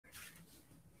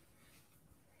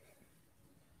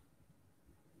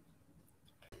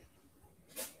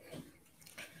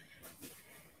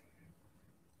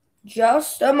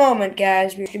Just a moment,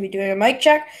 guys. We're going to be doing a mic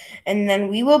check, and then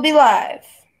we will be live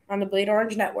on the Bleed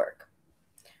Orange Network.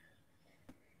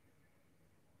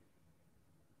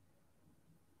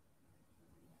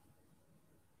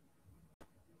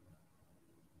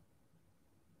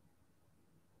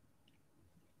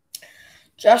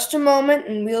 Just a moment,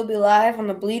 and we'll be live on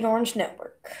the Bleed Orange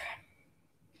Network.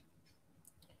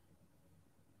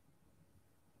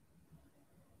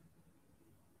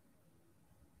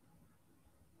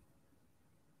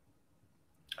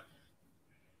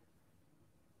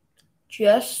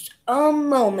 Just a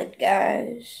moment,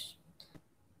 guys.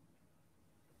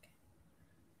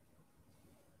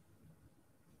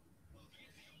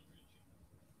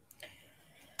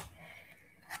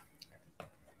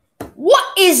 What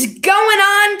is going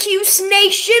on, Cuse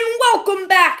Nation? Welcome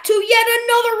back to yet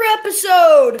another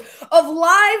episode of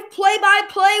Live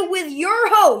Play-by-Play with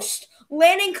your host,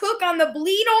 Landon Cook on the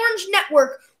Bleed Orange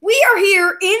Network. We are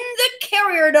here in the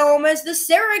Carrier Dome as the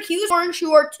Syracuse Orange,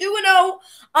 who are 2-0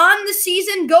 on the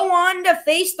season, go on to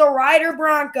face the Rider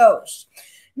Broncos.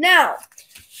 Now,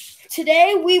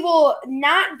 today we will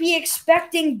not be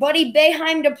expecting Buddy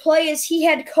Boeheim to play as he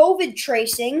had COVID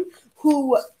tracing,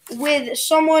 with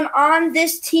someone on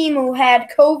this team who had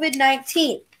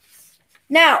COVID-19.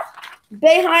 Now,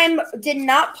 Boeheim did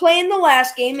not play in the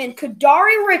last game, and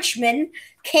Kadari Richmond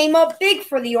came up big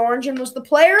for the Orange and was the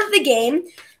player of the game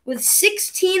with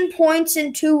 16 points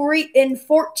and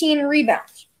 14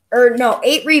 rebounds.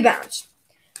 8 rebounds.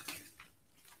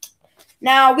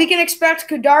 Now, we can expect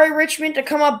Kadari Richmond to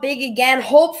come up big again,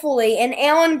 hopefully, and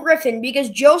Alan Griffin,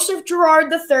 because Joseph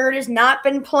Girard III has not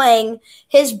been playing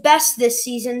his best this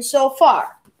season so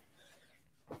far.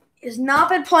 Has not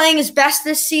been playing his best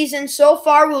this season so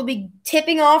far. We'll be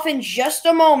tipping off in just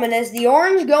a moment as the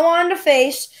Orange go on to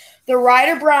face the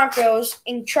Rider Broncos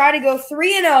and try to go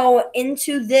 3-0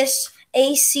 into this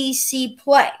ACC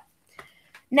play.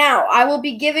 Now, I will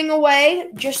be giving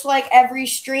away, just like every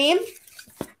stream,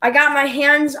 I got my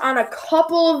hands on a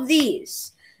couple of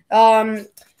these.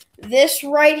 This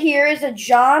right here is a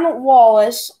John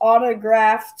Wallace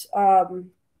autographed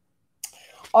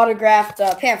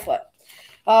pamphlet.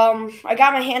 I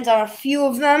got my hands on a few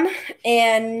of them,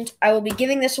 and I will be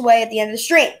giving this away at the end of the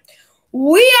stream.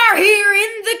 We are here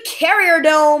in the Carrier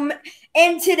Dome,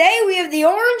 and today we have the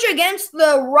Orange against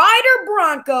the Rider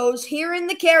Broncos here in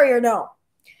the Carrier Dome.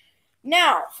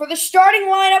 Now, for the starting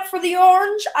lineup for the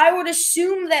Orange, I would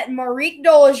assume that Marique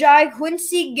Dolezaj,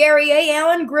 Quincy Guerrier,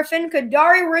 Alan Griffin,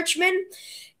 Kadari Richmond,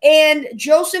 and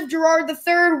Joseph Girard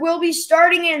III will be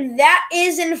starting, and that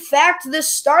is, in fact, the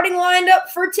starting lineup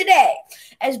for today,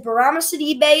 as Barama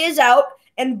Sidibe is out,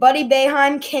 and Buddy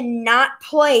Boeheim cannot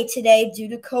play today due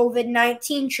to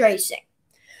COVID-19 tracing.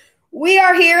 We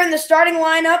are here in the starting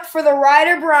lineup for the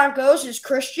Rider Broncos is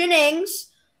Christian Ings,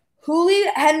 Hooley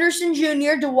Henderson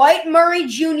Jr., Dwight Murray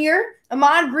Jr.,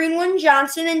 Ahmad Greenwood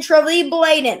Johnson, and Trevi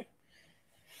Bladen.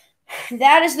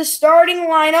 That is the starting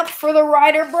lineup for the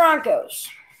Rider Broncos.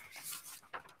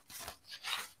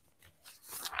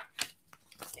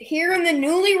 Here in the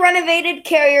newly renovated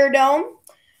Carrier Dome,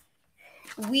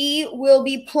 we will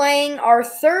be playing our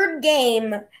third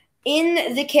game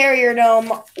in the Carrier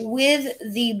Dome with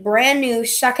the brand new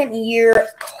second-year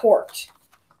court.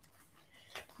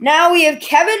 Now we have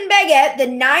Kevin Baguette, the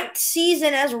 9th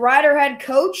season as Rider head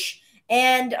coach,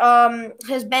 and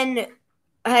has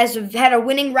had a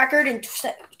winning record in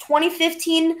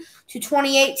 2015 to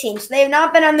 2018. So they have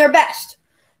not been on their best.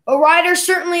 But Rider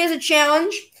certainly is a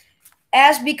challenge,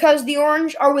 because the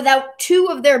Orange are without 2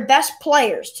 of their best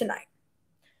players tonight.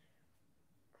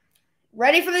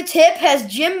 Ready for the tip as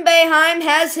Jim Boeheim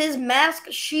has his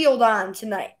mask shield on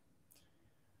tonight.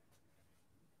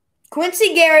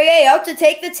 Quincy Guerrier out to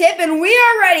take the tip, and we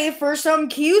are ready for some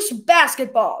Cuse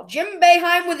basketball. Jim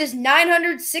Boeheim with his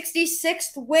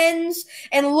 966th wins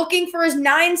and looking for his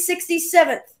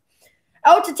 967th.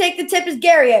 Out to take the tip is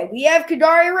Guerrier. We have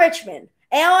Kadari Richmond,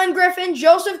 Alan Griffin,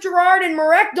 Joseph Girard, and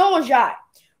Marique Dolezaj.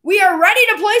 We are ready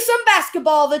to play some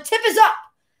basketball. The tip is up.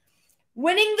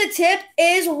 Winning the tip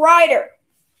is Rider.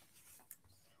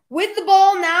 With the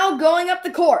ball now going up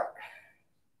the court.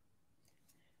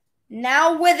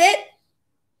 Now with it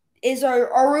is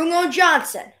Arungo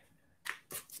Johnson.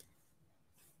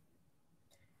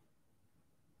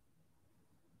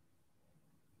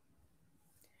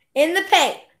 In the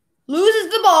paint.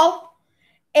 Loses the ball,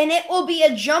 and it will be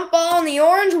a jump ball, and the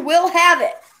Orange will have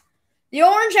it. The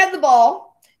Orange have the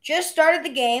ball. Just started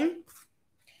the game.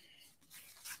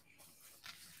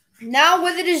 Now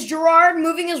with it is Girard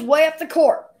moving his way up the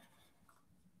court.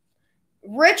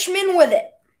 Richmond with it.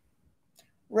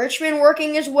 Richmond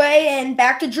working his way and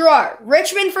back to Girard.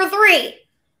 Richmond for 3.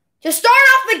 to start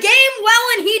off the game well,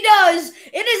 and he does.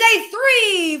 It is a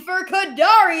 3 for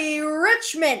Kadari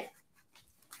Richmond.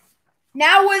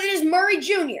 Now with it is Murray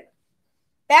Jr.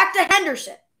 Back to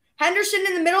Henderson. Henderson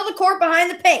in the middle of the court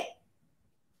behind the paint.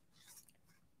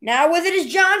 Now with it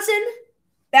is Johnson.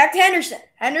 Back to Henderson.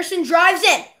 Henderson drives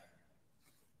in.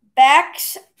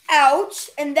 Backs out,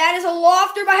 and that is a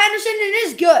lofter by Henderson, and it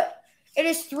is good. It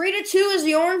is 3-2 as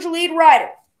the Orange lead Rider.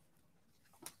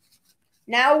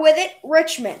 Now with it,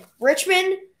 Richmond.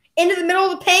 Richmond into the middle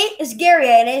of the paint is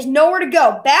Guerrier, and it is nowhere to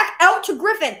go. Back out to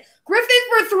Griffin. Griffin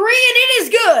for 3, and it is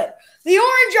good. The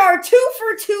Orange are 2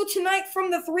 for 2 tonight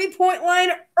from the three-point line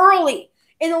early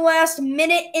in the last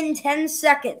minute and 10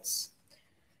 seconds.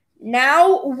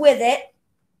 Now with it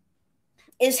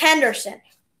is Henderson.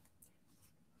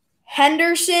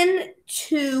 Henderson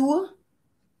to,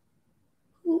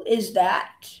 who is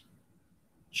that?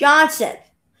 Johnson.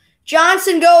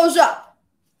 Johnson goes up.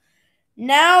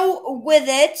 Now with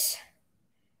it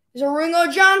is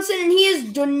Arungo Johnson, and he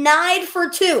is denied for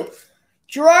 2.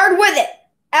 Gerard with it.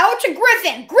 Out to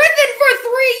Griffin. Griffin for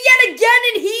 3 yet again,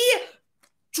 and he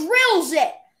drills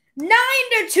it.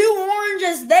 9-2 Orange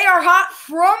as they are hot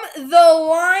from the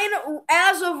line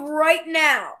as of right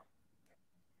now.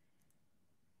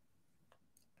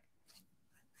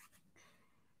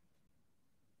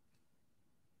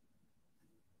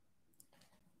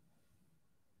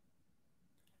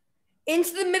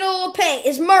 Into the middle of the paint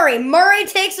is Murray. Murray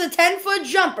takes a 10-foot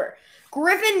jumper.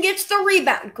 Griffin gets the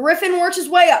rebound. Griffin works his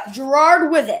way up.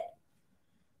 Gerard with it.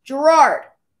 Gerard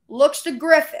looks to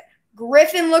Griffin.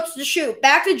 Griffin looks to shoot.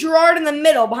 Back to Gerard in the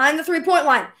middle, behind the three-point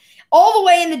line. All the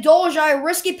way into Dolezaj,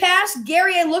 risky pass.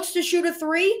 Guerrier looks to shoot a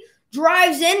 3.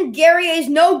 Drives in. Guerrier is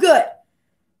no good.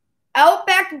 Out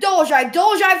back to Dolezaj.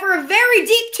 Dolezaj for a very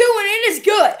deep 2, and it is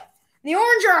good. The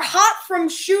Orange are hot from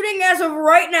shooting as of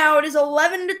right now. It is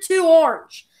 11-2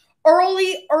 Orange.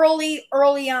 Early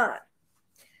on.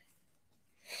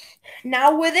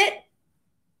 Now with it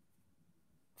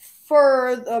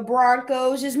for the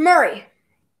Broncos is Murray.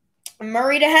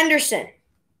 Murray to Henderson.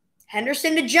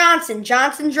 Henderson to Johnson.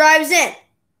 Johnson drives in.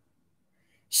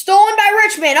 Stolen by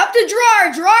Richmond. Up to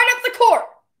Gerard. Gerard up the court.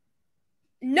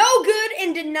 No good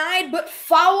and denied, but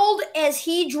fouled as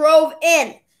he drove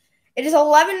in. It is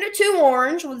 11-2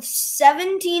 Orange with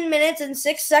 17 minutes and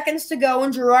 6 seconds to go,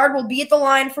 and Gerard will be at the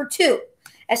line for 2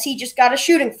 as he just got a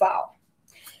shooting foul.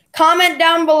 Comment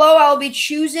down below. I'll be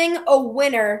choosing a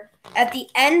winner at the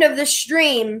end of the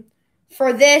stream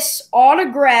for this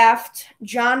autographed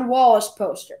John Wallace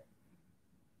poster.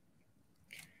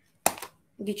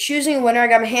 I'll be choosing a winner. I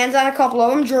got my hands on a couple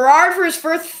of them. Gerard for his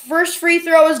first free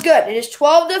throw is good. It is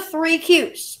 12-3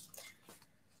 Cuse.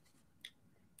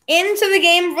 Into the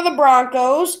game for the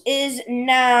Broncos is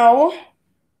now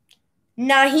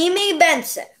Nahimi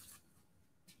Benson.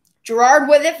 Gerard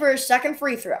with it for his second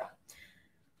free throw.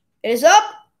 It is up,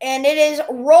 and it is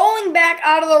rolling back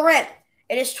out of the rim.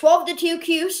 It is 12-2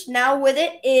 Cuse. Now with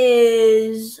it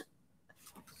is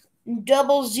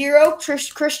 00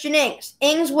 Christian Ings.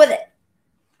 Ings with it.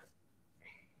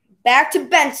 Back to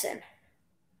Benson.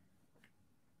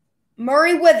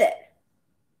 Murray with it.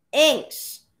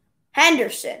 Ings.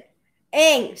 Henderson.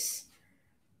 Ings.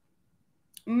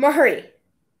 Murray.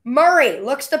 Murray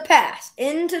looks to pass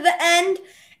into the end,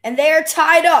 and they are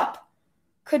tied up.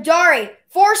 Kadari,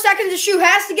 4 seconds to shoot,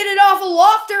 has to get it off a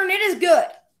lofter, and it is good.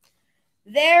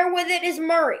 There with it is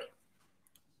Murray.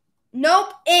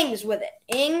 Nope, Ings with it.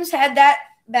 Ings had that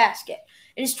basket.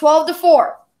 It is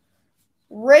 12-4.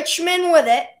 Richmond with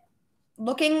it,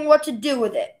 looking what to do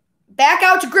with it. Back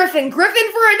out to Griffin.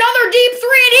 Griffin for another deep 3,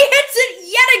 and he hits it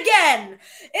yet again.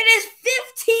 It is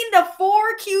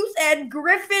 15-4 Cuse, and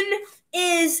Griffin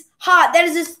is hot. That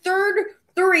is his third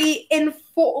 3 in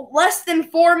less than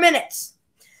 4 minutes.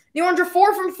 The Orange are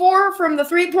 4 from 4 from the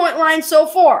three-point line so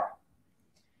far.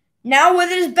 Now with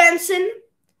it is Benson.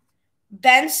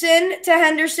 Benson to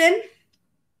Henderson.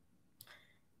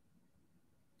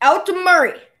 Out to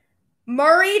Murray.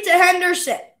 Murray to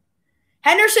Henderson.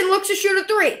 Henderson looks to shoot a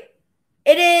 3.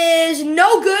 It is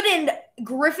no good, and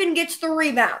Griffin gets the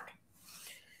rebound.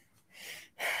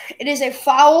 It is a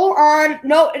foul on –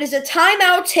 no, it is a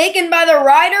timeout taken by the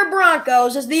Rider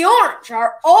Broncos as the Orange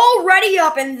are already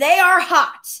up, and they are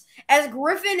hot as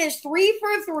Griffin is 3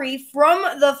 for 3 from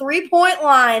the three-point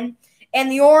line,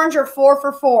 and the Orange are 4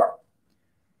 for 4.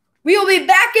 We will be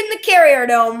back in the Carrier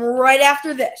Dome right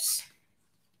after this.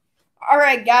 All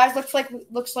right, guys,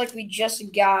 looks like we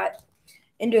just got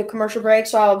into a commercial break,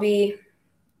 so I'll be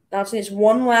announcing this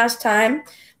one last time.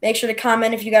 Make sure to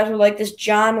comment if you guys would like this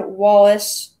John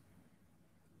Wallace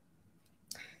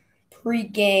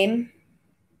pregame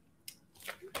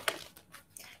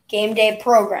game day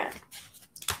program.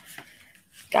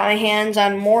 Got my hands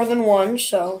on more than one,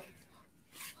 so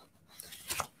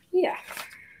yeah.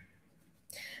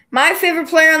 My favorite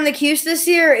player on the Cuse this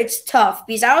year, it's tough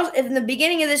because in the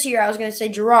beginning of this year I was going to say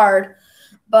Girard,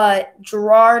 but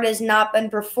Girard has not been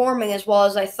performing as well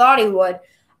as I thought he would.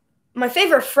 My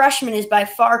favorite freshman is by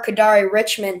far Kadari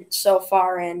Richmond so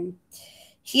far, and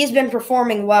he has been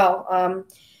performing well,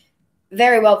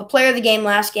 very well. The player of the game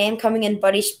last game, coming in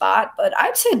Buddy's spot, but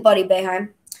I'd say Buddy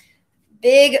Boeheim.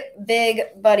 Big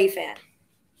Buddy fan.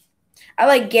 I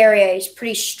like Guerrier. He's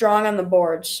pretty strong on the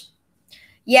boards.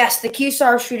 Yes, the Cuse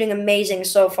are shooting amazing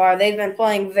so far. They've been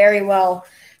playing very well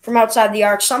from outside the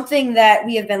arc, something that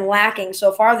we have been lacking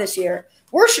so far this year.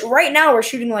 Right now we're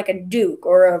shooting like a Duke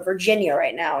or a Virginia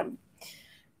right now, and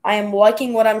I am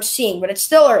liking what I'm seeing, but it's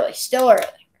still early,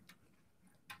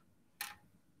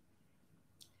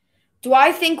 Do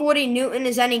I think Woody Newton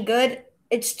is any good?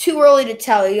 It's too early to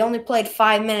tell. He only played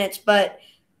 5 minutes, but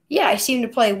yeah, I seem to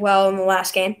play well in the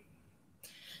last game.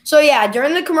 So yeah,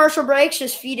 during the commercial breaks,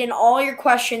 just feed in all your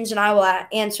questions and I will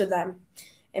answer them.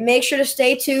 And make sure to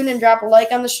stay tuned and drop a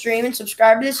like on the stream and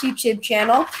subscribe to this YouTube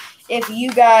channel if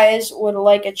you guys would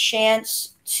like a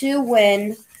chance to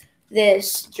win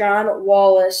this John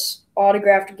Wallace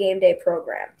autographed game day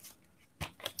program.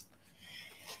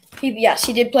 Yes,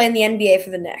 he did play in the NBA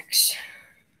for the Knicks.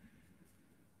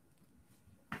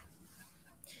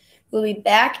 We'll be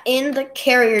back in the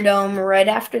Carrier Dome right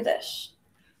after this.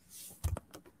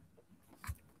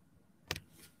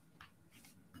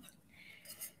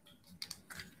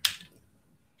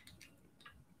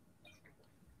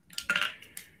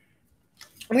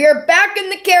 We are back in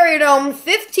the Carrier Dome,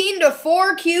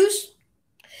 15-4 Cuse,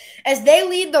 as they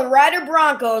lead the Rider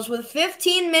Broncos with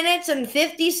 15 minutes and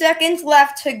 50 seconds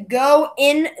left to go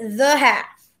in the half.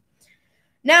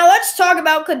 Now let's talk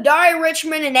about Kadari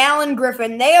Richmond and Alan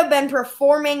Griffin. They have been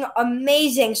performing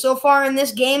amazing so far in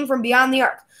this game from beyond the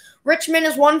arc. Richmond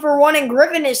is 1 for 1 and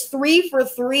Griffin is 3 for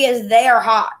 3 as they are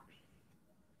hot.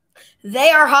 They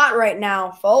are hot right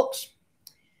now, folks.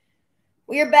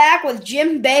 We are back with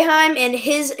Jim Boeheim and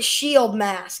his shield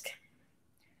mask.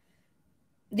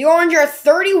 The Orange are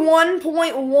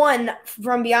 31.1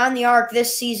 from beyond the arc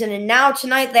this season, and now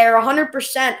tonight they are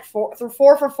 100% through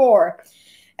 4 for 4.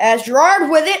 As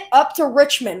Girard with it, up to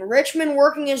Richmond. Richmond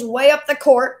working his way up the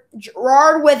court.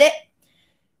 Girard with it.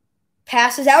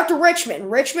 Passes out to Richmond.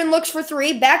 Richmond looks for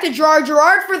 3. Back to Girard.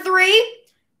 Girard for 3.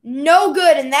 No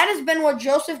good, and that has been what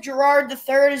Joseph Girard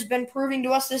III has been proving to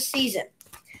us this season.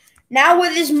 Now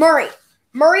with his Murray.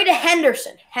 Murray to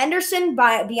Henderson. Henderson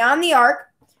beyond the arc.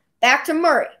 Back to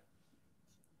Murray.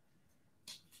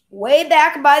 Way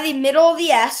back by the middle of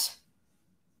the S.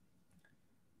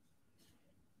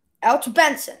 Out to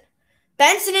Benson.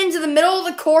 Benson into the middle of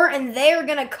the court, and they are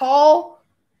going to call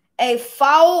a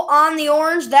foul on the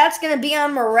Orange. That's going to be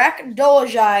on Marek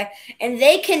Dolezaj, and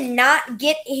he cannot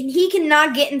get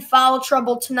in foul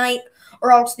trouble tonight,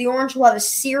 or else the Orange will have a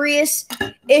serious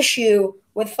issue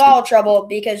with foul trouble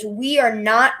because we do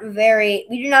not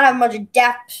have much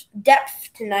depth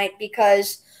tonight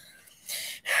because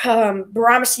Barama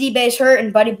Sidibe is hurt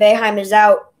and Buddy Boeheim is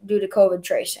out due to COVID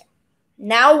tracing.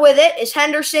 Now with it is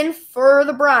Henderson for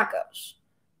the Broncos.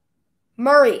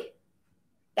 Murray.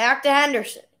 Back to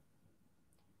Henderson.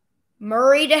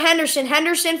 Murray to Henderson.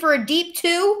 Henderson for a deep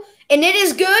 2, and it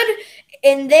is good.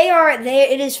 And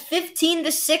it is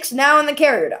 15-6 now in the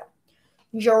Carrier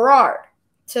Dome. Girard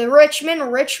to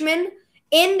Richmond. Richmond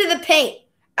into the paint.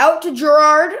 Out to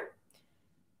Girard.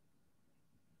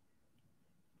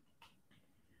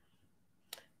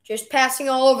 Just passing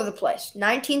all over the place.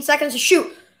 19 seconds to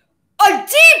shoot. A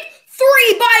deep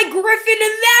 3 by Griffin,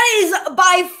 and that is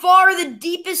by far the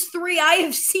deepest 3 I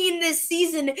have seen this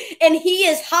season, and he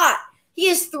is hot. He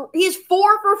is 4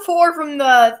 for 4 from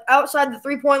the outside the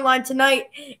three-point line tonight,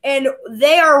 and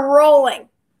they are rolling.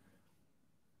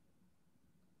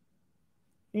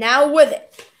 Now with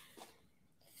it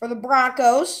for the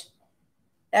Broncos,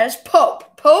 that is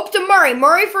Pope. Pope to Murray.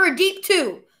 Murray for a deep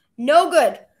 2. No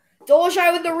good.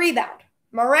 Dolezaj with the rebound.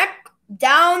 Marek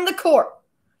down the court.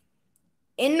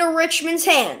 Into Richmond's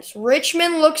hands.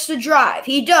 Richmond looks to drive.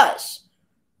 He does.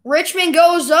 Richmond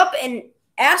goes up and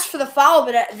asks for the foul,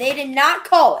 but they did not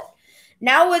call it.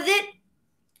 Now with it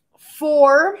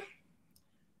for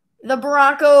the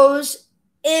Broncos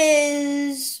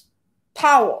is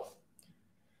Powell.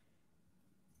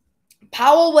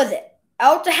 Powell with it.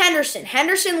 Out to Henderson.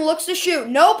 Henderson looks to shoot.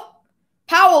 Nope.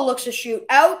 Powell looks to shoot.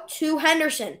 Out to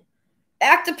Henderson.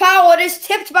 Back to Powell. It is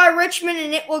tipped by Richmond,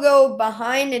 and it will go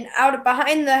behind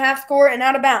the half court and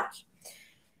out of bounds.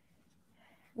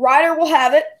 Ryder will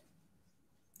have it.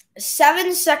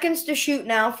 7 seconds to shoot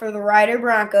now for the Rider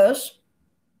Broncos.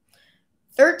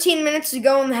 13 minutes to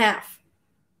go in the half.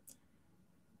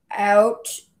 Out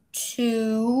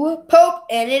to Pope,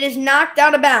 and it is knocked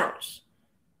out of bounds.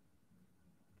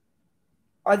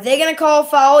 Are they going to call a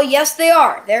foul? Yes, they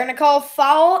are. They're going to call a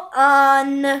foul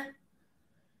on...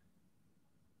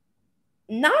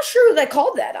 Not sure who they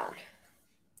called that on.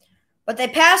 But they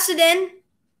pass it in,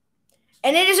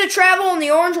 and it is a travel, and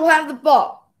the Orange will have the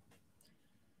ball.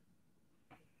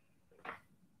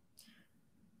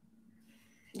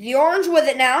 The Orange with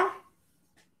it now,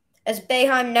 as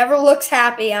Boeheim never looks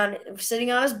happy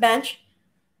sitting on his bench.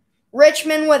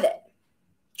 Richmond with it.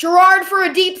 Gerard for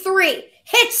a deep three.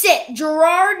 Hits it.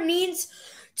 Gerard needs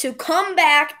to come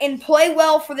back and play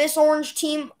well for this Orange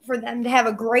team for them to have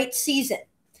a great season.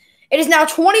 It is now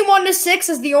 21-6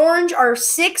 as the Orange are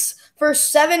 6 for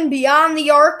 7 beyond the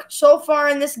arc so far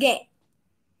in this game.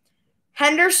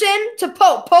 Henderson to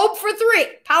Pope. Pope for 3.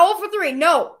 Powell for 3.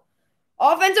 No.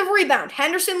 Offensive rebound.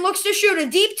 Henderson looks to shoot. A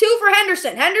deep 2 for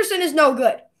Henderson. Henderson is no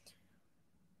good.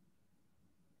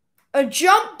 A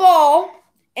jump ball,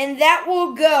 and that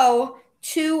will go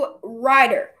to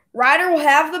Rider. Rider will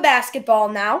have the basketball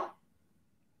now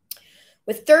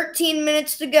with 13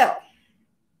 minutes to go.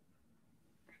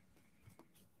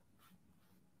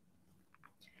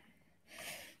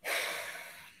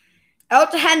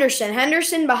 Out to Henderson.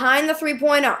 Henderson behind the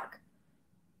three-point arc.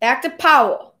 Back to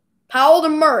Powell. Powell to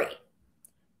Murray.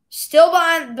 Still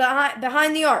behind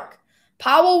the arc.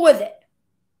 Powell with it.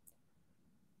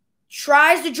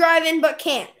 Tries to drive in but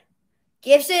can't.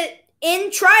 Gives it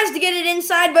in. Tries to get it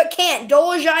inside but can't.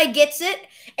 Dolajai gets it,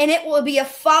 and it will be a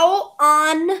foul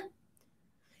on...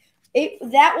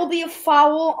 That will be a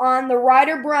foul on the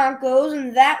Rider Broncos,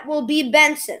 and that will be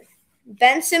Benson.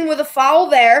 Benson with a foul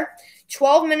there.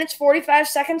 12 minutes, 45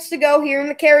 seconds to go here in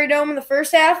the Carrier Dome in the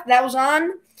first half. That was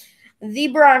on the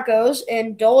Broncos,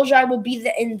 and Dolajai will be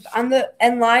on the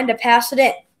end line to pass it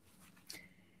in.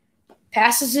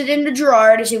 Passes it into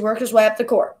Gerard as he works his way up the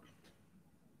court.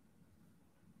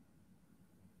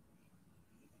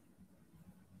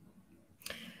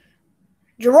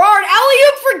 Gerard,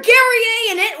 alley-oop for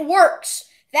Guerrier, and it works.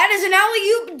 That is an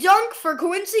alley-oop dunk for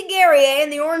Quincy Guerrier,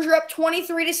 and the Orange are up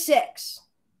 23-6.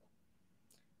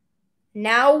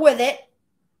 Now with it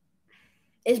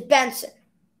is Benson.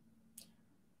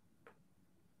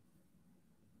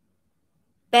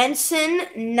 Benson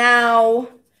now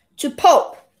to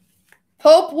Pope.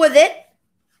 Pope with it.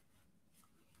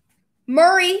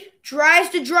 Murray tries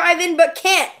to drive in but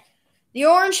can't. The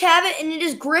Orange have it, and it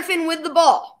is Griffin with the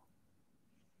ball.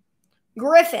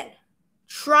 Griffin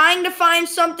trying to find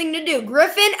something to do.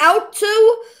 Griffin out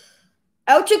to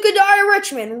Kadari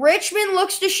Richmond. Richmond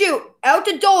looks to shoot. Out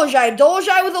to Dolajai.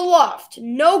 Dolajai with a loft.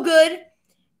 No good.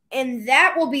 And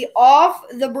that will be off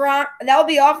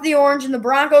the Orange, and the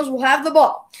Broncos will have the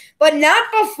ball. But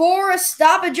not before a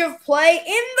stoppage of play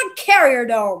in the Carrier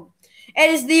Dome. It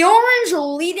is the Orange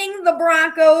leading the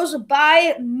Broncos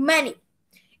by many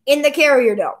in the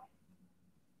Carrier Dome.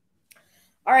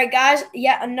 All right, guys,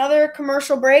 yet another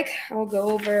commercial break. I'll go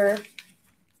over.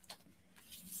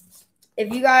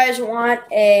 If you guys want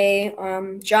a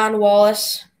John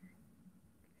Wallace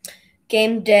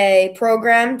game day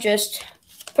program, just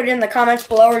put it in the comments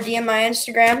below or DM my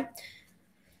Instagram.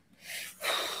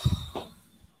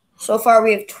 So far,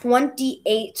 we have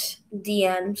 28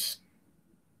 DMs.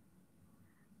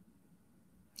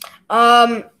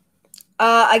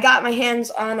 I got my hands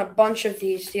on a bunch of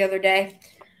these the other day.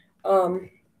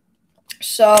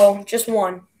 So just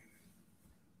one.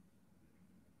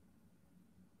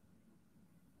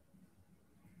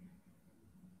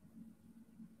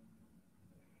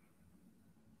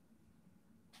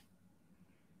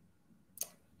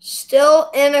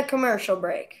 Still in a commercial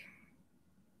break.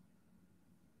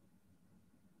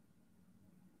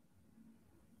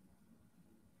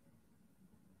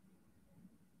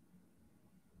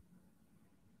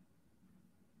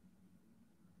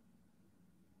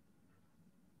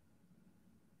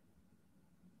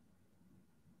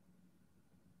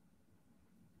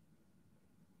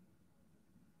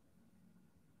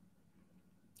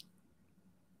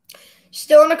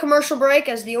 Still in a commercial break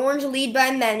as the Orange lead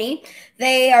by many.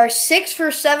 They are 6 for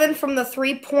 7 from the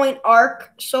three-point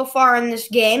arc so far in this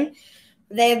game.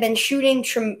 They have been shooting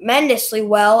tremendously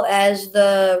well as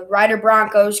the Rider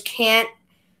Broncos can't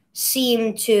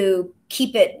seem to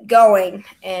keep it going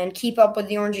and keep up with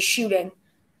the Orange's shooting.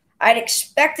 I'd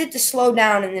expect it to slow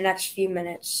down in the next few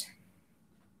minutes.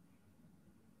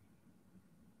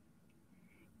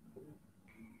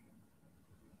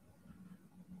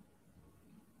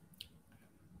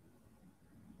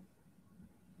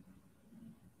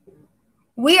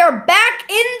 We are back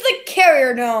in the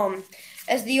Carrier Dome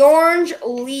as the Orange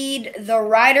lead the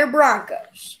Rider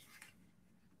Broncos.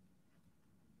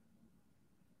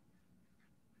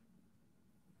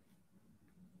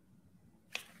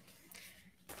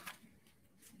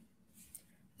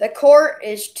 The court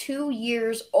is 2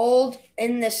 years old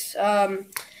in this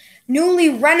newly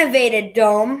renovated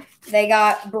dome. They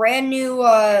got brand new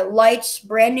lights,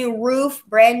 brand new roof,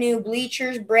 brand new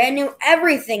bleachers, brand new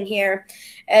everything here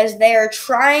as they are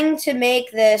trying to make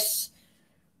this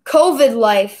COVID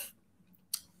life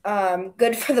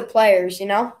good for the players, you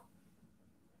know?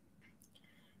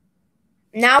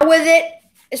 Now with it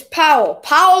is Powell.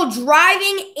 Powell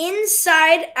driving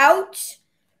inside out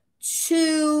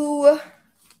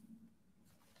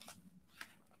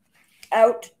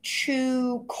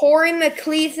to Corey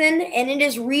McLeathan, and it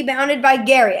is rebounded by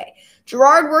Guerrier.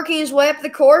 Gerard working his way up the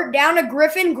court, down to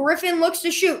Griffin. Griffin looks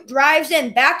to shoot, drives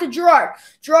in, back to Gerard.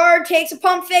 Gerard takes a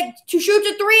pump fake to shoot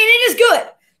a three, and it is good.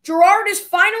 Gerard is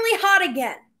finally hot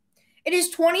again. It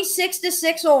is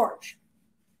 26-6 Orange.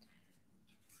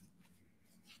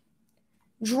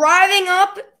 Driving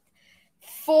up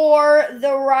for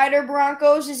the Rider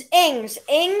Broncos is Ings.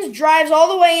 Ings drives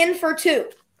all the way in for two.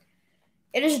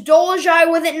 It is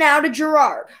Dolezaj with it now to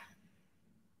Gerard.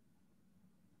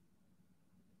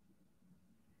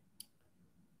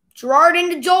 Gerard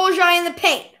into Dolezaj in the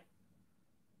paint.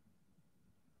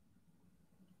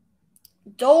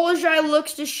 Dolezaj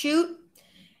looks to shoot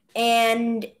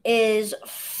and is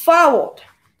fouled.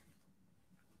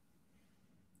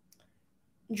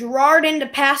 Gerard in to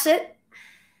pass it.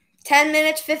 10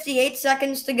 minutes, 58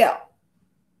 seconds to go.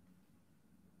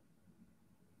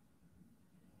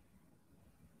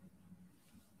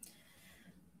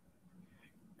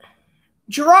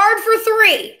 Gerard for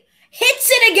three. Hits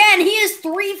it again. He is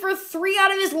 3 for 3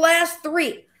 out of his last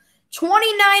 3.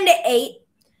 29-8.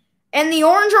 And the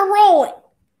Orange are rolling.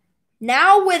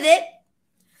 Now with it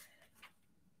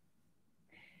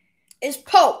is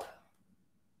Pope.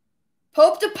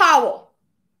 Pope to Powell.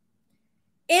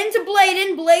 Into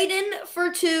Bladen. Bladen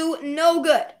for 2. No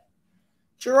good.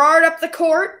 Gerard up the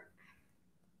court.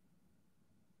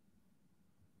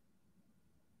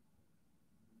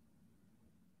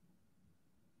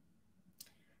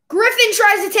 Griffin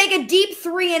tries to take a deep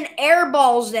 3 and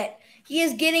airballs it. He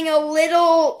is getting a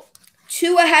little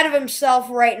too ahead of himself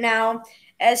right now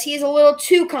as he is a little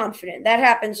too confident. That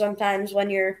happens sometimes when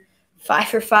you're 5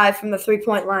 for 5 from the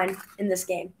three-point line in this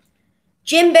game.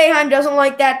 Jim Boeheim doesn't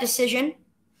like that decision.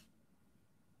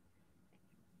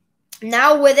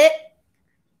 Now with it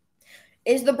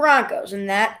is the Broncos, and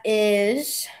that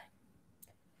is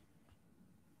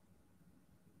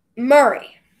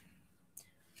Murray.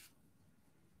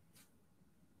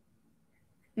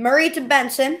 Murray to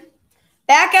Benson.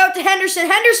 Back out to Henderson.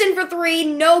 Henderson for 3.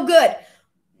 No good.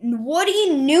 Woody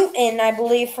Newton, I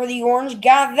believe, for the Orange,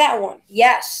 got that one.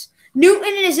 Yes.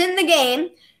 Newton is in the game.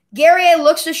 Guerrier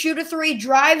looks to shoot a 3.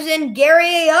 Drives in.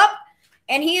 Guerrier up.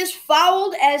 And he is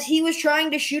fouled as he was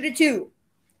trying to shoot a 2.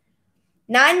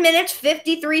 9 minutes,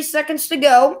 53 seconds to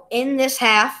go in this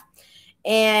half.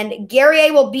 And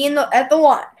Guerrier will be at the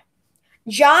line.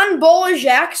 John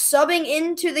Dolezaj subbing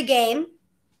into the game.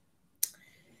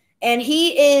 And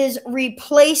he is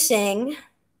replacing,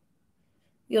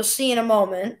 you'll see in a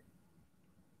moment,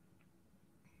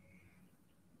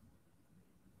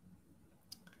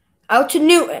 out to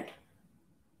Newton.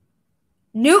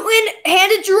 Newton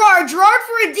handed Gerard. Gerard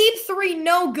for a deep 3,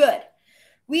 no good.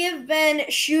 We have been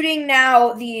shooting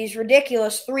now these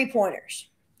ridiculous three-pointers.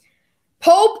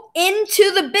 Pope into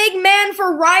the big man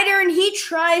for Rider, and he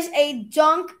tries a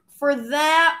dunk for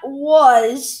that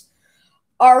was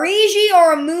Ariji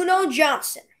Oramuno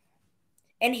Johnson.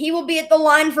 And he will be at the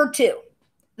line for 2.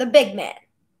 The big man.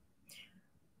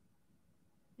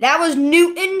 That was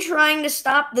Newton trying to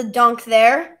stop the dunk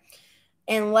there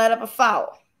and let up a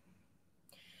foul.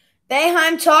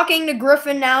 Boeheim talking to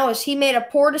Griffin now as he made a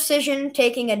poor decision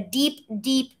taking a deep,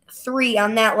 deep 3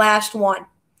 on that last one.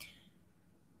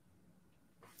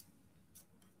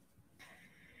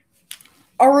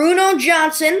 Oramuno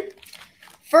Johnson.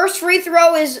 First free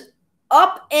throw is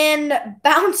up and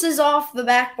bounces off the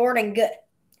backboard and good.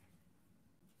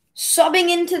 Subbing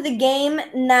into the game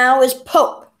now is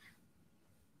Pope.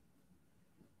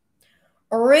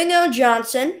 Oramuno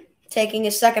Johnson taking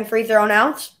his second free throw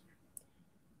now.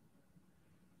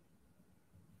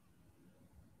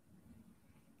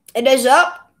 It is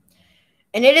up,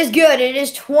 and it is good. It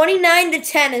is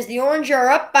 29-10 as the Orange are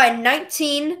up by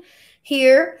 19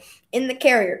 here in the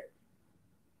Carrier.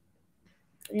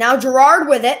 Now Gerard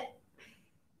with it.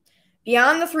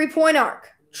 Beyond the three-point arc.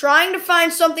 Trying to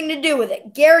find something to do with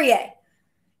it. Guerrier.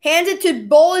 Hands it to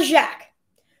Bolajak.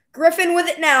 Griffin with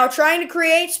it now, trying to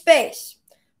create space.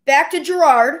 Back to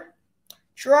Girard.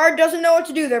 Girard doesn't know what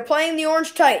to do. They're playing the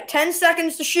Orange tight. 10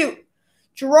 seconds to shoot.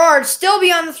 Girard still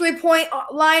beyond the three-point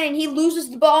line, and he loses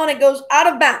the ball, and it goes out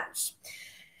of bounds.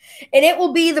 And it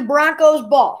will be the Broncos'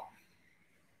 ball.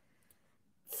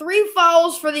 3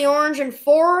 fouls for the Orange and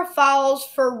 4 fouls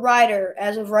for Ryder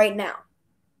as of right now.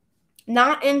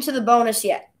 Not into the bonus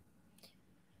yet.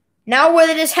 Now with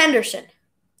it is Henderson.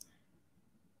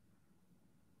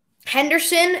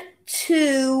 Henderson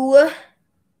to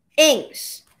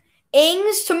Ings.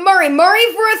 Ings to Murray. Murray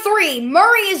for a 3.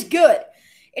 Murray is good.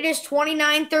 It is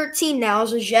 29-13 now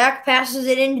as Jacques passes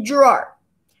it into Girard.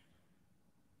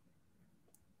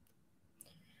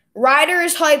 Ryder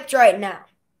is hyped right now.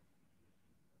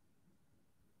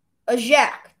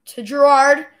 Jacques to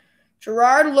Girard.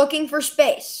 Girard looking for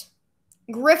space.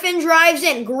 Griffin drives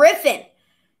in. Griffin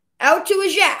out to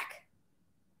Jacques.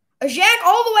 Jacques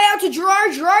all the way out to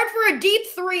Girard. Girard for a deep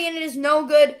 3, and it is no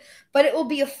good, but it will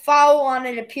be a foul on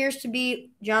it. Appears to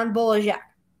be John Bolajak.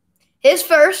 His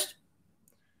first.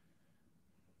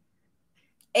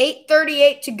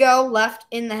 8:38 to go left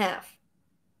in the half.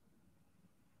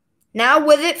 Now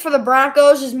with it for the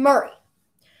Broncos is Murray.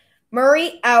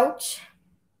 Murray out.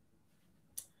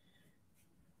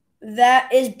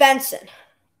 That is Benson.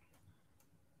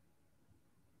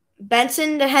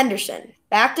 Benson to Henderson.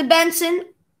 Back to Benson.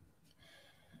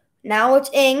 Now it's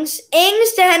Ings.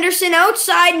 Ings to Henderson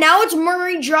outside. Now it's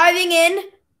Murray driving in.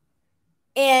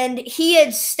 And he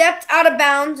had stepped out of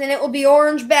bounds, and it will be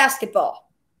Orange basketball.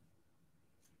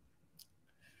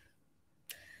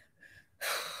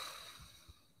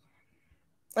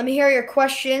 Let me hear your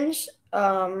questions.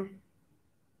 Let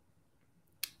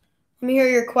me hear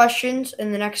your questions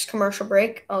in the next commercial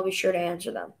break. I'll be sure to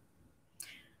answer them.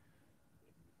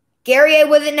 Guerrier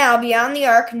with it now, beyond the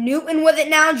arc. Newton with it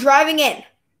now, driving in.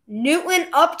 Newton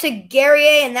up to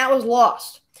Guerrier, and that was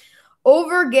lost.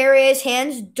 Over Guerrier's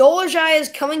hands, Dolajai is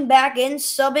coming back in,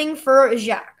 subbing for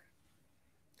Jacques.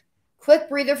 Quick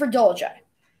breather for Dolajai.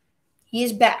 He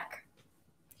is back.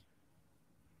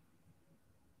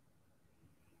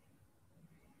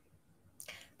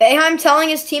 Boeheim telling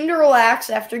his team to relax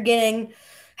after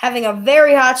having a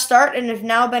very hot start and have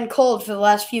now been cold for the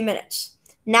last few minutes.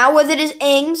 Now with it is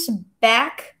Ings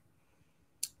back.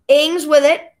 Ings with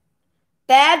it.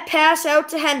 Bad pass out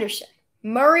to Henderson.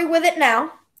 Murray with it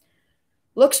now.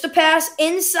 Looks to pass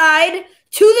inside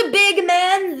to the big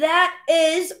man. That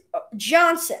is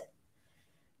Johnson.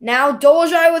 Now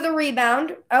Dolajai with a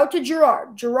rebound. Out to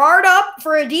Girard. Girard up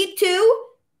for a deep 2.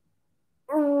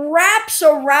 Wraps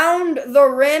around the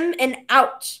rim and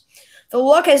out. The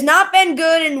look has not been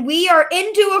good, and we are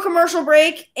into a commercial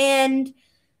break, and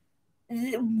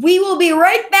we will be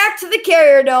right back to the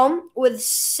Carrier Dome with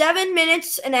 7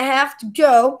 minutes and a half to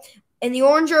go, and the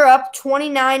Orange are up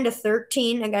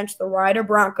 29-13 against the Ryder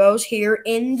Broncos here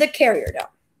in the Carrier Dome.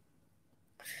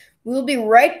 We'll be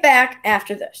right back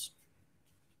after this.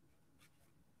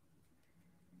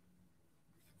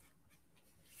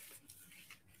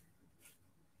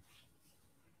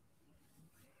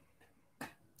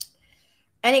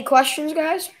 Any questions,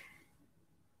 guys?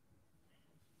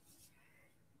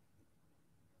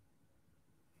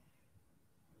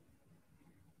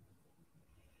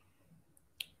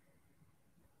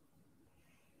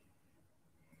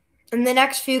 In the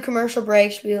next few commercial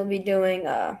breaks, we will be doing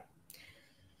a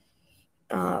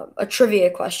trivia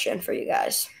question for you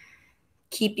guys.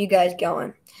 Keep you guys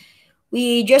going.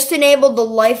 We just enabled the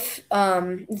live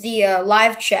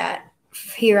chat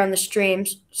here on the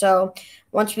streams. So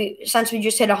since we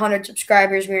just hit 100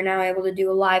 subscribers, we are now able to do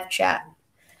a live chat.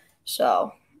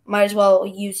 So might as well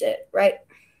use it, right?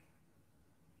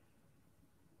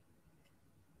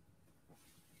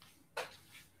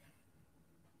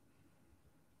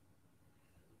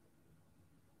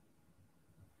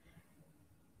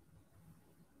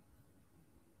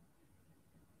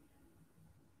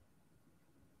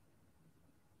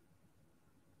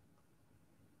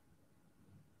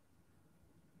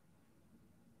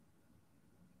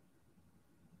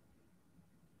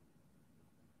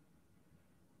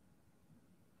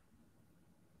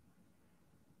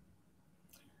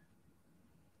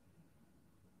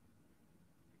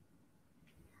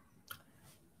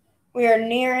 We are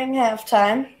nearing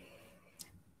halftime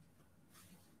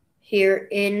here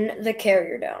in the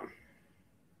Carrier Dome.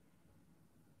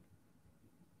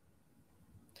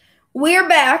 We're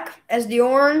back as the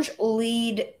Orange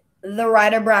lead the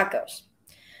Ryder Broncos.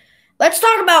 Let's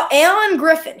talk about Alan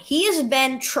Griffin. He has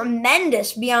been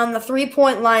tremendous beyond the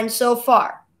three-point line so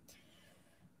far.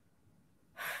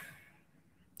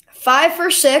 5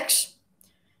 for 6.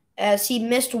 as he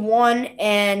missed one,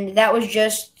 and that was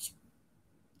just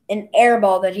an air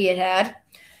ball that he had.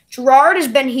 Girard has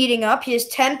been heating up. He has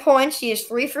 10 points. He is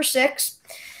 3 for 6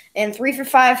 and 3 for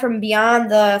 5 from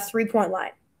beyond the three-point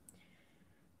line.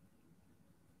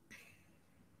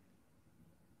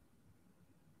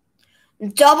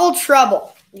 Double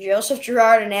trouble. Joseph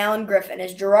Girard and Alan Griffin,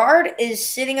 as Girard is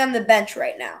sitting on the bench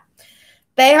right now.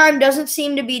 Boeheim doesn't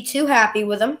seem to be too happy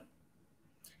with him.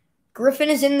 Griffin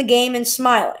is in the game and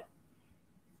smiling.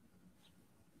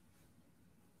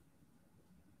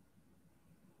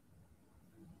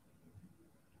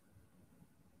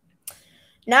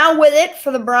 Now with it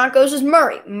for the Broncos is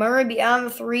Murray. Murray beyond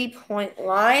the three-point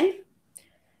line.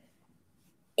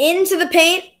 Into the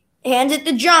paint. Hands it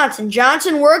to Johnson.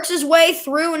 Johnson works his way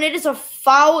through, and it is a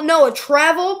foul. No, a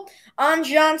travel on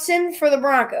Johnson for the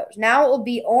Broncos. Now it will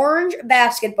be Orange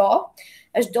basketball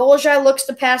as Dolezaj looks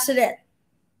to pass it in.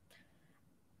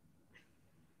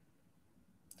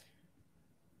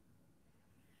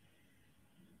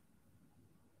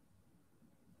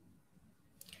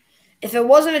 If it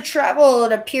wasn't a travel,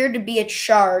 it appeared to be a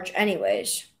charge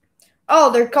anyways.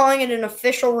 Oh, they're calling it an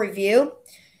official review.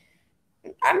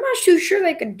 I'm not too sure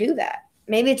they could do that.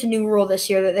 Maybe it's a new rule this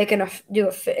year that they can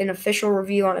do an official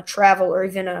review on a travel or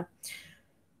even a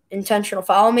intentional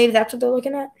foul. Maybe that's what they're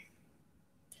looking at.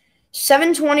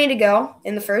 7:20 to go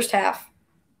in the first half.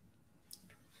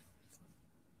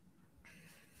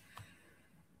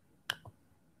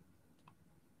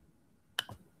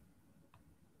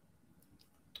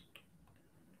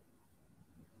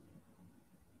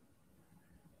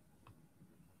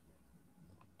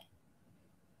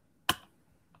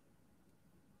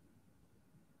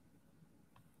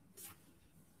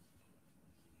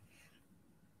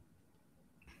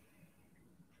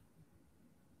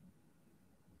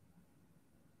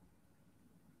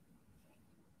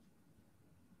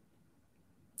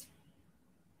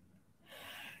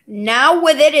 Now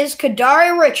with it is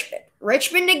Kadari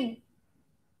Richmond.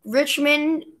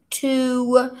 Richmond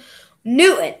to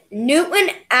Newton. Newton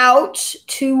out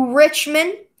to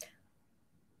Richmond.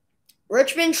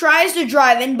 Richmond tries to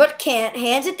drive in but can't.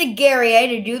 Hands it to Guerrier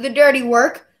to do the dirty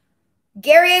work.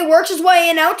 Guerrier works his way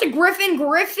in out to Griffin.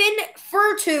 Griffin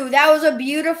for two. That was a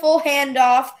beautiful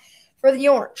handoff for the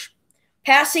Orange.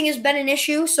 Passing has been an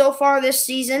issue so far this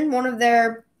season, one of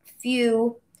their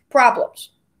few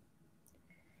problems.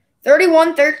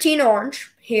 31-13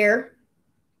 Orange here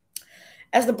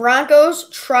as the Broncos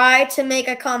try to make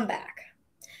a comeback.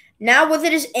 Now with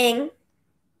it is Ing.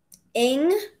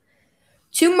 Ing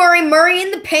to Murray. Murray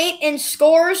in the paint and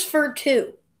scores for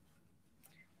two.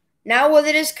 Now with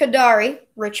it is Kadari,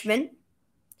 Richmond.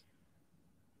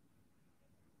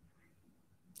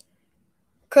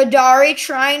 Kadari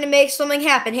trying to make something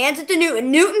happen. Hands it to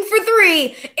Newton. Newton for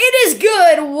three. It is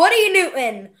good. Woody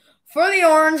Newton for the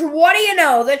Orange. What do you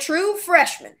know? The true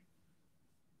freshman.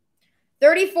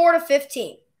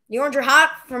 34-15. The Orange are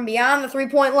hot from beyond the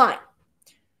three-point line.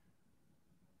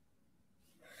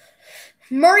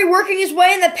 Murray working his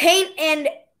way in the paint and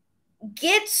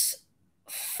gets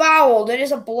fouled. It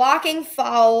is a blocking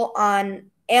foul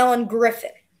on Alan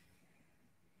Griffin.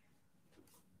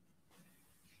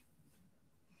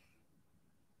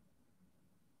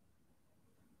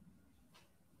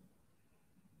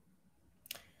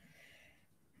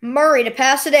 Murray to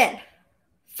pass it in.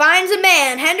 Finds a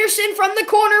man. Henderson from the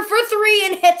corner for three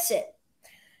and hits it.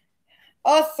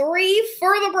 A three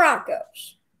for the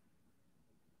Broncos.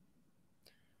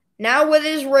 Now with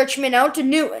his Richmond out to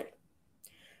Newton.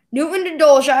 Newton to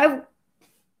Dolezaj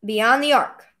beyond the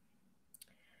arc.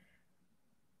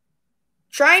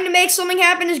 Trying to make something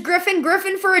happen is Griffin.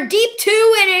 Griffin for a deep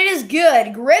two, and it is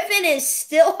good. Griffin is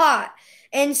still hot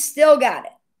and still got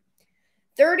it.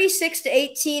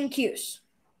 36-18 Cuse.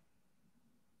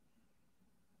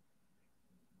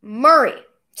 Murray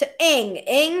to Ing.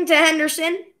 Ing to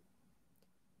Henderson.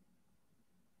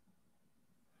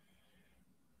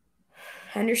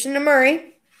 Henderson to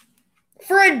Murray.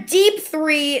 For a deep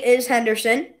three is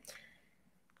Henderson.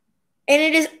 And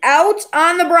it is out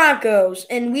on the Broncos.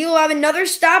 And we will have another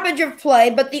stoppage of play,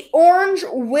 but the Orange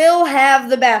will have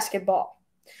the basketball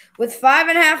with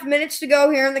 5.5 minutes to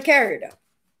go here in the Carrier Dome.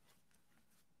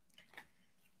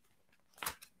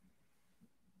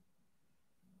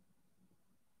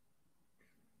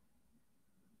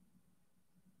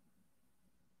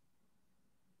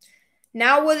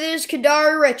 Now with it is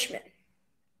Kadari Richmond.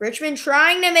 Richmond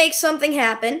trying to make something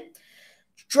happen.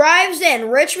 Drives in.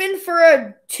 Richmond for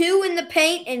a two in the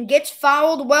paint and gets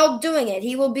fouled while doing it.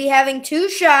 He will be having two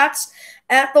shots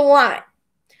at the line.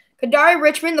 Kadari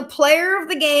Richmond, the player of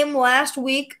the game last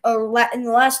week, in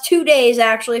the last 2 days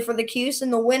actually, for the Cuse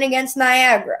in the win against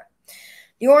Niagara.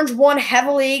 The Orange won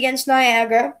heavily against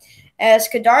Niagara as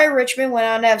Kadari Richmond went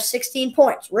on to have 16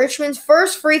 points. Richmond's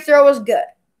first free throw was good.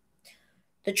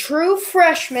 The true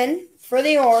freshman for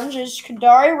the Orange is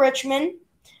Kadari Richmond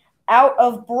out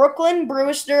of Brooklyn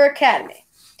Brewster Academy.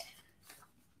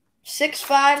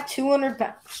 6'5", 200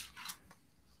 pounds.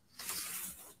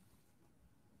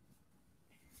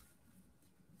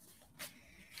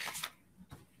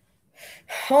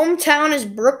 Hometown is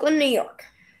Brooklyn, New York.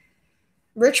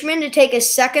 Richmond to take a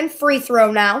second free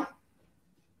throw now.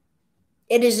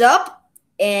 It is up,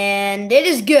 and it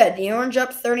is good. The Orange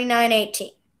up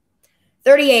 38-18,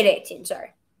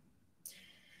 sorry.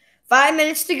 5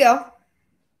 minutes to go.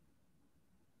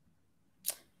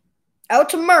 Out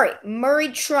to Murray. Murray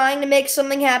trying to make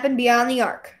something happen beyond the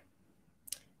arc.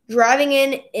 Driving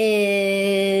in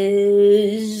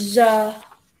is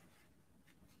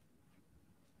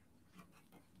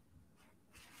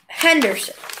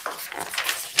Henderson.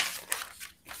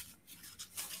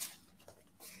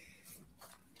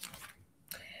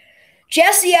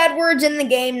 Jesse Edwards in the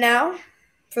game now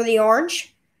for the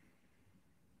Orange.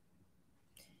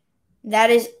 That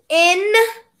is in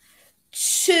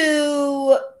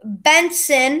to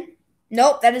Benson.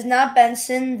 Nope, that is not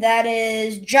Benson. That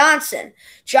is Johnson.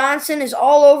 Johnson is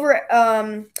all over.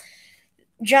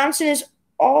 Johnson is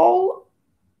all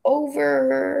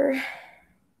over.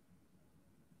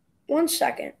 1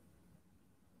 second.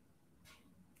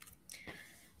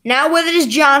 Now with it is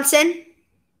Johnson.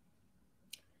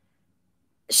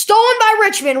 Stolen by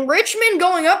Richmond. Richmond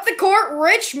going up the court.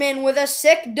 Richmond with a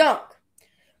sick dunk.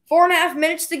 4.5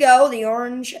 minutes to go. The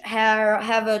Orange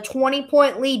have a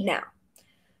 20-point lead now.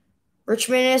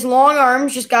 Richmond and his long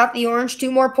arms just got the Orange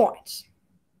 2 more points.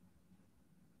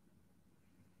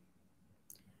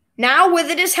 Now with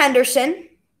it is Henderson.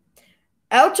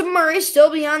 Out to Murray,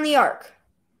 still beyond the arc.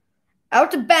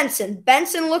 Out to Benson.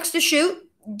 Benson looks to shoot.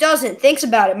 Doesn't. Thinks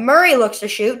about it. Murray looks to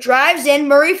shoot. Drives in.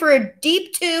 Murray for a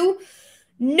deep 2.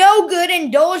 No good,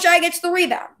 and Dolezaj gets the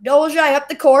rebound. Dolezaj up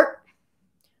the court.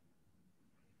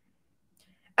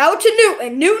 Out to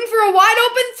Newton. Newton for a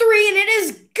wide-open 3, and it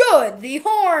is good. The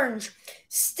Orange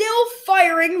still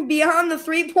firing beyond the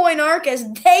three-point arc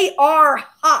as they are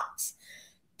hot.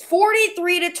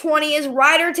 43-20 as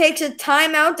Ryder takes a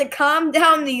timeout to calm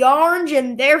down the Orange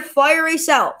and their fiery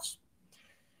selves.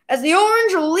 As the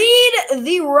Orange lead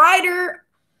the Ryder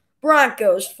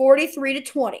Broncos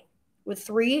 43-20 with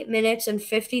 3 minutes and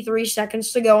 53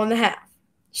 seconds to go in the half.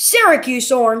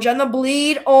 Syracuse Orange on the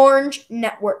Bleed Orange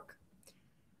Network.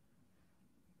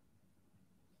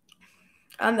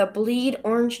 On the Bleed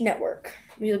Orange Network.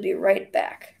 We'll be right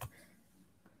back.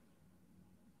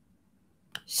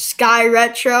 Sky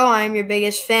Retro, I'm your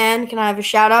biggest fan. Can I have a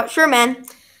shout out? Sure, man.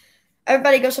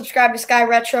 Everybody go subscribe to Sky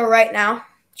Retro right now.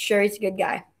 Sure, he's a good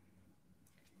guy.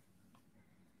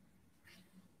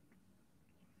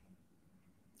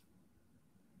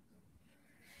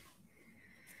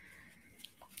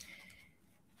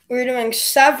 We're doing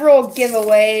several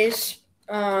giveaways.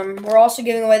 We're also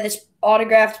giving away this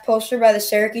autographed poster by the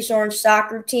Syracuse Orange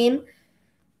soccer team.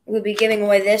 We'll be giving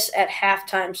away this at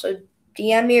halftime. So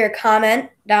DM me or comment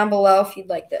down below if you'd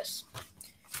like this.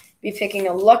 Be picking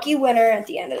a lucky winner at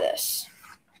the end of this.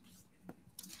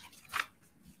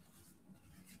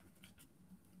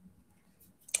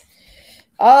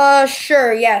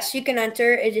 Sure, yes, you can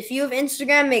enter. If you have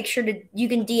Instagram, make sure you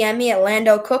can DM me at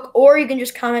Landon Cook, or you can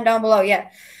just comment down below. Yeah,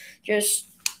 just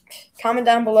comment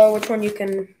down below which one you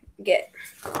can get.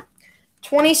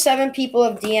 27 people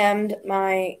have DM'd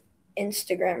my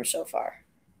Instagram so far.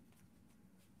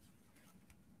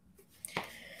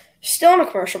 Still on a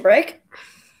commercial break.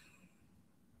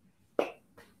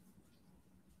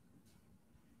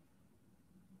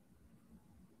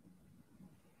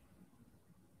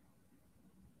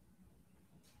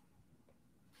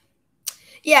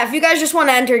 Yeah, if you guys just want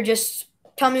to enter, just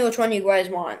tell me which one you guys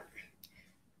want.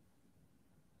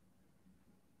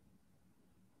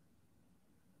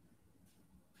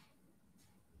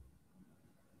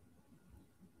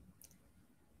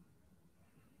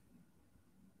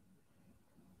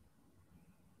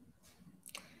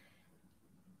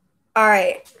 All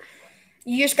right.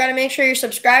 You just got to make sure you're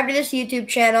subscribed to this YouTube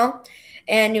channel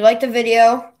and you like the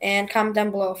video and comment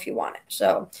down below if you want it.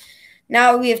 So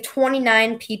now we have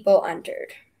 29 people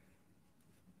entered.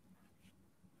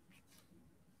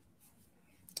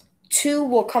 2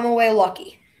 will come away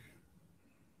lucky.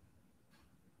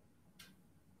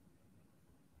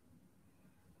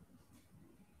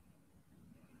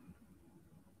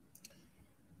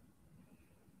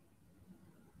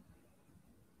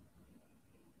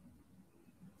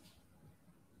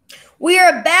 We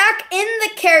are back in the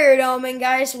Carrier Dome, and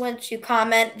guys, once you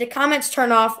comment, the comments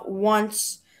turn off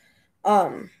once.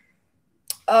 And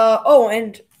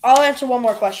I'll answer one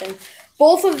more question.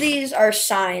 Both of these are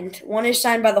signed. One is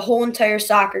signed by the whole entire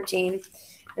soccer team,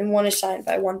 and one is signed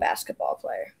by one basketball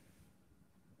player.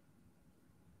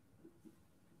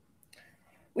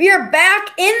 We are back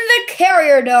in the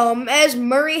Carrier Dome as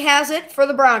Murray has it for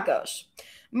the Broncos.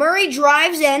 Murray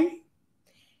drives in.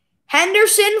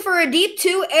 Henderson for a deep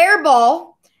 2 air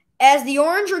ball as the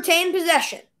Orange retain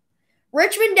possession.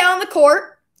 Richmond down the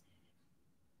court.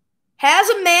 Has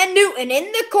a man, Newton, in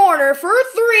the corner for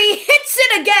 3. Hits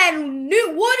it again.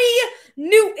 Woody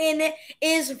Newton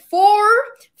is 3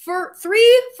 for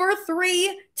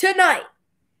 3 tonight.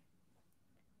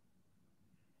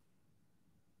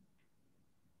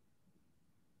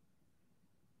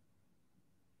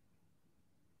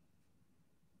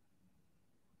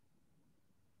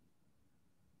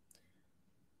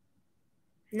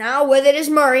 Now with it is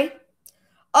Murray.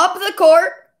 Up the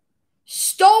court.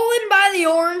 Stolen by the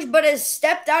Orange, but has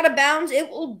stepped out of bounds. It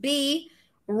will be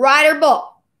Rider ball.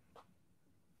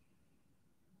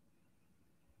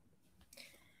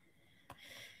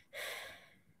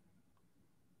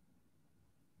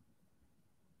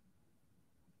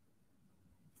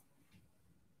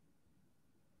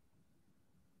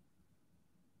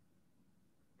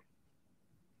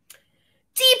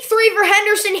 Deep 3 for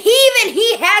Henderson.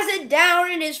 He has it down.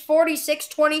 It is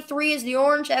 46-23 as the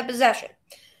Orange have possession.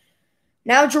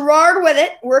 Now Gerard with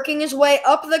it, working his way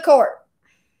up the court.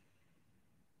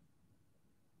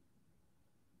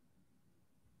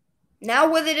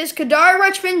 Now with it is Kadar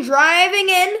Richmond driving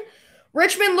in.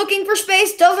 Richmond looking for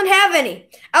space, doesn't have any.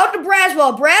 Out to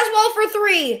Braswell. Braswell for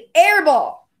 3. Air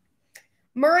ball.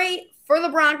 Murray for the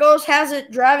Broncos has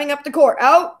it driving up the court.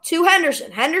 Out to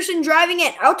Henderson. Henderson driving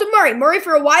in. Out to Murray. Murray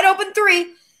for a wide open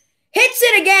 3. Hits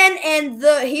it again, and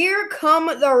here come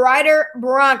the Rider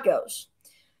Broncos.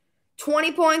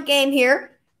 20-point game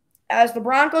here as the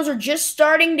Broncos are just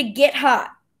starting to get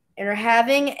hot and are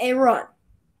having a run.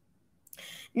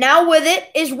 Now with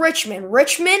it is Richmond.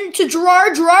 Richmond to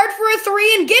Gerard. Gerard for a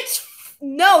 3 and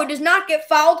it does not get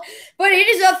fouled, but it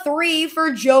is a 3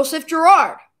 for Joseph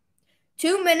Gerard.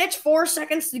 2 minutes, 4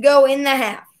 seconds to go in the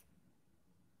half.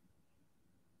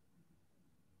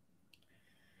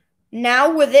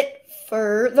 Now with it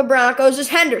for the Broncos is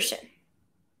Henderson.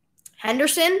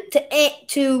 Henderson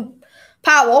to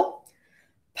Powell.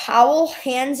 Powell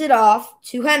hands it off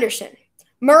to Henderson.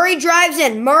 Murray drives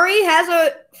in. Murray has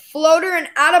a floater and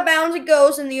out of bounds it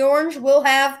goes, and the Orange will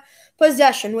have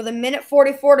possession with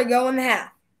 1:44 to go in the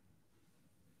half.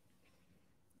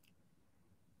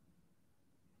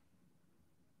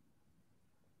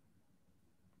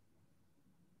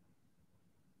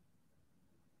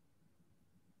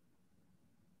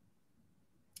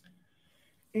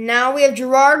 Now we have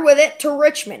Gerard with it to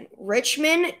Richmond.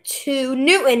 Richmond to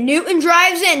Newton. Newton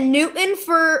drives in. Newton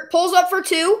pulls up for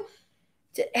 2.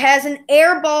 Has an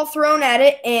air ball thrown at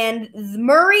it, and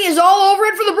Murray is all over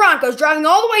it for the Broncos, driving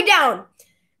all the way down.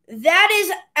 That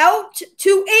is out to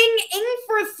Ing. Ing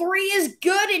for 3 is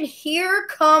good, and here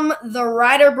come the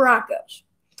Rider Broncos.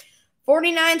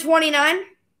 49-29.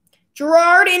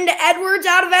 Gerard into Edwards,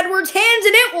 out of Edwards' hands,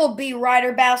 and it will be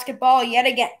Rider basketball yet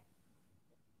again.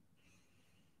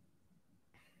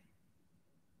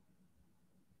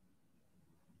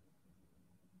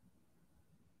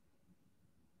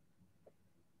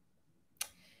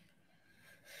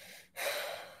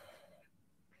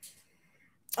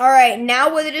 All right,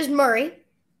 now with it is Murray.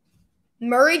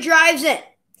 Murray drives in.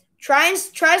 Tries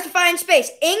to find space.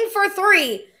 Ing for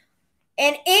 3.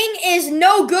 And Ing is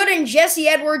no good, and Jesse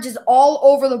Edwards is all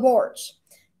over the boards.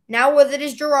 Now with it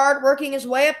is Gerard working his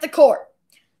way up the court.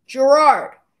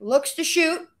 Gerard looks to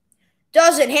shoot.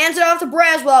 Doesn't. Hands it off to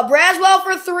Braswell. Braswell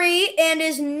for 3 and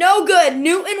is no good.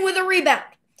 Newton with a rebound.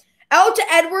 Out to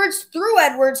Edwards, through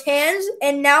Edwards' hands,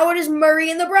 and now it is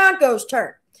Murray and the Broncos'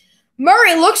 turn.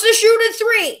 Murray looks to shoot at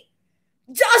 3.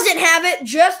 Doesn't have it,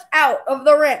 just out of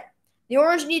the rim. The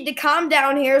Orange need to calm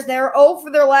down here as they're 0 for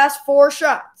their last 4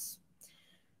 shots.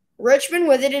 Richmond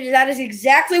with it, and that is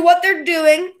exactly what they're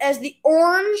doing as the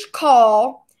Orange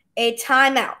call a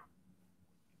timeout.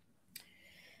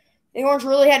 The Orange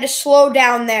really had to slow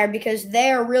down there because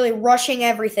they are really rushing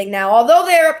everything now. Although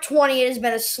they're up 20, it has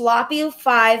been a sloppy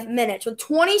 5 minutes. With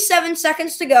 27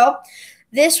 seconds to go,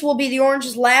 this will be the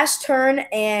Orange's last turn,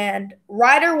 and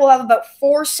Rider will have about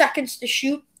 4 seconds to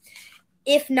shoot,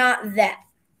 if not that.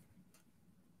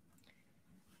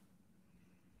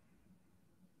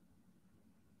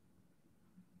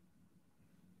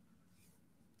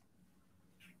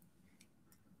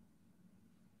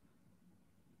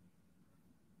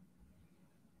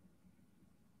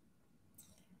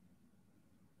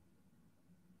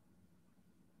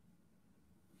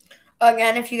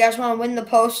 Again, if you guys want to win the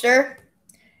poster,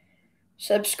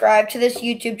 subscribe to this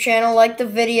YouTube channel, like the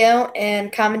video,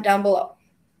 and comment down below.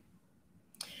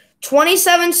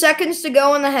 27 seconds to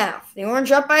go in the half. The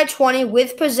Orange up by 20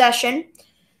 with possession,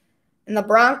 and the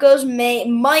Broncos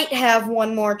might have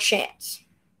one more chance.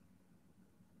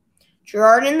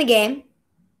 Gerard in the game.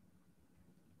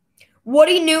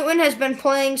 Woody Newton has been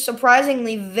playing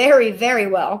surprisingly very, very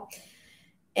well,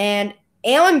 and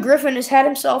Alan Griffin has had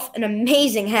himself an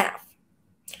amazing half.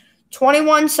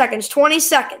 21 seconds, 20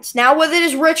 seconds. Now with it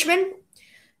is Richmond.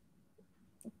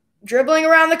 Dribbling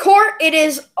around the court. It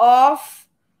is off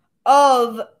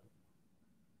of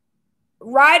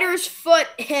Ryder's foot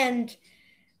and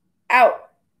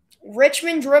out.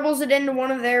 Richmond dribbles it into one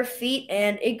of their feet,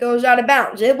 and it goes out of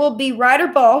bounds. It will be Ryder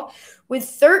ball with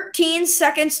 13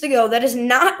 seconds to go. That is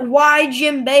not why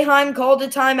Jim Boeheim called a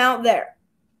timeout there.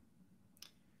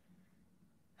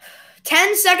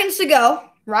 10 seconds to go.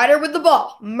 Ryder with the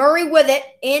ball. Murray with it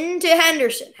into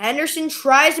Henderson. Henderson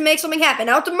tries to make something happen.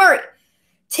 Out to Murray.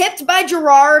 Tipped by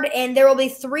Gerard, and there will be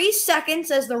 3 seconds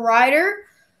as the Ryder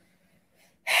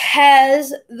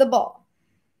has the ball.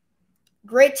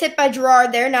 Great tip by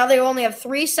Gerard there. Now they only have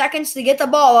 3 seconds to get the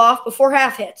ball off before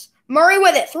half hits. Murray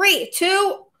with it. 3,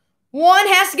 2, 1.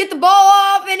 Has to get the ball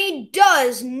off, and he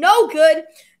does. No good.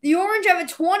 The Orange have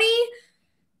a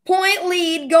 20-point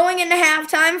lead going into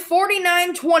halftime,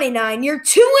 49-29. Your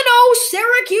 2-0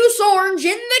 Syracuse Orange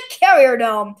in the Carrier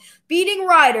Dome, beating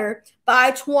Ryder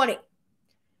by 20.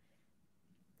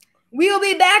 We will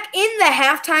be back in the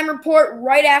halftime report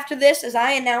right after this as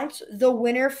I announce the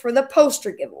winner for the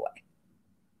poster giveaway.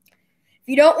 If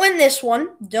you don't win this one,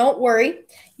 don't worry.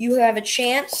 You have a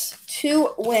chance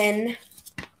to win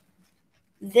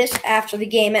this after the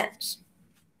game ends.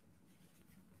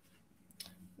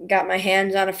 Got my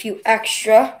hands on a few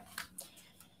extra.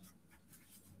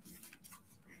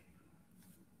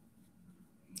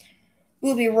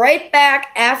 We'll be right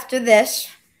back after this.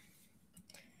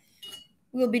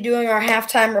 We'll be doing our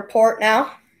halftime report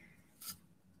now.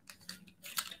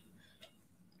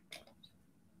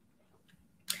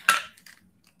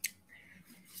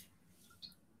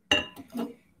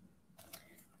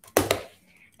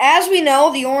 As we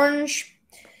know, the Orange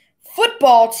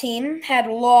football team had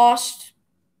lost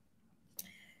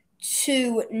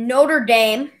to Notre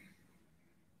Dame.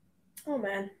 Oh,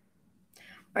 man. All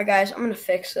right, guys, I'm going to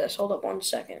fix this. Hold up 1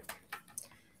 second.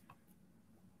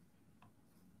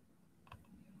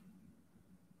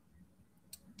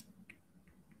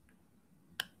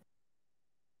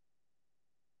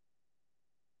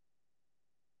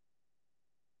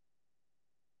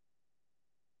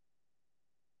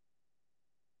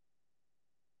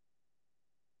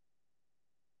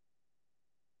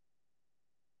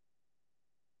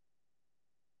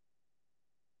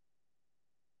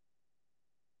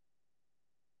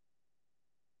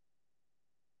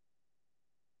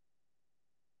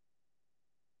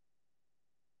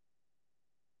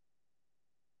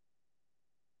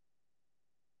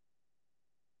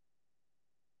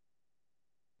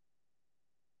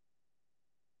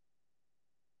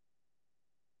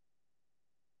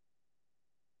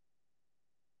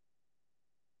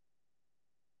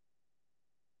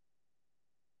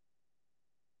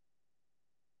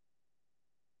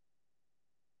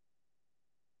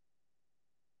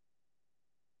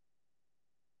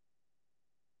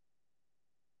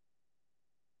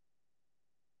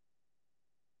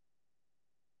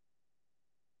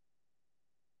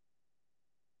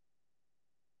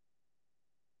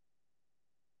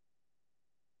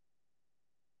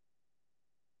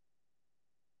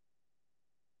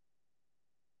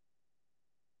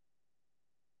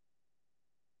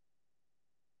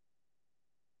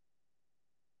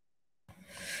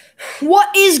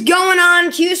 What is going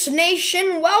on, Cuse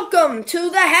Nation? Welcome to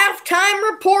the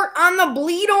halftime report on the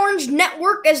Bleed Orange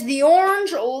Network as the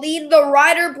Orange lead the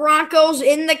Ryder Broncos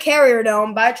in the Carrier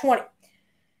Dome by 20.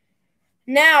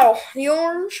 Now, the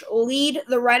Orange lead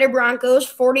the Ryder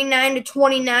Broncos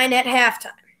 49-29 at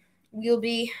halftime. We'll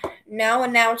be now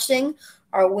announcing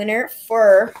our winner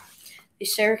for the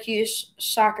Syracuse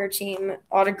soccer team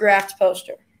autographed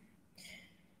poster.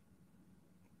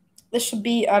 This will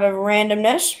be out of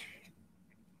randomness.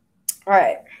 All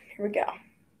right, here we go.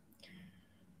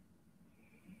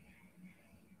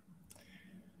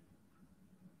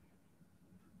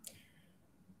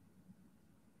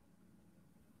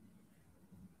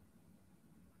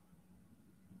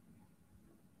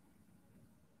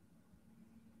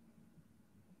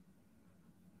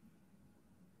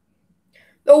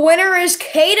 The winner is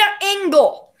Kata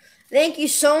Engel. Thank you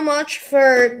so much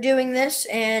for doing this,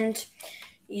 and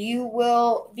you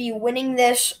will be winning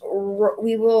this.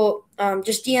 We will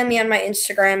just DM me on my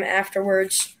Instagram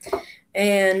afterwards,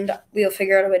 and we'll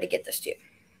figure out a way to get this to you.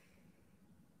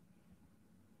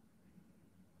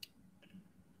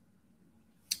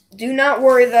 Do not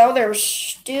worry, though. There's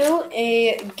still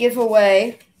a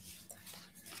giveaway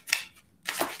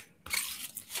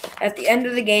at the end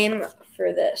of the game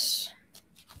for this.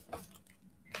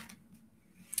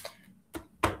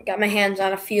 Got my hands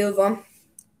on a few of them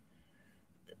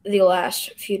the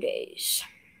last few days.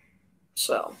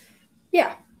 So,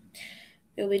 yeah.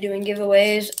 We'll be doing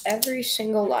giveaways every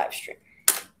single live stream.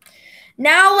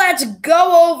 Now let's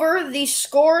go over the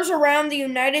scores around the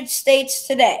United States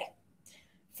today.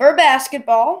 For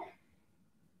basketball,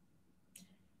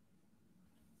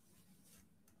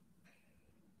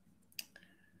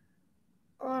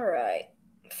 all right.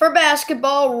 For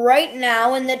basketball, right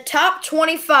now in the top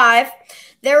 25,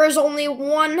 there is only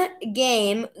one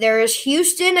game. There is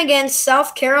Houston against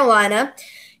South Carolina.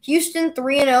 Houston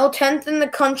 3-0, 10th in the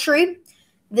country.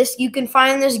 You can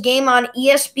find this game on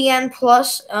ESPN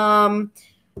Plus.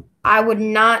 I would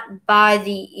not buy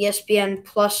the ESPN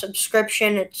Plus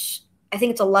subscription. I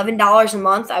think it's $11 a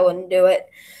month. I wouldn't do it.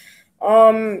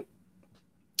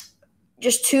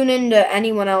 Just tune into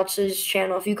anyone else's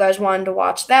channel if you guys wanted to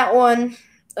watch that one.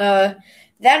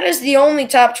 That is the only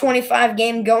top 25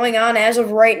 game going on as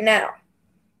of right now.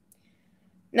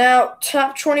 Now,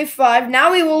 top 25.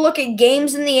 Now we will look at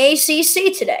games in the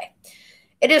ACC today.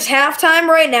 It is halftime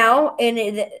right now,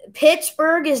 and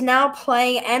Pittsburgh is now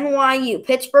playing NYU.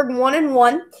 Pittsburgh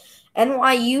 1-1,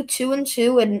 NYU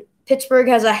 2-2, and Pittsburgh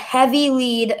has a heavy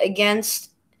lead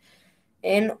against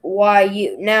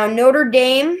NYU. Now, Notre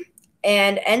Dame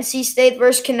and NC State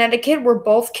versus Connecticut were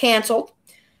both canceled.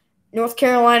 North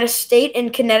Carolina State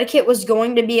and Connecticut was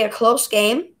going to be a close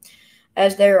game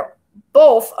as they're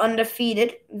both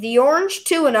undefeated. The Orange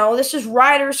 2-0. This is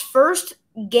Ryder's first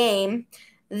game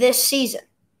this season.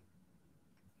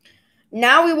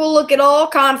 Now we will look at all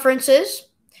conferences.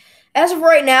 As of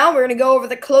right now, we're going to go over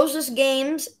the closest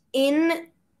games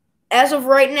as of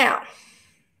right now.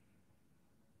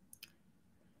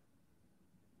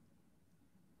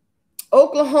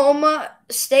 Oklahoma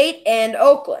State and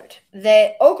Oakland.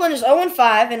 Oakland is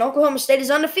 0-5 and Oklahoma State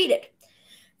is undefeated.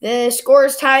 The score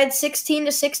is tied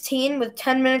 16-16 with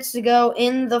 10 minutes to go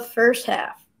in the first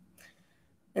half.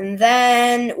 And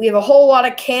then we have a whole lot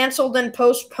of canceled and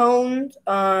postponed.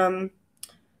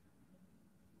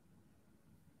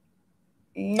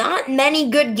 Not many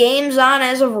good games on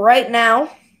as of right now.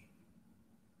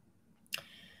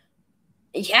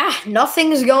 Yeah,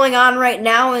 nothing's going on right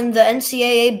now in the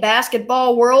NCAA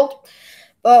basketball world.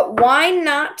 But why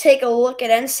not take a look at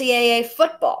NCAA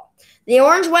football? The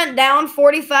Orange went down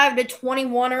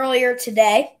 45-21 earlier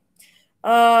today.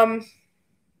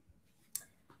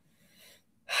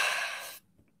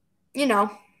 You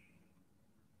know.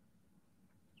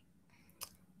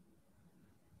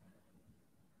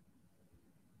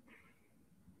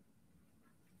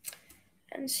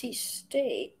 NC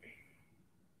State.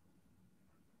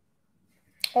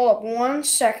 Hold up 1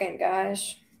 second,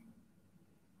 guys.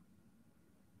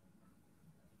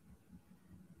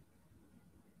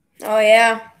 Oh,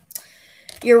 yeah.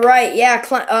 You're right. Yeah,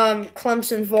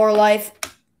 Clemson for life.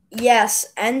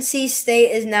 Yes, NC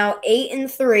State is now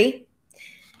 8-3.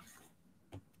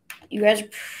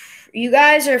 You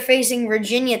guys are facing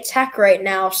Virginia Tech right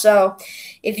now. So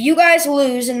if you guys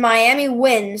lose and Miami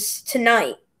wins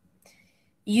tonight,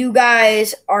 you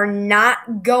guys are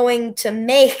not going to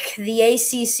make the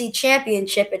ACC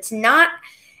championship. It's not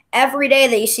every day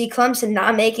that you see Clemson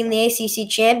not making the ACC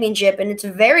championship, and it's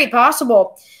very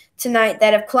possible tonight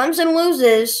that if Clemson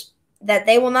loses, that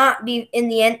they will not be in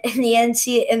the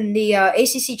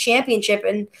ACC championship.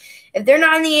 And if they're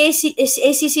not in the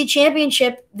ACC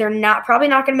championship, they're probably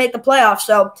not going to make the playoffs.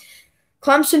 So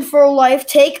Clemson for life.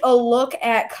 Take a look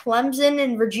at Clemson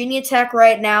and Virginia Tech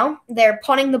right now. They're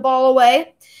punting the ball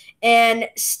away. And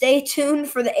stay tuned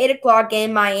for the 8 o'clock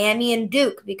game, Miami and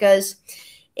Duke, because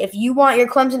if you want your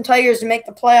Clemson Tigers to make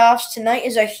the playoffs, tonight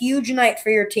is a huge night for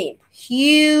your team.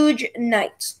 Huge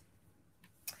night.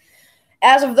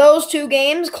 As of those two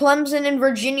games, Clemson and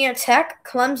Virginia Tech,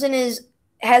 Clemson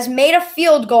has made a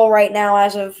field goal right now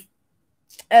as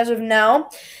of now.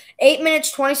 8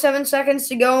 minutes, 27 seconds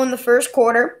to go in the first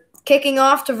quarter. Kicking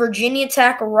off to Virginia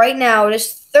Tech right now. It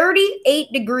is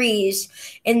 38 degrees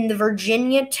in the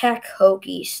Virginia Tech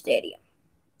Hokie Stadium.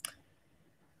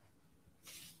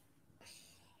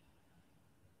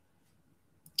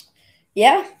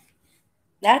 Yeah,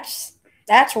 that's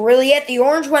really it. The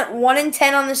Orange went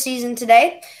 1-10 on the season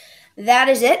today. That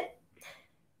is it.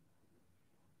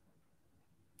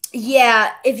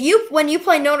 Yeah, when you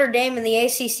play Notre Dame in the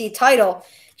ACC title,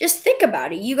 just think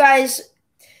about it. You guys,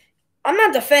 I'm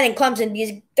not defending Clemson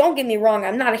because don't get me wrong,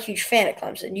 I'm not a huge fan of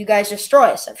Clemson. You guys destroy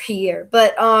us every year,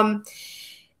 but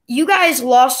you guys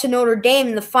lost to Notre Dame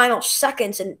in the final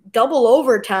seconds in double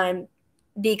overtime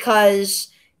because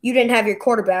you didn't have your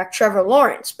quarterback Trevor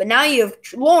Lawrence. But now you have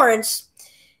Lawrence,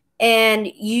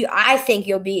 and I think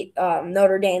you'll beat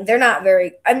Notre Dame. They're not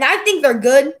very. I mean, I think they're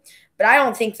good, but I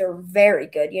don't think they're very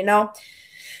good.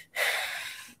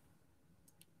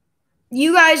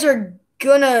 You guys are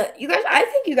gonna. You guys, I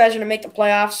think you guys are gonna make the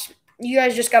playoffs. You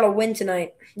guys just gotta win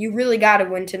tonight. You really gotta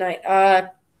win tonight.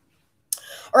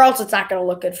 Or else it's not gonna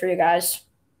look good for you guys.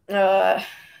 I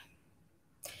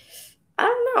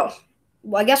don't know.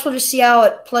 Well, I guess we'll just see how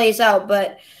it plays out.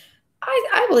 But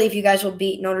I believe you guys will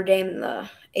beat Notre Dame in the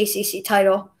ACC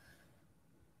title.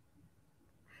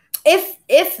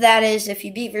 If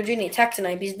you beat Virginia Tech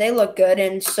tonight, because they look good,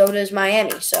 and so does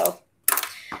Miami. So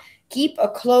keep a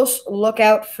close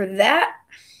lookout for that.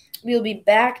 We'll be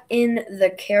back in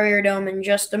the Carrier Dome in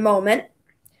just a moment.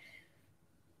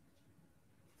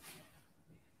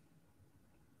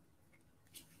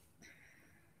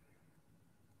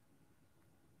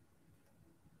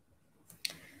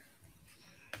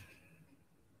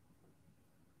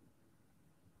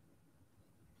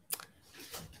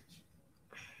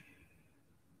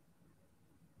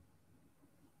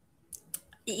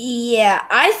 Yeah,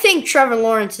 I think Trevor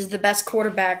Lawrence is the best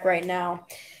quarterback right now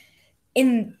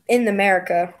in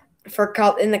America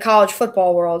in the college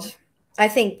football world. I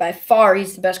think by far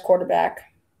he's the best quarterback.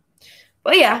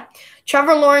 But yeah,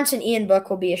 Trevor Lawrence and Ian Book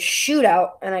will be a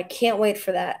shootout, and I can't wait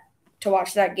for that to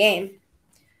watch that game.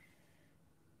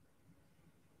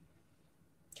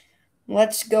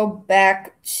 Let's go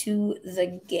back to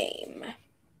the game.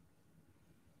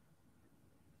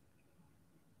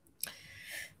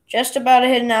 Just about to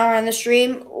hit an hour on the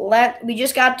stream. We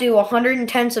just got to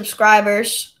 110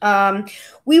 subscribers.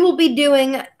 We will be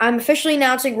doing, I'm officially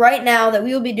announcing right now that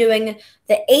we will be doing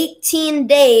the 18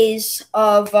 days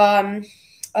of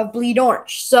Bleed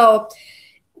Orange. So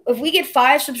if we get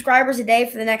 5 subscribers a day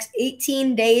for the next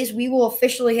 18 days, we will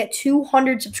officially hit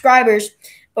 200 subscribers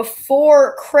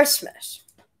before Christmas.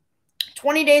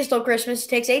 20 days till Christmas. It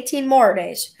takes 18 more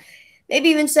days. Maybe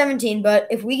even 17, but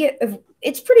if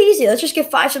it's pretty easy. Let's just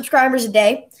get 5 subscribers a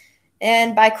day,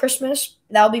 and by Christmas,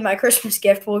 that'll be my Christmas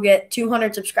gift. We'll get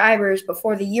 200 subscribers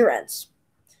before the year ends.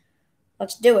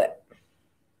 Let's do it.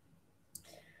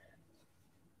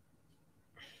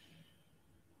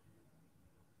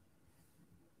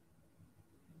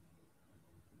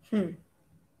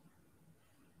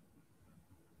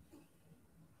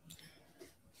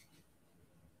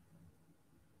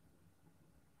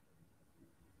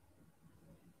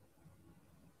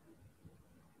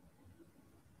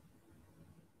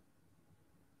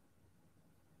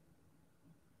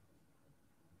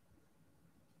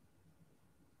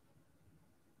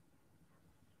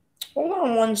 Hold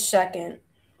on one second.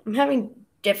 I'm having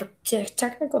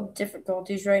technical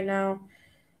difficulties right now.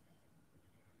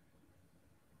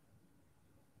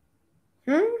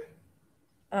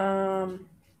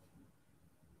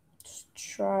 Let's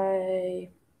try.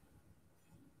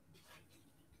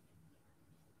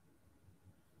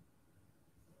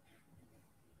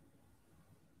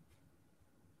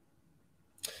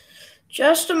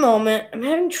 Just a moment. I'm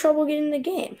having trouble getting the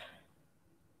game.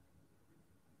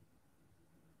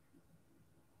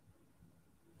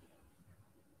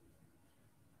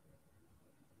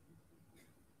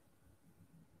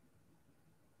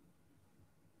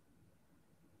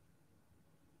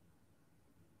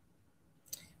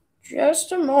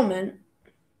 Just a moment.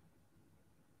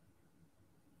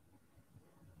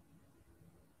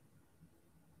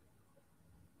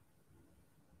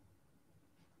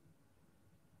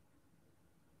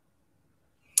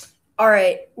 All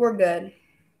right, we're good.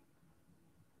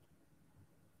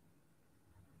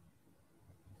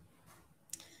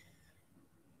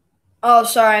 Oh,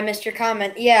 sorry, I missed your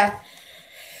comment. Yeah.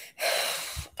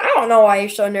 I don't know why you're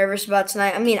so nervous about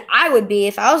tonight. I mean, I would be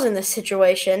if I was in this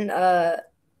situation.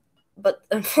 But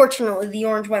unfortunately, the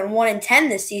Orange went 1-10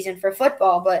 this season for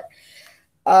football. But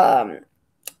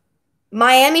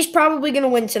Miami's probably going to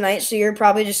win tonight, so you're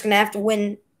probably just going to have to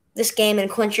win this game and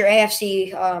clinch your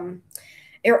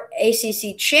your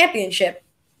ACC championship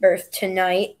berth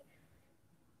tonight.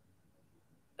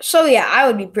 So yeah, I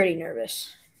would be pretty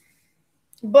nervous.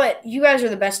 But you guys are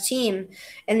the best team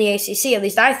in the ACC, at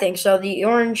least I think so. The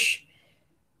Orange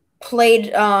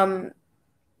played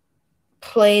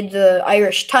the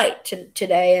Irish tight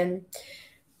today, and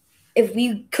if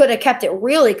we could have kept it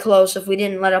really close if we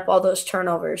didn't let up all those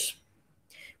turnovers.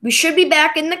 We should be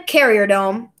back in the Carrier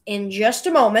Dome in just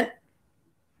a moment.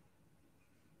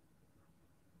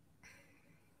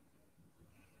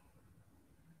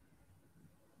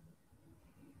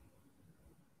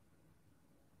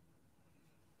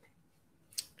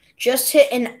 Just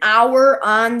hit an hour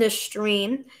on the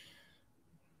stream.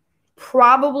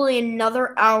 Probably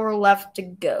another hour left to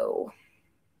go.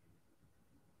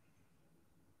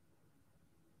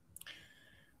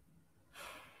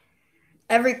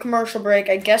 Every commercial break,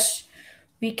 I guess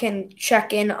we can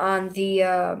check in on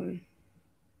the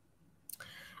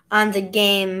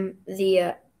game,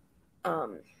 the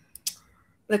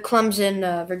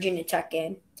Clemson Virginia Tech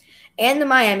game, and the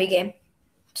Miami game.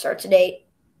 Starts at 8.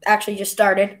 Actually, just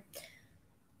started.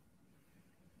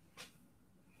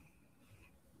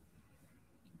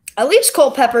 At least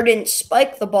Culpepper didn't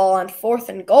spike the ball on 4th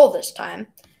and goal this time.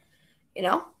 You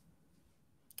know,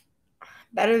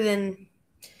 better than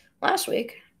last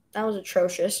week. That was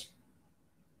atrocious.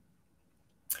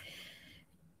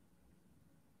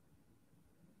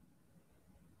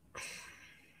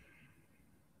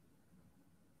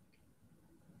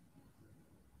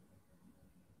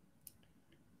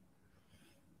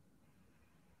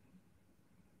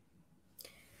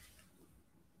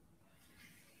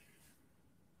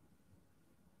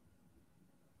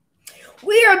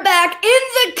 We are back in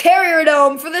the Carrier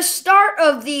Dome for the start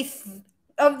of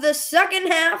the second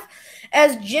half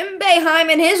as Jim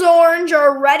Boeheim and his Orange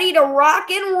are ready to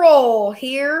rock and roll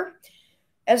here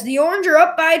as the Orange are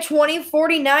up by 20,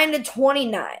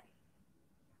 49-29.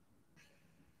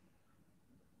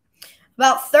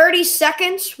 About 30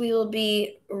 seconds, we will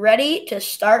be ready to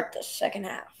start the second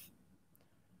half.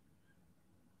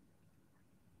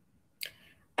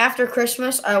 After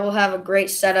Christmas, I will have a great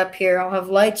setup here. I'll have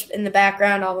lights in the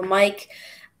background, I'll have a mic,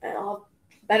 and I'll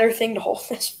have a better thing to hold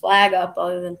this flag up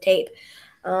other than tape.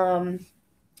 Yeah,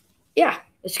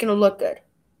 it's going to look good.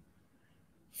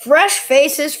 Fresh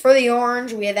faces for the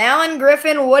Orange. We have Alan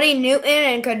Griffin, Woody Newton,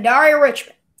 and Kadari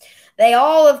Richmond. They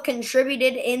all have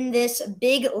contributed in this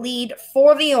big lead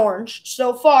for the Orange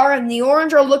so far, and the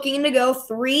Orange are looking to go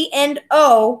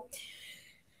 3-0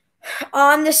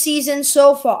 on the season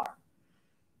so far.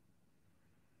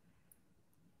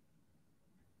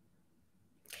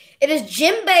 It is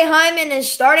Jim Boeheim and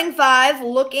his starting 5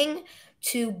 looking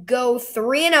to go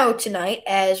 3-0 tonight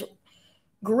as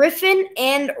Griffin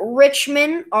and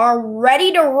Richmond are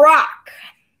ready to rock.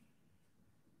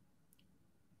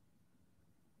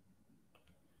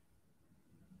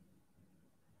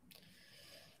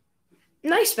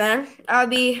 Nice, man.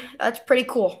 That's pretty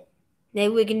cool.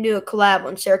 Maybe we can do a collab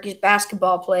when Syracuse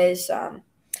basketball plays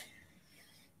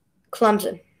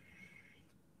Clemson.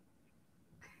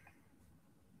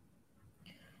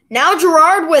 Now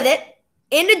Gerard with it.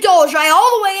 Into Dolezaj,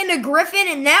 all the way into Griffin,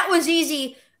 and that was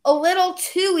easy. A little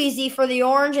too easy for the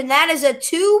Orange, and that is a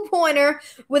 2-pointer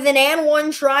with an and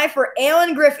one try for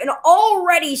Alan Griffin,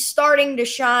 already starting to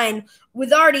shine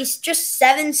with already just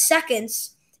 7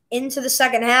 seconds into the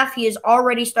second half. He is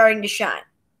already starting to shine.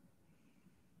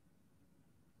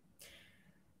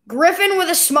 Griffin, with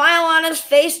a smile on his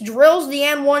face, drills the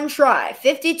and one try.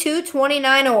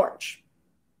 52-29 Orange.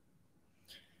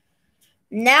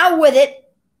 Now with it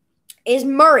is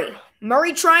Murray.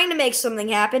 Murray trying to make something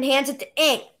happen. Hands it to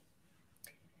Ing.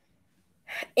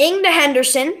 Ing to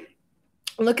Henderson.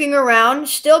 Looking around.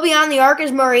 Still beyond the arc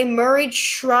is Murray. Murray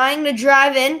trying to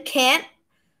drive in. Can't.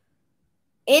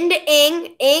 Into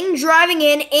Ing. Ing driving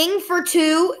in. Ing for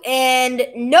 2. And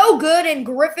no good. And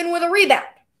Griffin with a rebound.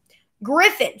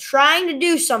 Griffin trying to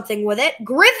do something with it.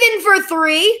 Griffin for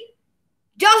 3.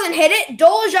 Doesn't hit it.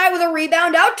 Dolezaj with a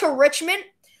rebound out to Richmond.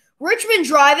 Richmond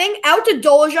driving out to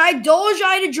Dolezaj.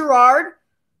 Dolezaj to Gerard.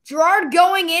 Gerard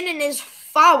going in and is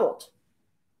fouled.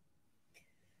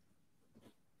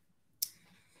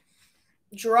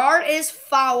 Gerard is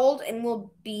fouled and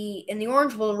the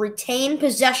Orange will retain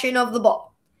possession of the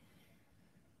ball.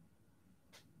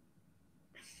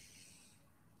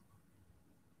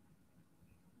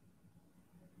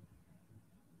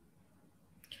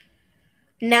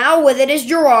 Now with it is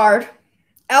Gerard.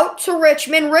 Out to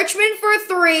Richmond. Richmond for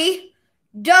 3.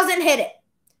 Doesn't hit it.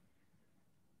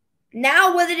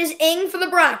 Now with it is Ing for the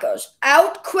Broncos.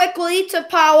 Out quickly to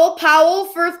Powell. Powell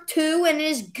for 2 and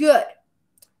is good.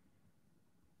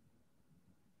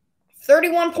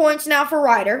 31 points now for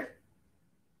Ryder.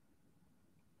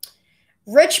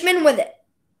 Richmond with it.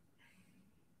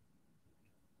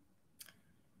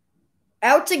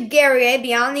 Out to Guerrier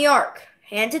beyond the arc.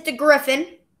 Hands it to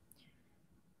Griffin.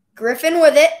 Griffin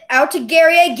with it. Out to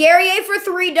Guerrier. Guerrier for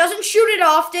 3. Doesn't shoot it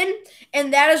often,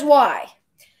 and that is why.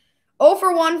 0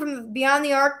 for 1 from beyond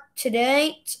the arc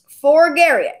today for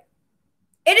Guerrier.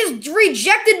 It is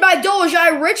rejected by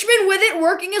Dolezaj. Richmond with it,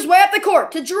 working his way up the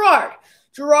court to Girard.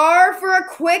 Girard for a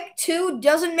quick two.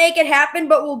 Doesn't make it happen,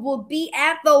 but will be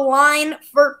at the line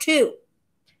for two.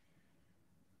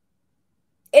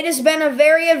 It has been a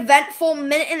very eventful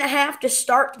minute and a half to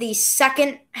start the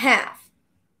second half.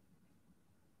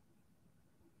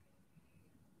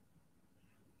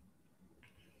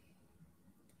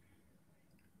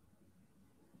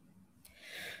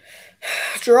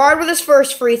 Girard with his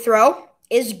first free throw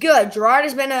is good. Girard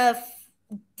has been a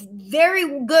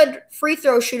very good free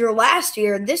throw shooter last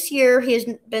year. This year, he has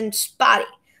been spotty.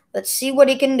 Let's see what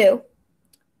he can do.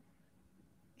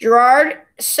 Girard,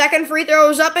 second free throw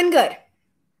is up and good.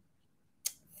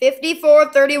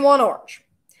 54-31 Orange.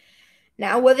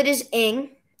 Now with it is Ng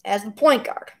as the point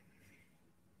guard.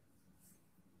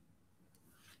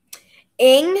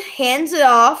 Ng hands it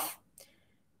off.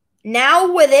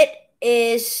 Now with it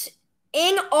is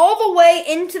Ng all the way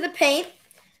into the paint.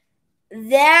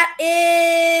 That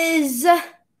is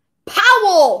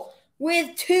Powell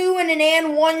with 2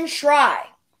 and one try.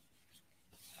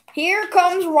 Here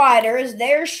comes Ryder as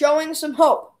they're showing some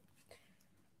hope.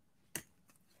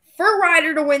 For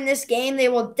Ryder to win this game, they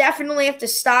will definitely have to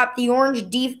stop the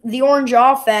Orange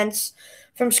offense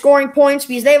from scoring points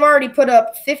because they've already put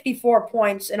up 54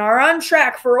 points and are on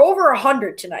track for over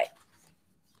 100 tonight.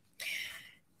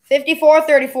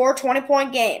 54-34,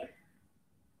 20-point game.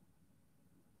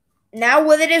 Now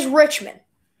with it is Richmond.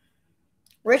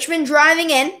 Richmond driving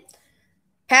in.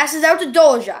 Passes out to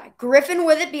Dolezaj. Griffin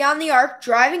with it beyond the arc.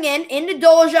 Driving in. Into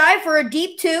Dolezaj for a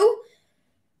deep two.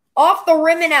 Off the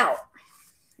rim and out.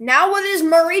 Now with it is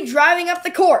Murray driving up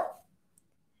the court.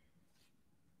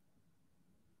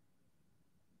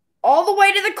 All the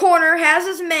way to the corner. Has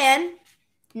his man.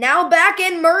 Now back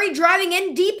in. Murray driving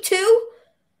in. Deep two.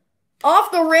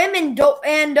 Off the rim. And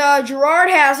Girard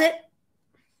has it.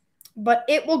 But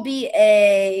it will be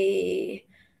a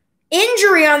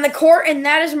injury on the court, and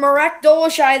that is Marek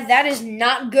Dolezaj. That is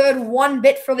not good one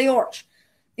bit for the Orange.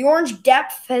 The Orange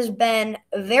depth has been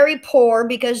very poor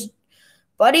because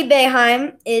Buddy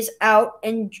Boeheim is out,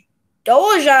 and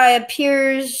Dolezaj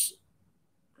appears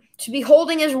to be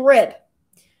holding his rib.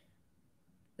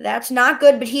 That's not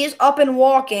good, but he is up and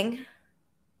walking.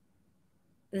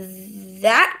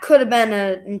 That could have been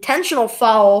an intentional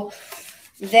foul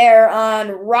there on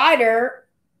Ryder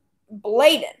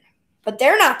Bladen. But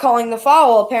they're not calling the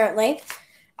foul, apparently.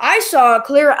 I saw a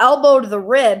clear elbow to the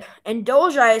rib, and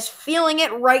Dolezaj is feeling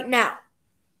it right now.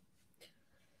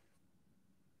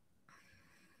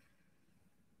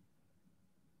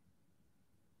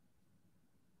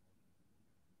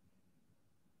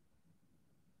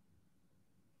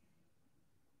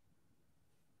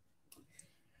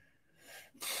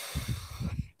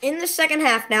 In the second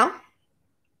half now,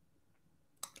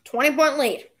 20-point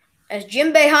lead as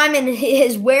Jim Boeheim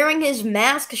is wearing his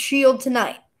mask shield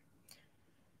tonight.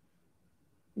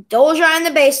 Dolezaj in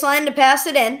the baseline to pass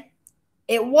it in.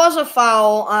 It was a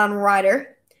foul on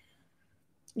Ryder.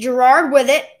 Girard with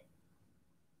it.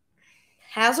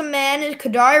 Has a man in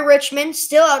Kadari Richmond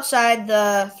still outside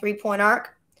the three-point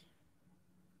arc.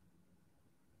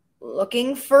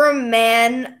 Looking for a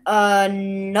man.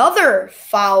 Another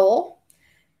foul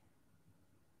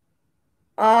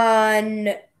on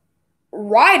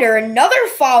Ryder. Another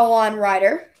foul on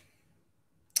Ryder.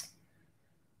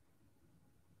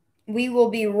 We will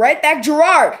be right back.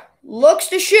 Girard looks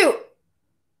to shoot.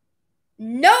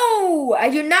 No, I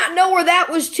do not know where that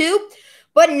was to.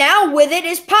 But now with it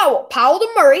is Powell. Powell to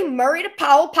Murray. Murray to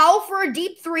Powell. Powell for a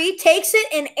deep three. Takes it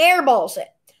and airballs it.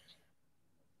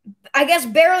 I guess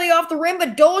barely off the rim,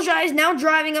 but Dolezaj is now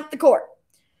driving up the court.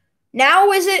 Now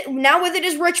with it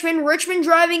is Richmond. Richmond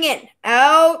driving in.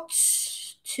 Out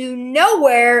to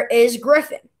nowhere is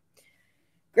Griffin.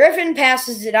 Griffin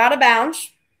passes it out of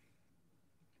bounds.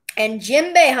 And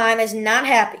Jim Boeheim is not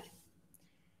happy.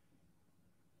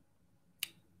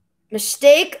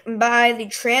 Mistake by the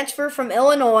transfer from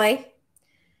Illinois.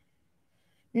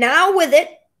 Now with it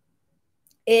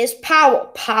is Powell.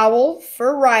 Powell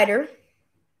for Ryder.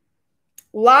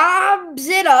 Lobs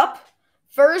it up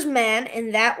for his man,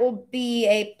 and that will be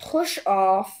a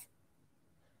push-off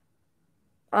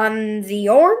on the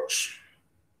Orange.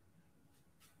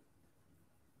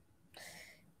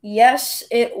 Yes,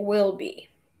 it will be.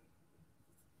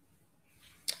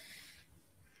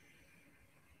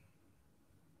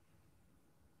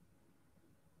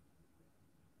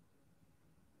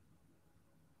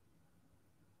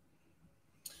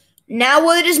 Now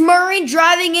with it is Murray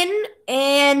driving in,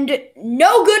 and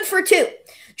no good for two.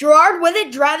 Girard with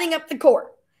it, driving up the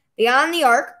court. Beyond the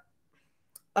arc,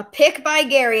 a pick by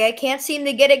Gary. I can't seem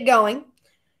to get it going.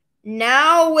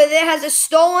 Now with it has it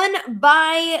stolen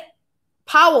by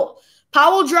Powell.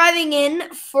 Powell driving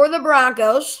in for the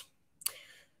Broncos.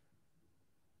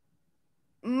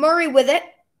 Murray with it.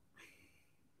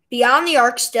 Beyond the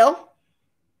arc still.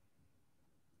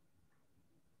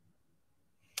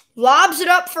 Lobs it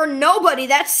up for nobody.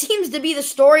 That seems to be the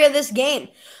story of this game.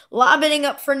 Lobbing it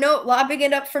up for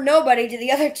nobody to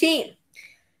the other team.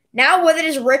 Now with it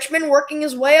is Richmond working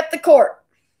his way up the court.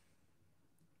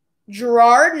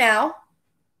 Gerard now.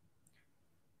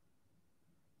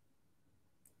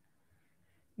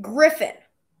 Griffin.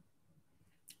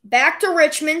 Back to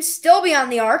Richmond, still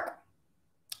beyond the arc.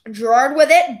 Gerard with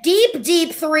it.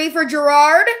 Deep three for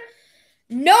Gerard.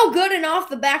 No good and off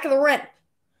the back of the rim.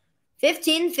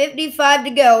 15:55 to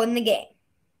go in the game.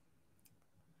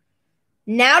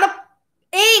 Now to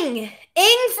Ing.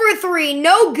 Ing for three.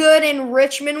 No good, and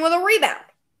Richmond with a rebound.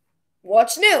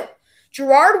 What's new?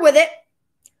 Gerard with it.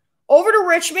 Over to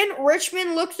Richmond.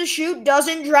 Richmond looks to shoot,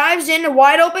 doesn't. Drives in a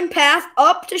wide open path.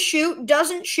 Up to shoot,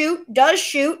 doesn't shoot, does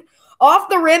shoot. Off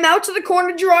the rim, out to the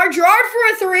corner. Gerard. Gerard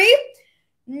for a three.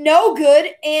 No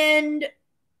good, and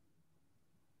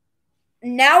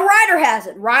now Ryder has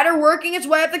it. Ryder working its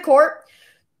way up the court.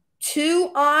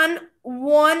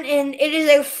 2-on-1, and it is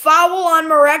a foul on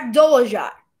Marek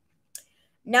Dolezaj.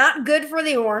 Not good for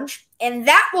the Orange. And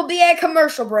that will be a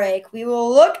commercial break. We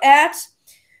will look at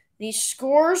the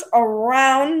scores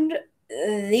around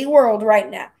the world right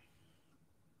now.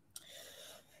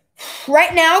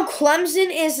 Right now, Clemson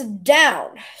is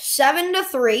down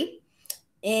 7-3.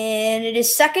 And it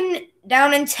is second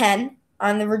down and 10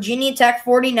 on the Virginia Tech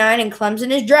 49, and Clemson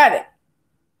is driving.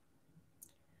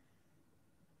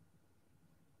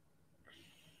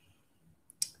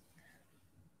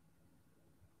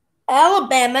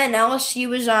 Alabama and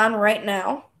LSU is on right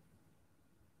now.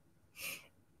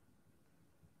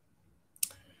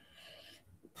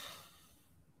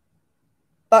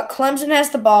 But Clemson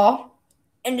has the ball,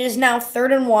 and it is now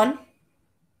 3rd and 1.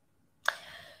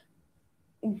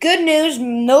 Good news,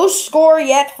 no score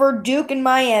yet for Duke and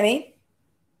Miami.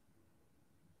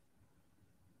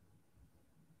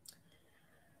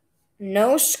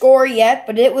 No score yet,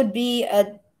 but it would be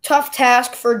a tough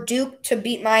task for Duke to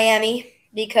beat Miami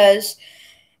because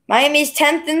Miami's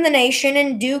 10th in the nation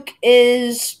and Duke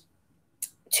is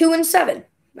 2-7.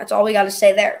 That's all we got to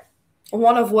say there.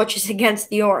 One of which is against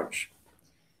the Orange.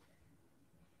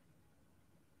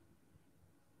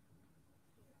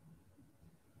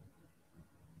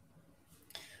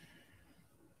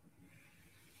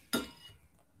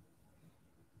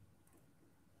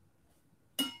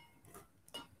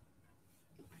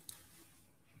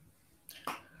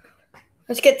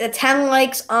 Let's get the 10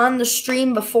 likes on the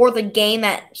stream before the game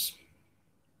ends.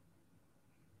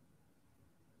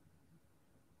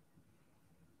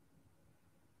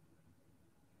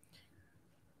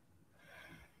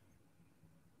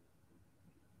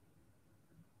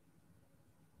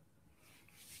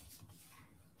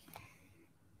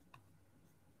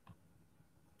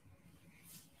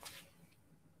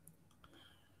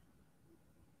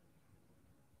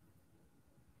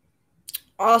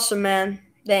 Awesome, man.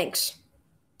 Thanks.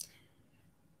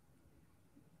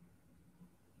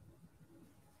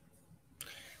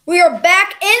 We are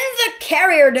back in the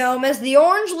Carrier Dome as the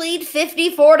Orange lead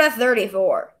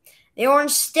 54-34. The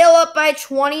Orange still up by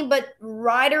 20, but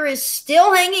Ryder is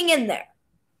still hanging in there.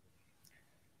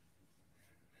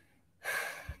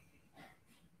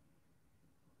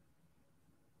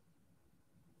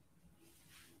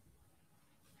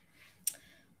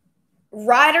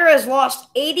 Ryder has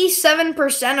lost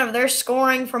 87% of their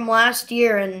scoring from last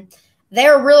year, and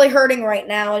they're really hurting right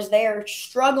now as they are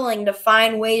struggling to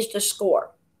find ways to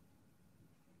score.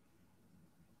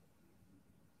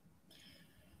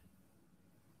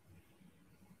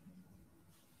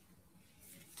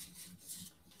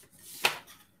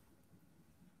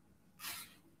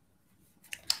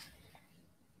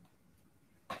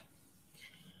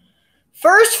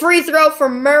 First free throw for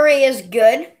Murray is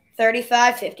good,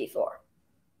 35-54.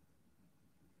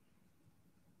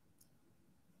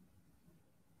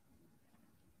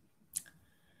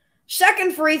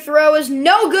 Second free throw is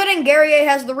no good, and Guerrier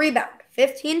has the rebound.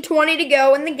 15:20 to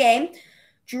go in the game.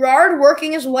 Gerard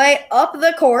working his way up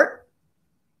the court.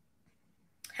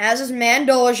 Has his man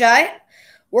Dolezaj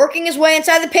working his way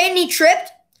inside the paint, and he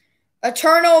tripped. A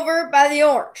turnover by the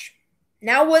Orange.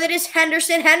 Now with it is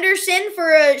Henderson. Henderson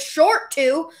for a short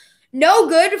two. No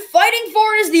good. Fighting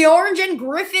for it is the Orange, and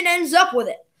Griffin ends up with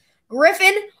it.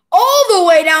 Griffin all the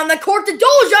way down the court to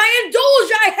Dolezaj, and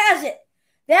Dolezaj has it.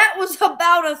 That was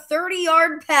about a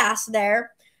 30-yard pass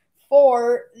there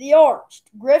for the Orange.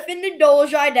 Griffin to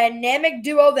Dolezaj, dynamic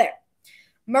duo there.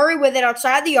 Murray with it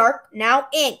outside the arc. Now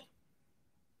Ing.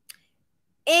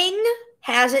 Ing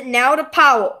has it now to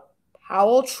Powell.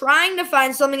 Powell trying to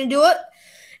find something to do it.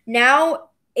 Now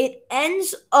it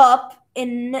ends up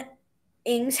in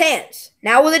Ing's hands.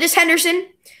 Now with it is Henderson.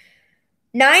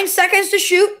 9 seconds to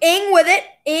shoot. Ing with it.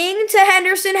 Ing to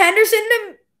Henderson. Henderson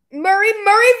to Murray.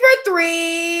 Murray for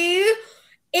three.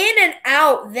 In and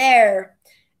out there.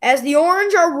 As the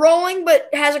Orange are rolling, but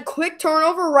has a quick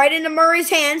turnover right into Murray's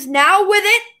hands. Now with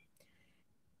it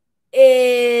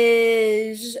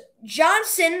is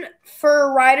Johnson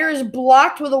for Ryder, is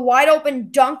blocked with a wide open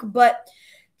dunk, but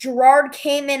Girard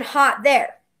came in hot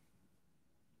there.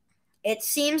 It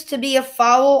seems to be a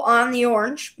foul on the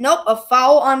Orange. Nope, a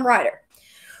foul on Ryder.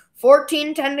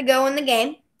 14-10 to go in the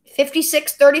game.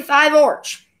 56-35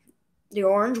 Orange. The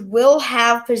Orange will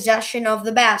have possession of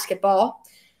the basketball.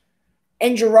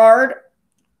 And Girard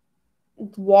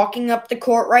walking up the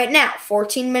court right now.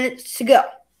 14 minutes to go.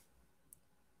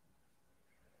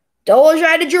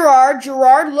 Dolezaj to Girard.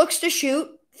 Girard looks to shoot.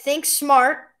 Thinks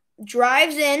smart.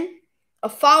 Drives in. A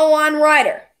foul on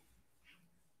Ryder.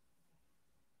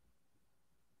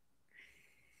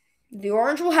 The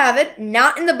Orange will have it.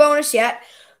 Not in the bonus yet.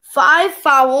 5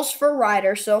 fouls for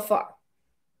Ryder so far.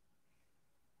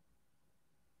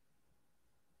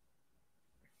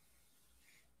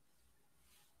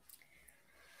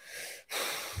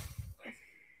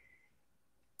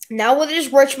 Now with it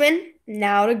is Richmond.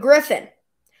 Now to Griffin.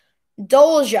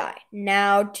 Dolezaj.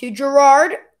 Now to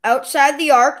Girard. Outside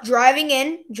the arc. Driving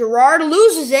in. Girard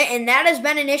loses it, and that has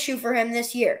been an issue for him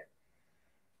this year.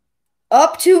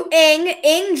 Up to Ing.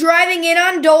 Ing driving in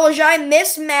on Dolezaj.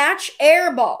 Mismatch.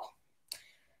 Air ball.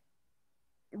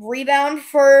 Rebound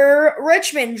for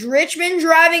Richmond. Richmond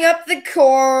driving up the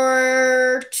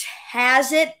court.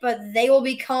 Has it, but they will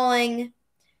be calling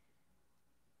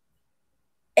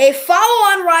a foul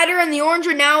on Ryder, and the Orange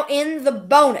are now in the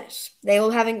bonus. They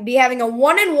will be having a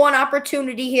 1-and-1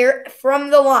 opportunity here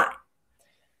from the line.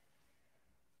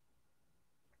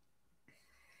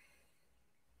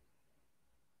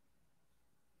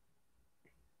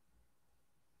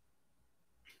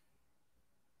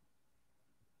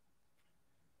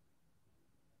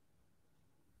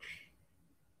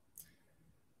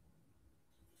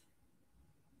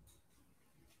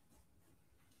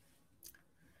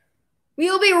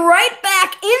 We'll be right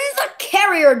back in the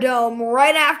Carrier Dome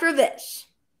right after this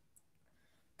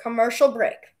commercial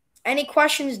break. Any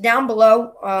questions down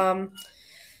below?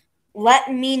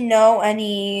 Let me know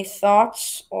any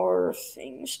thoughts or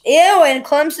things. And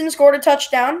Clemson scored a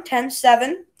touchdown,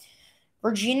 10-7.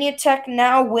 Virginia Tech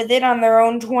now with it on their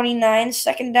own 29,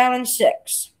 second down and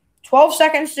 6. 12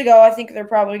 seconds to go. I think they're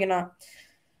probably going to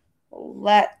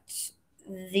let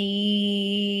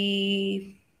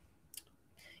the...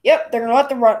 Yep, they're going to let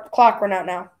the clock run out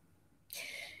now.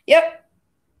 Yep.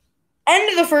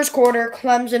 End of the first quarter,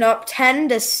 Clemson up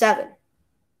 10-7.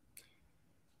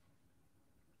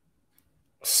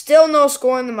 Still no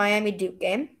score in the Miami-Duke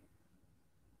game.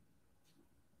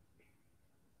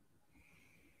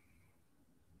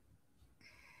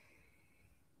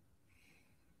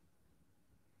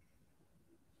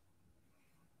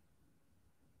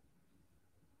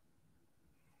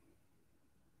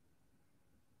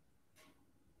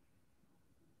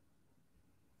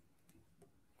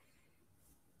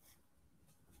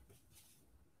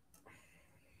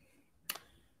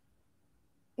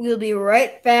 We'll be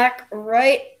right back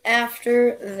right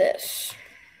after this.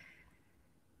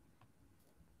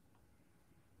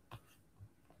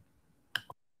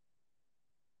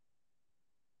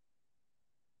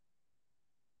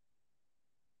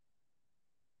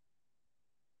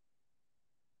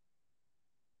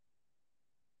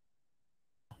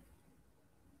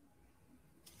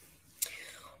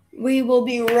 We will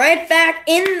be right back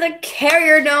in the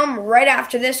Carrier Dome right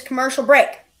after this commercial break.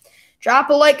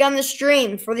 Drop a like on the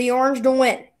stream for the Orange to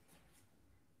win.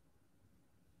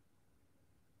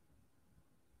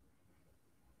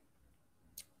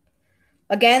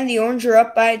 Again, the Orange are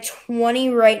up by 20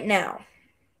 right now.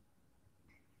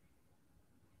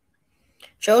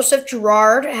 Joseph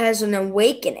Girard has an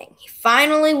awakening. He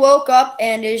finally woke up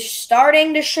and is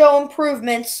starting to show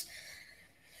improvements.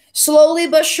 Slowly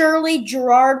but surely,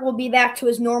 Girard will be back to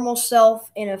his normal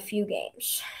self in a few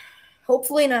games.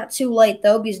 Hopefully not too late,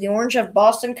 though, because the Orange have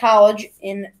Boston College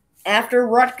after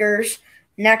Rutgers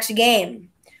next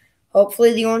game.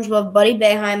 Hopefully the Orange will have Buddy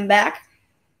Boeheim back.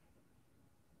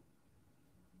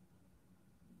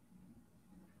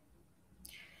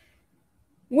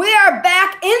 We are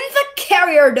back in the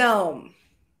Carrier Dome.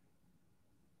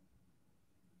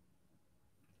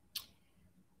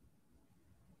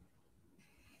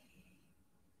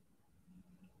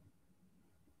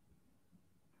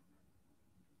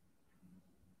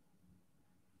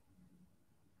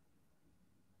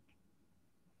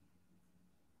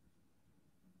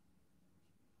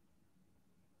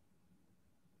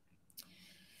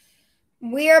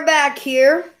 We are back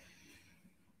here.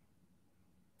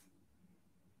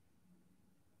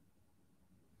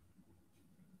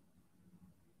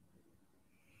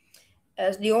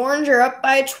 As the Orange are up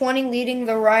by 20, leading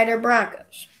the Rider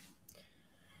Broncos.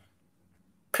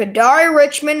 Kadari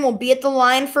Richmond will be at the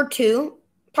line for 2.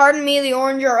 Pardon me, the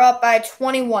Orange are up by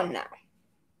 21 now.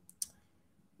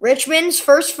 Richmond's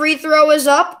first free throw is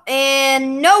up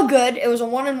and no good. It was a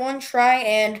 1-and-1 try,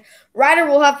 and Rider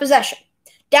will have possession.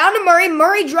 Down to Murray.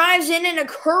 Murray drives in and a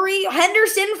Curry.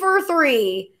 Henderson for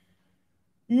 3.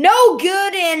 No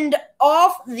good, and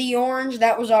off the Orange.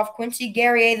 That was off Quincy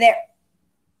Guerrier there.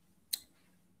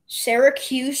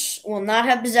 Syracuse will not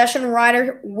have possession.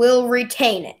 Rider will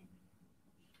retain it.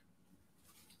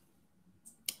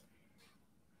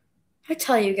 I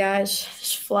tell you guys,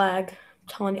 this flag, I'm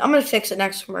telling you, I'm going to fix it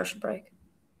next commercial break.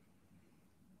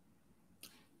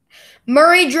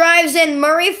 Murray drives in.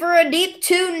 Murray for a deep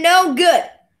 2, no good.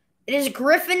 It is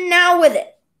Griffin now with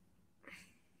it.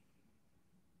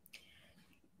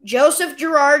 Joseph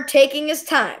Girard taking his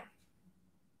time.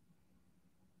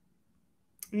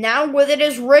 Now with it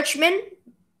is Richmond.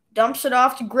 Dumps it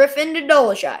off to Griffin to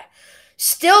Dolezaj.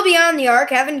 Still beyond the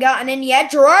arc. Haven't gotten in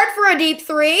yet. Girard for a deep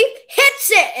 3.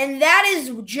 Hits it. And that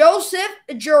is Joseph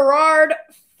Girard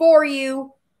for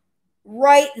you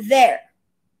right there.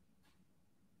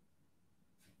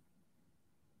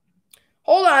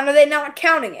 Hold on. Are they not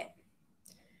counting it?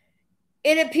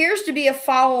 It appears to be a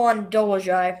foul on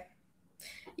Dolezaj.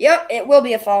 Yep, it will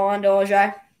be a foul on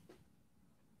Dolezaj.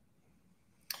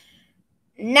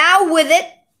 Now with it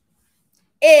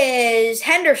is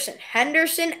Henderson.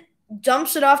 Henderson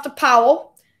dumps it off to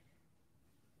Powell.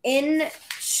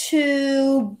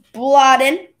 Into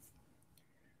Blodden.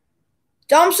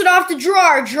 Dumps it off to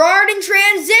Girard. Girard in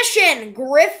transition.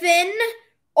 Griffin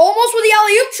almost with the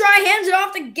alley-oop try. Hands it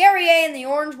off to Guerrier, and the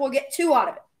Orange will get 2 out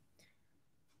of it.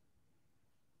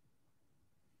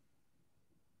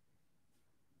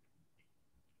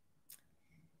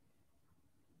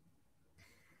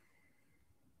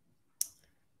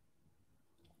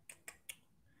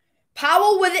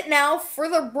 Powell with it now for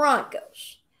the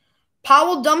Broncos.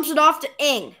 Powell dumps it off to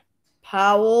Ing.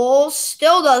 Powell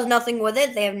still does nothing with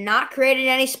it. They have not created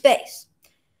any space.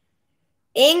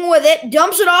 Ing with it,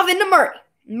 dumps it off into Murray.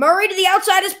 Murray to the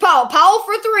outside is Powell. Powell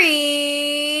for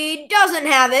 3. Doesn't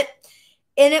have it.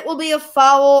 And it will be a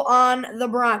foul on the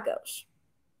Broncos.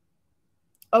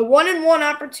 A 1-and-1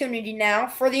 opportunity now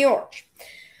for the Orange.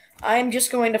 I'm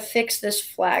just going to fix this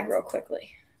flag real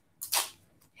quickly.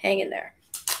 Hang in there.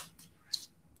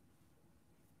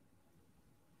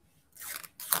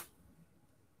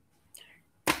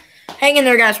 Hang in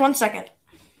there, guys. 1 second.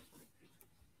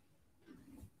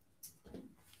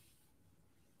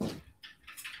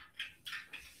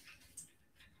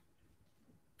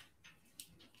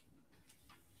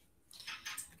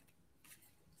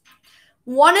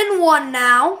 One and one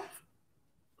now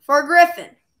for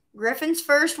Griffin. Griffin's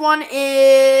first one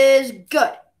is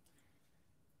good.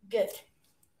 Good.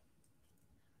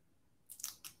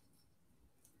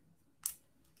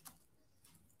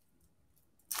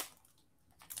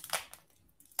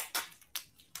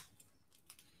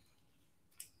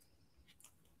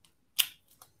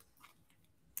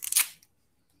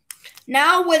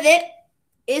 Now with it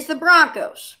is the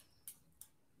Broncos.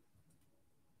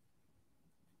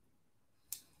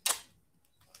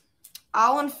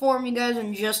 I'll inform you guys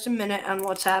in just a minute on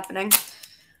what's happening.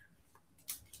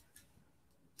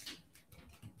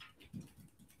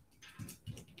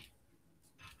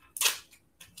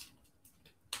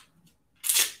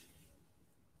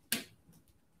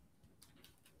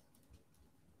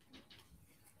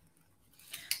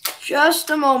 Just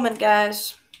a moment,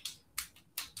 guys.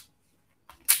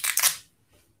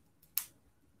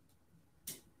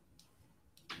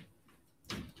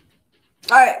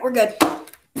 All right, we're good.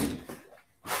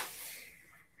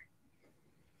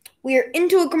 We are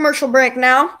into a commercial break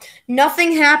now.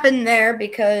 Nothing happened there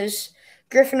because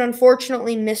Griffin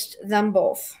unfortunately missed them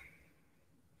both.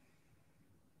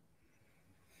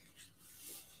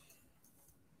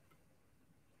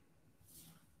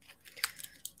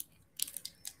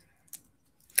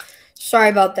 Sorry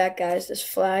about that, guys. This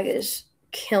flag is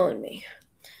killing me.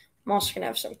 I'm also going to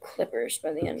have some clippers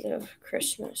by the end of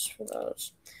Christmas for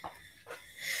those.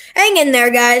 Hang in there,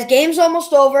 guys. Game's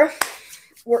almost over.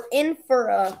 We're in for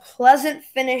a pleasant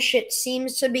finish, it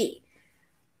seems to be.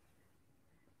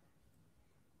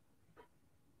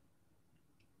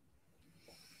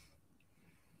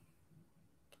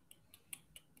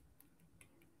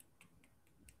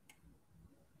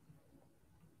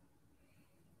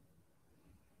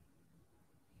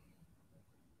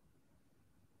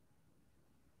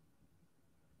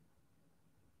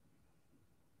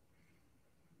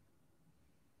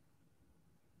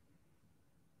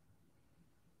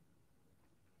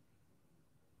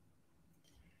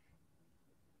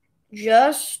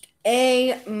 Just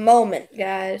a moment,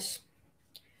 guys.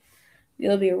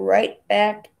 We'll be right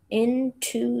back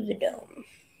into the dome.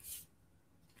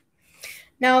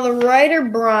 Now, the Rider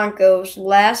Broncos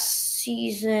last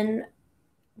season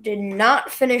did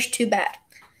not finish too bad.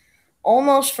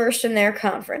 Almost first in their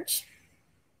conference.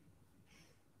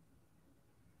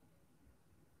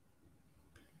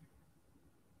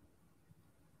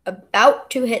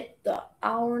 About to hit the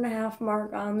hour-and-a-half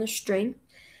mark on the stream.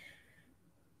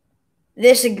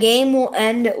 This game will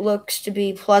end. It looks to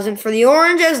be pleasant for the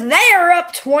Orange as they are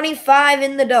up 25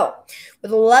 in the dome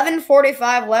with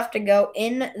 11:45 left to go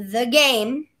in the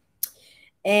game.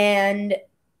 And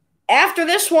after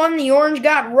this one, the Orange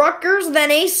got Rutgers,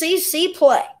 then ACC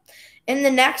play. In the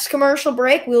next commercial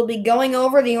break, we'll be going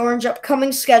over the Orange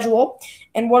upcoming schedule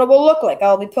and what it will look like.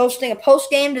 I'll be posting a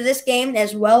post-game to this game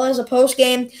as well as a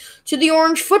post-game to the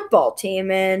Orange football team.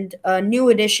 And a new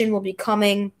edition will be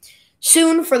coming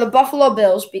soon for the Buffalo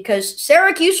Bills because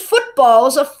Syracuse football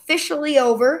is officially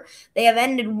over. They have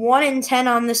ended 1-10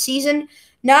 on the season.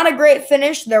 Not a great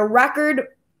finish. Their record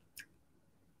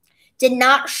did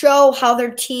not show how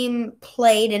their team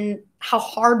played and how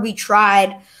hard we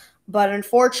tried. But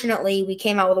unfortunately, we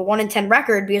came out with a 1-10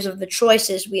 record because of the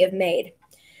choices we have made.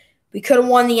 We could have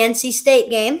won the NC State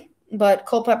game, but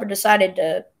Culpepper decided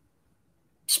to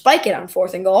spike it on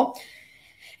 4th and goal.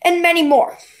 And many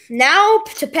more. Now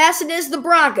to pass it is the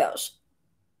Broncos.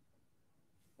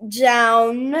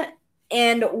 Down,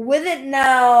 and with it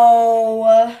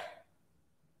now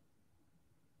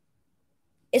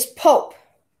is Pope.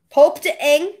 Pope to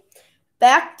Ing,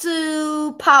 back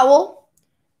to Powell,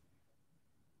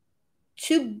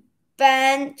 to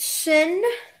Benson.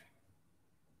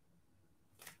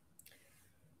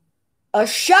 A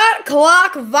shot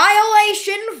clock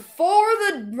violation for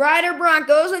the Rider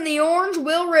Broncos, and the Orange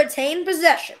will retain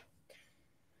possession.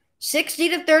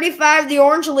 60-35, the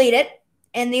Orange lead it,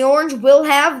 and the Orange will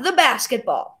have the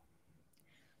basketball.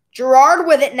 Gerard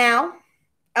with it now.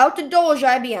 Out to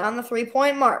Dolezaj beyond the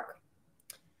 3-point mark.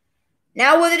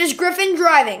 Now with it is Griffin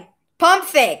driving. Pump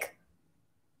fake.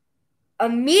 A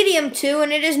medium 2,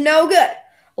 and it is no good.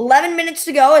 11 minutes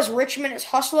to go as Richmond is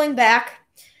hustling back.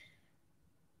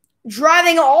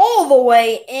 Driving all the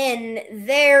way in,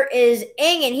 there is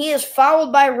Ing, and he is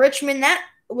fouled by Richmond. That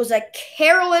was a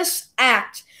careless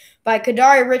act by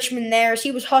Kadari Richmond there as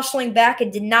he was hustling back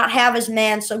and did not have his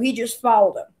man, so he just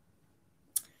fouled him.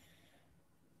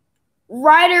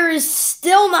 Rider is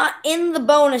still not in the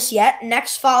bonus yet.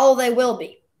 Next foul they will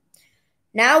be.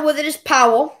 Now with it is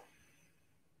Powell.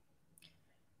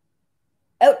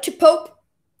 Out to Pope.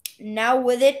 Now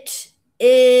with it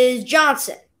is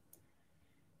Johnson.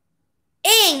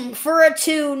 Ing for a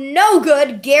 2, no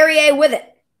good. Guerrier with it.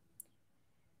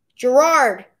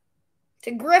 Gerard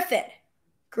to Griffin.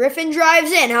 Griffin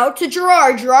drives in, out to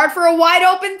Gerard. Gerard for a wide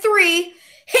open 3.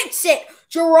 Hits it.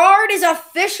 Gerard is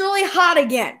officially hot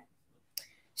again.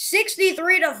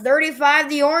 63-35,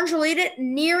 the Orange lead it,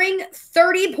 nearing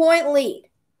 30-point lead.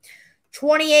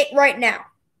 28 right now.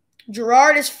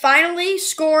 Gerard is finally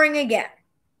scoring again.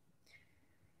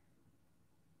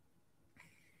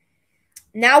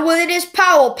 Now with it is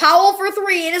Powell. Powell for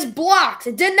 3. It is blocked.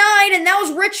 Denied, and that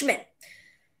was Richmond.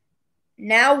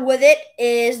 Now with it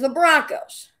is the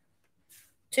Broncos.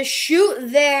 To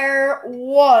shoot there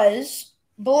was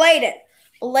Bladen.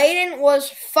 Bladen was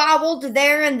fouled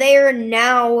there and there.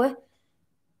 Now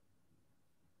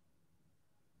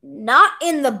not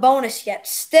in the bonus yet.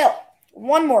 Still,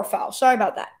 one more foul. Sorry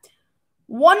about that.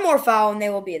 One more foul, and they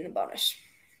will be in the bonus.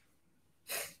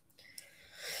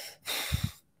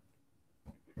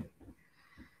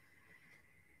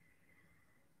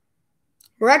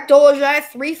 Marek Dolezaj,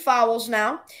 3 fouls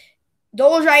now.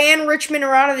 Dolezaj and Richmond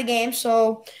are out of the game,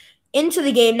 so into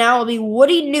the game now will be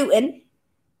Woody Newton.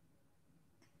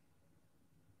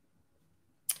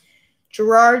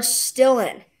 Gerard's still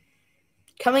in.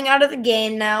 Coming out of the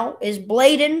game now is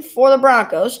Bladen for the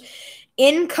Broncos.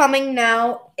 Incoming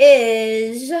now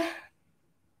is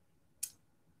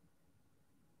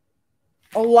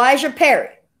Elijah Perry.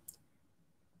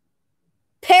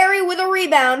 Perry with a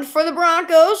rebound for the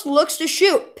Broncos. Looks to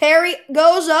shoot. Perry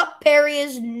goes up. Perry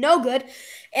is no good.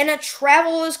 And a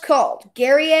travel is called.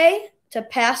 Guerrier to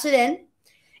pass it in.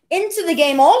 Into the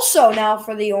game also now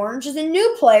for the Orange is a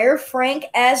new player, Frank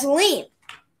Asleem.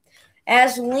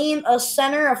 Asleem, a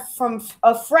center from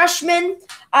a freshman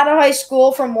out of high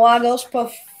school from Lagos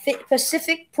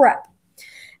Pacific Prep.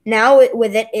 Now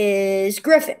with it is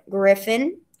Griffin.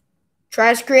 Griffin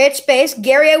tries to create space.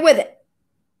 Guerrier with it.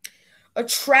 A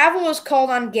travel is called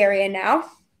on Guerrier now.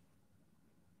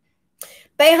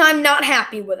 Boeheim not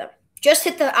happy with him. Just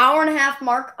hit the hour-and-a-half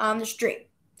mark on the stream.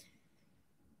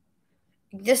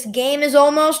 This game is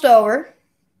almost over.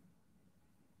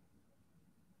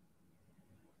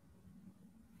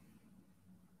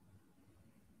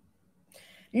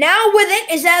 Now with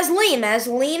it is Asleem.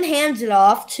 Asleem hands it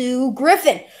off to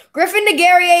Griffin. Griffin to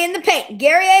Guerrier in the paint.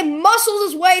 Guerrier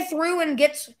muscles his way through and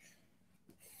gets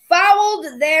fouled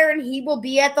there, and he will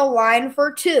be at the line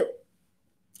for 2.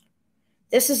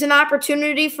 This is an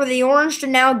opportunity for the Orange to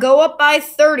now go up by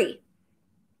 30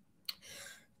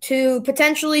 to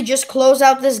potentially just close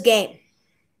out this game.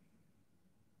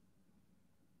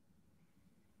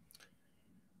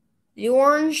 The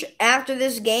Orange, after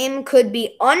this game, could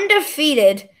be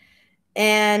undefeated.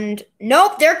 And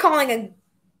nope, they're not calling a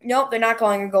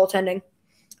goaltending.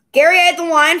 Guerrier at the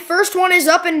line. First one is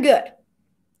up and good.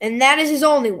 And that is his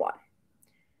only one.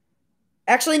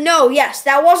 Actually, no, yes,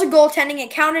 that was a goaltending.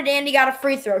 It counted and he got a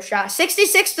free throw shot.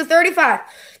 66-35.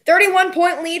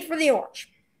 31-point lead for the Orange.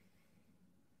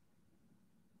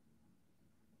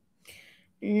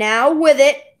 Now with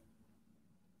it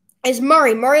is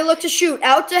Murray. Murray looked to shoot.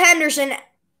 Out to Henderson.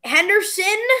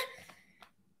 Henderson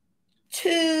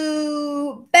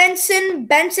to Benson.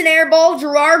 Benson airball.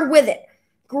 Girard with it.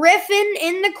 Griffin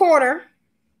in the corner.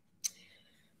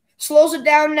 Slows it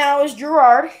down now is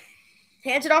Girard.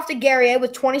 Hands it off to Guerrier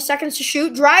with 20 seconds to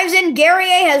shoot. Drives in.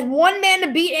 Guerrier has one man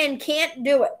to beat and can't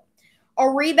do it. A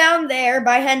rebound there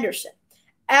by Henderson.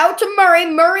 Out to Murray.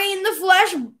 Murray in the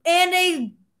flesh and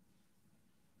a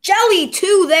jelly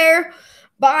 2 there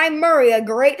by Murray. A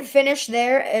great finish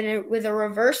there and with a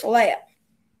reverse layup.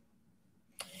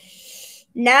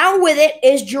 Now with it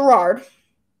is Girard.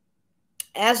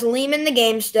 Asleem in the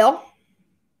game still.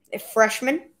 A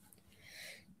freshman.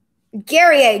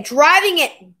 Guerrier driving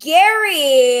it. Guerrier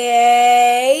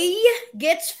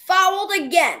gets fouled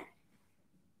again.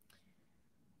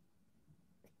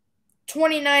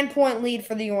 29-point lead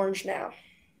for the Orange now.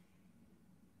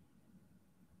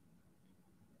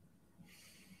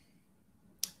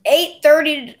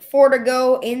 .8:34 to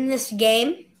go in this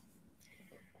game.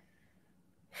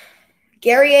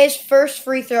 Guerrier's first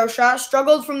free throw shot.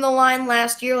 Struggled from the line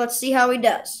last year. Let's see how he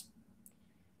does.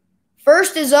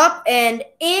 First is up and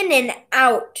in and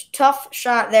out. Tough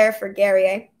shot there for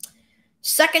Guerrier.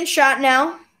 Second shot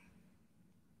now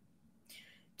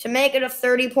to make it a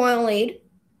 30-point lead.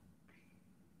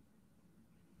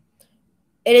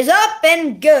 It is up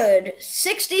and good.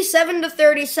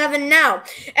 67-37 now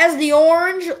as the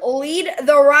Orange lead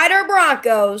the Rider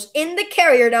Broncos in the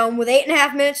Carrier Dome with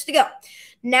 8.5 minutes to go.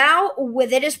 Now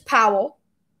with it is Powell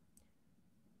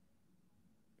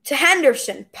to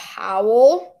Henderson.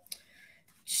 Powell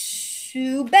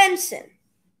to Benson.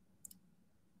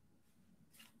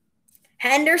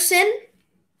 Henderson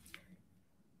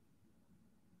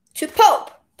to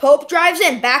Pope. Pope drives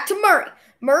in. Back to Murray.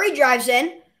 Murray drives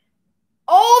in.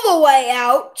 All the way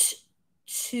out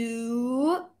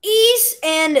to East,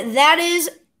 and that is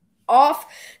off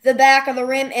the back of the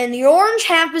rim. And the Orange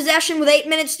have possession with 8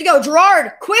 minutes to go.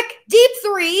 Girard, quick, deep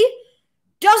 3.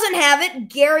 Doesn't have it.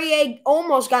 Guerrier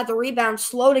almost got the rebound.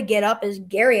 Slow to get up as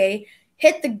Guerrier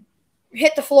hit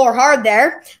the floor hard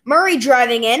there. Murray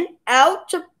driving in. Out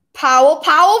to Powell.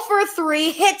 Powell for a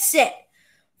 3. Hits it.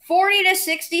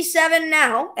 40-67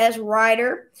 now as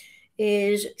Rider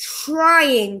is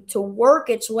trying to work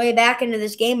its way back into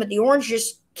this game, but the Orange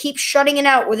just keeps shutting it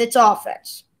out with its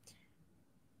offense.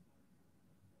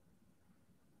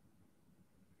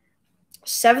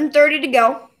 7:30 to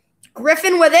go.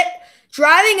 Griffin with it.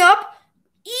 Driving up.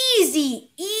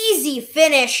 Easy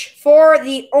finish for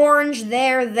the Orange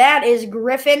there. That is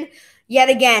Griffin. Yet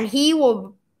again, he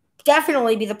will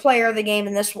definitely be the player of the game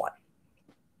in this one.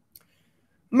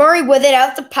 Murray with it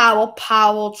out to Powell.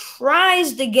 Powell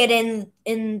tries to get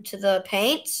into the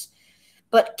paint,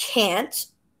 but can't.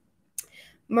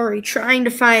 Murray trying to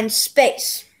find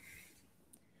space.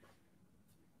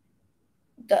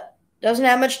 Doesn't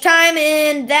have much time,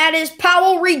 and that is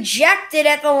Powell rejected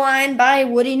at the line by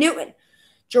Woody Newton.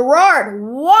 Girard,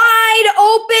 wide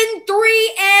open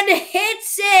 3 and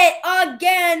hits it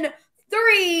again.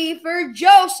 3 for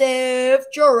Joseph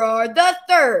Girard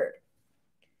III.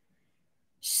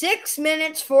 6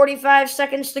 minutes, 45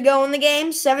 seconds to go in the game.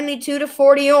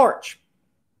 72-40 Orange.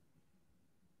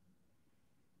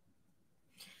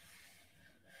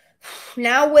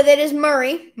 Now with it is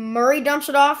Murray. Murray dumps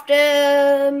it off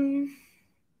to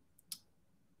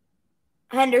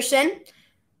Henderson.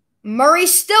 Murray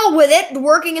still with it,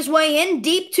 working his way in.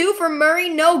 Deep 2 for Murray,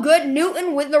 no good.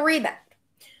 Newton with the rebound.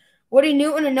 Woody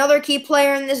Newton, another key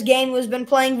player in this game who has been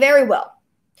playing very well.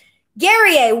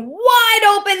 Guerrier, wide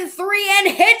open 3 and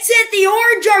hits it. The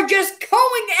Orange are just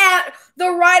going at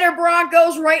the Rider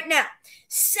Broncos right now.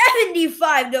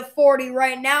 75-40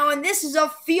 right now, and this is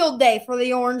a field day for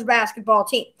the Orange basketball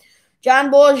team.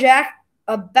 John Bolajak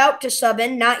about to sub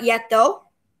in, not yet though,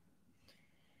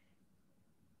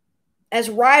 as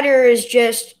Rider is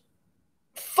just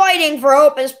fighting for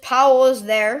hope as Powell is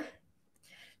there,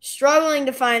 struggling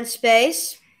to find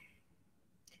space.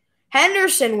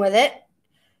 Henderson with it,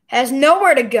 has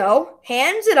nowhere to go,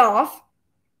 hands it off.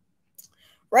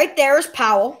 Right there is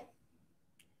Powell.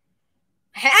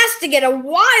 Has to get a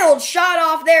wild shot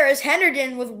off there as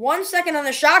Henderson with 1 second on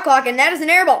the shot clock, and that is an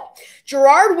air ball.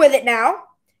 Gerard with it now.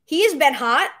 He has been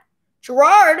hot.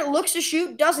 Gerard looks to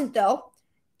shoot, doesn't though.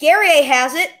 Guerrier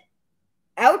has it.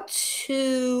 Out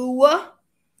to...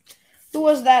 Who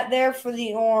was that there for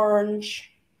the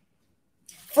Orange?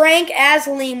 Frank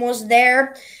Asleem was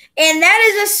there. And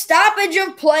that is a stoppage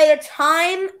of play, a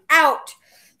timeout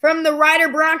from the Rider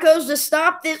Broncos to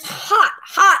stop this hot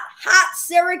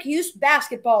Syracuse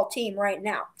basketball team right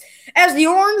now. As the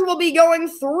Orange will be going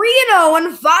 3-0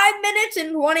 in 5 minutes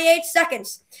and 28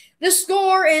 seconds. The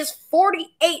score is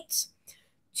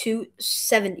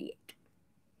 48-78.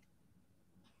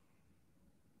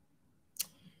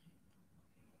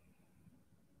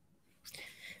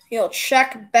 You'll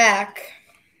check back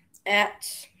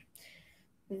at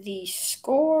the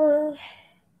score.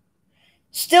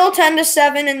 Still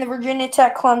 10-7 in the Virginia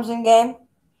Tech Clemson game.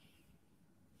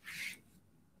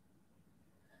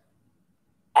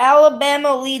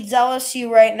 Alabama leads LSU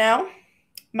right now.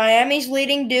 Miami's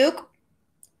leading Duke.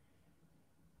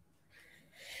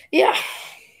 Yeah.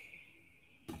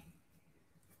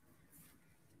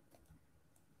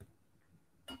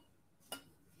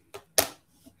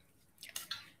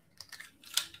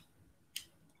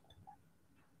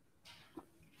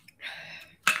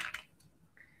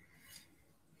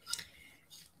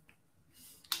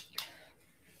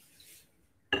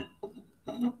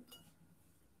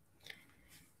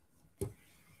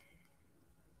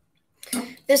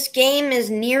 This game is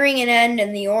nearing an end,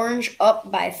 and the Orange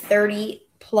up by 30+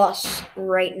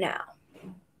 right now.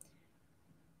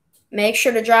 Make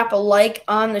sure to drop a like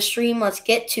on the stream. Let's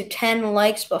get to 10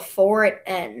 likes before it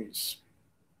ends.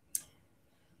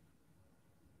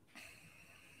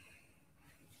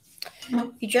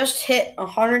 We just hit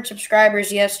 100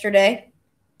 subscribers yesterday.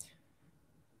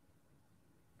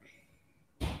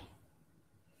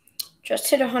 Just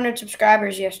hit 100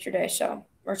 subscribers yesterday,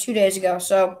 or 2 days ago,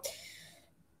 so...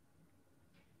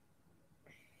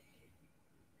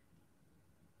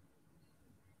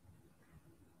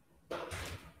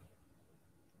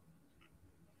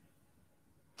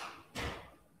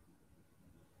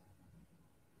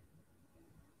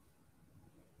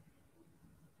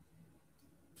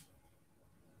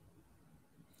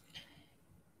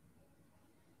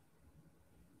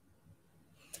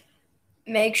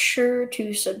 Make sure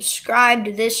to subscribe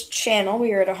to this channel.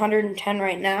 We are at 110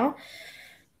 right now.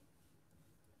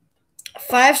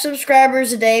 5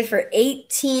 subscribers a day for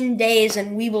 18 days,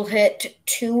 and we will hit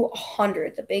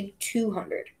 200, the big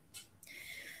 200.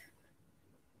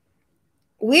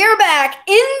 We are back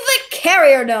in the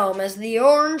Carrier Dome as the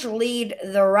Orange lead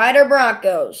the Rider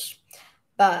Broncos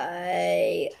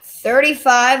by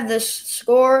 35. The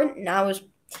score, I was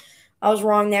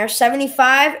wrong there,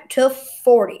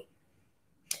 75-40.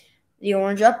 The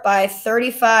Orange up by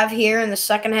 35 here in the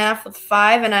second half with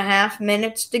 5.5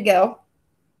 minutes to go.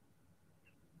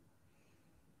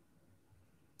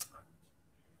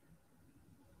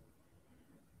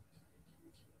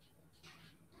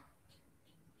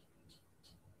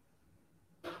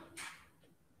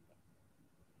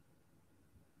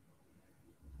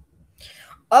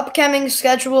 Upcoming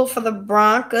schedule for the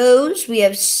Broncos. We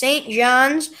have St.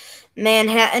 John's,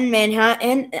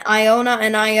 Manhattan, Iona,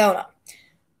 and Iona.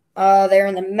 They're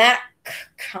in the MAC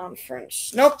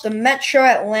conference. Nope, the Metro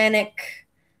Atlantic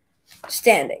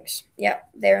standings. Yep,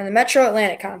 they're in the Metro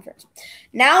Atlantic conference.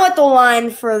 Now at the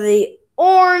line for the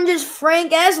Orange is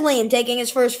Frank Asleem taking his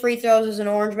first free throws as an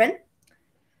Orangeman.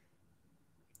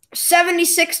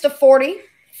 76-40.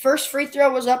 First free throw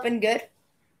was up and good.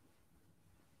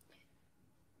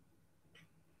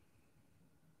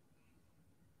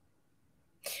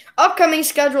 Upcoming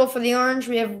schedule for the Orange,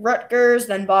 we have Rutgers,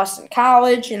 then Boston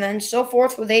College, and then so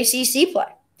forth with ACC play.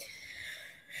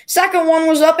 Second one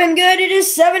was up and good. It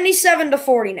is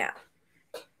 77-40 now.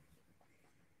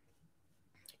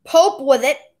 Pope with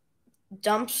it.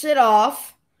 Dumps it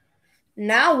off.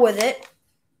 Now with it.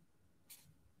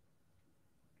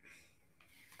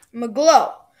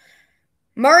 McGlow.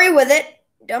 Murray with it.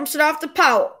 Dumps it off to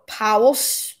Powell. Powell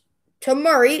to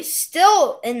Murray.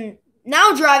 Still in...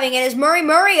 Now driving it is Murray.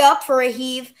 Murray up for a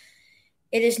heave.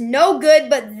 It is no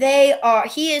good, but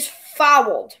he is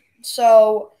fouled.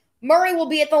 So Murray will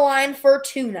be at the line for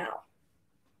 2 now.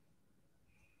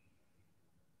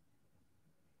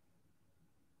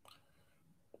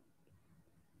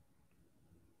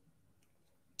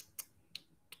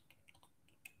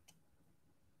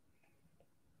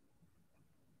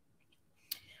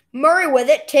 Murray with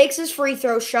it, takes his free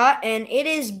throw shot, and it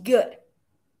is good.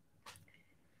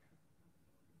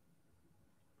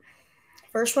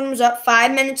 First one was up,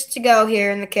 5 minutes to go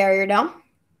here in the Carrier Dome.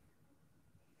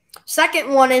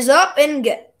 Second one is up and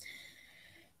good.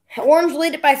 Orange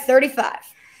lead it by 35.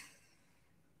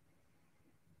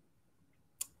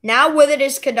 Now with it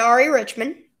is Kadari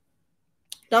Richmond.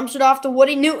 Dumps it off to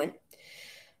Woody Newton.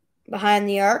 Behind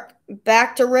the arc.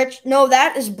 Back to Rich. No,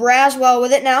 that is Braswell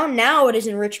with it now. Now it is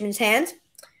in Richmond's hands.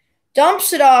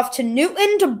 Dumps it off to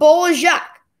Newton to Bolajak.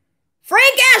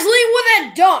 Frank Asleem with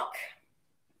a dunk.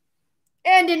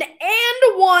 And an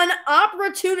and one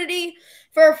opportunity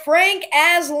for Frank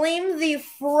Asleem, the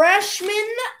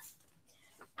freshman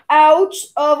out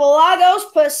of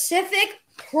Lagos Pacific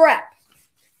Prep.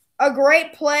 A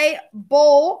great play.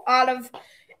 Bull out of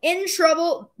in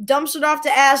trouble. Dumps it off to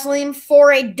Asleem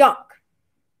for a dunk.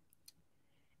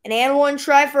 An and one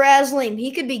try for Asleem.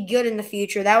 He could be good in the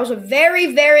future. That was a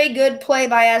very, very good play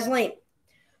by Asleem.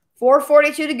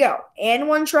 4:42 to go. And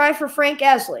one try for Frank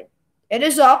Asleem. It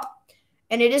is up,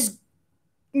 and it is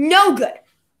no good.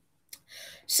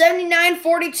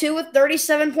 79-42 with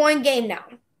 37-point game now.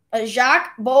 Jean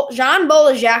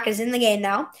Bolajak is in the game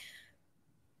now.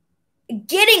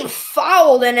 Getting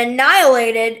fouled and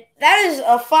annihilated. That is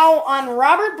a foul on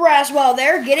Robert Braswell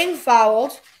there. Getting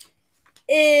fouled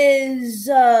is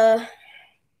McGlone.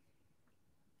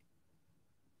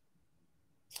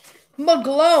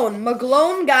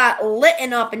 McGlone got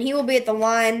lit up, and he will be at the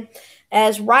line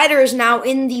as Ryder is now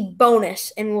in the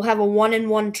bonus and will have a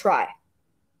 1-and-1 try.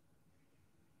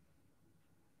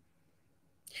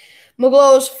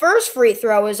 McGlone's first free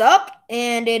throw is up,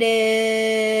 and it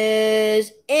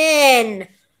is in.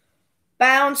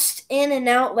 Bounced in and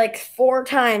out like 4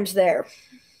 times there.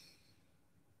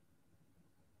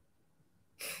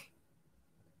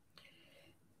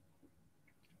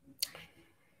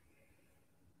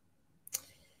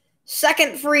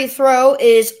 Second free throw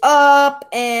is up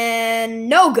and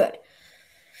no good.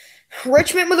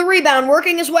 Richmond with a rebound,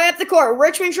 working his way up the court.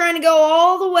 Richmond trying to go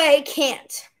all the way,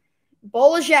 can't.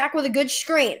 Bolajak with a good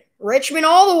screen. Richmond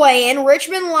all the way in.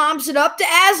 Richmond lobs it up to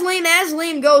Asleem.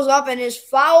 Asleem goes up and is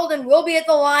fouled and will be at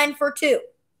the line for 2.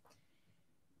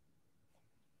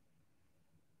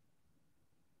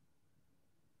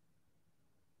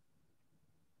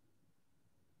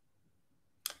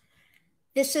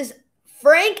 This is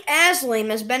Frank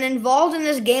Asleem has been involved in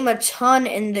this game a ton,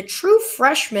 and the true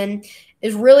freshman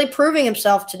is really proving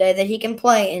himself today that he can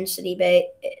play in City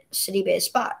Bay's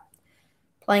spot,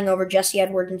 playing over Jesse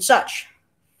Edwards and such.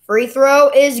 Free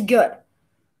throw is good.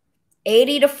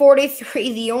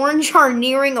 80-43. The Orange are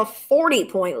nearing a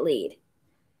 40-point lead.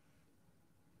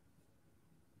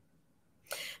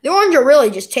 The Orange are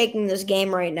really just taking this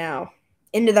game right now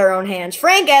into their own hands.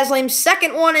 Frank Asleem's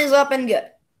second one is up and good.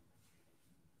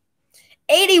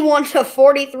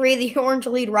 81-43. The Orange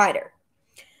lead Ryder.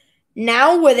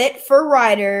 Now with it for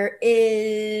Ryder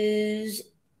is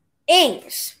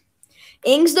Ings.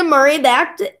 Ings to Murray,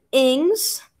 back to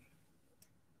Ings.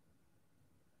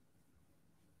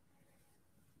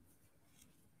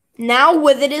 Now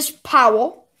with it is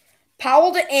Powell.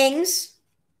 Powell to Ings.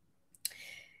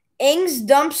 Ings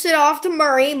dumps it off to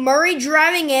Murray. Murray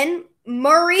driving in.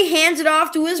 Murray hands it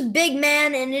off to his big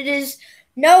man, and it is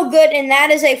no good, and that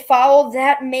is a foul.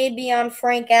 That may be on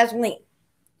Frank Asleem.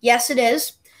 Yes, it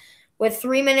is. With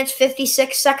 3 minutes,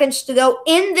 56 seconds to go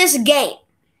in this game.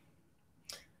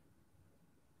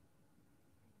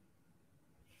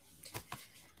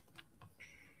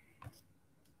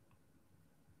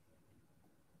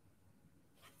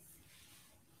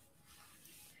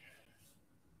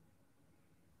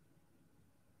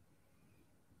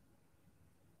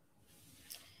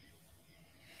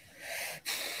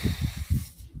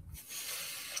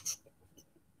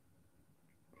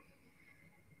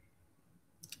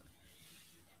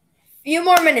 Few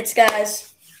more minutes,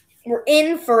 guys. We're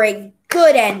in for a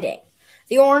good ending.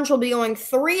 The Orange will be going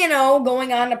 3-0,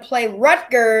 going on to play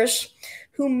Rutgers,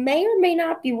 who may or may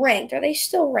not be ranked. Are they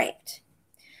still ranked?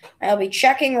 I'll be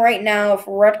checking right now if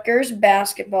Rutgers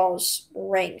basketball is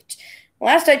ranked.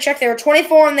 Last I checked, they were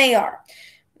 24, and they are.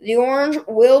 The Orange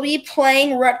will be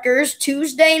playing Rutgers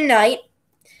Tuesday night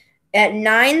at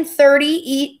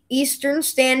 9:30 Eastern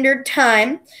Standard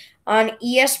Time on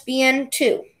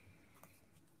ESPN2.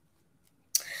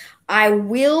 I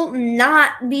will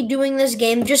not be doing this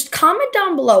game. Just comment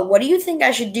down below. What do you think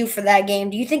I should do for that game?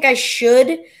 Do you think I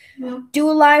should do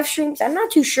a live stream? I'm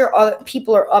not too sure other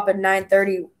people are up at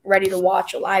 9:30 ready to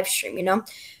watch a live stream, you know?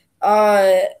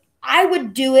 I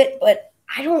would do it, but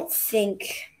I don't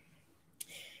think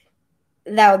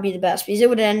that would be the best because it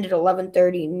would end at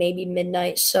 11:30, maybe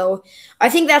midnight. So I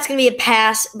think that's going to be a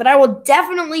pass, but I will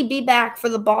definitely be back for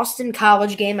the Boston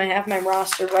College game. I have my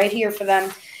roster right here for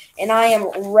them, and I am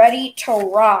ready to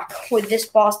rock with this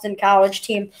Boston College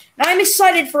team. And I'm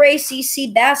excited for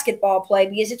ACC basketball play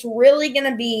because it's really going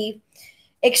to be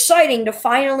exciting to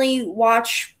finally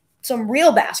watch some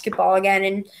real basketball again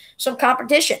and some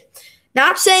competition.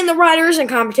 Not saying the Riders in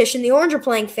competition. The Orange are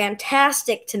playing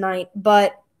fantastic tonight,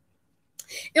 but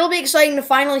it'll be exciting to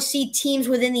finally see teams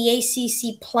within the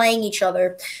ACC playing each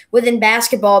other within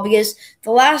basketball because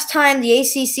the last time the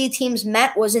ACC teams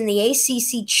met was in the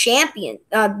ACC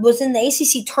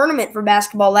tournament for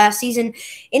basketball last season,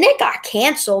 and it got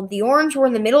canceled. The Orange were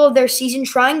in the middle of their season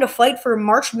trying to fight for a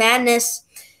March Madness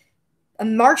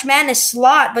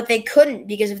slot, but they couldn't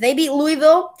because if they beat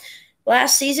Louisville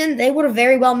last season, they would have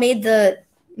very well made the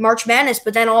March Madness,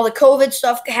 but then all the COVID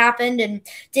stuff happened and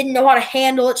didn't know how to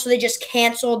handle it, so they just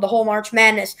canceled the whole March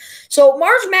Madness. So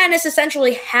March Madness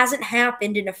essentially hasn't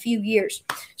happened in a few years.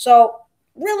 So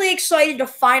really excited to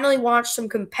finally watch some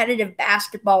competitive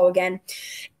basketball again.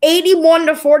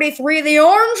 81-43, the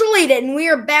Orange lead it, and we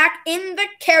are back in the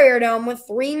Carrier Dome with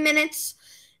 3 minutes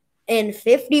and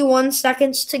 51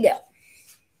 seconds to go.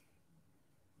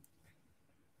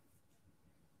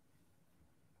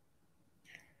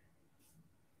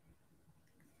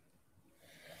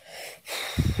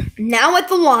 Now at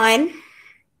the line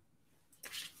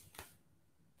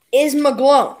is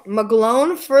McGlone.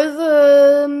 McGlone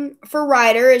for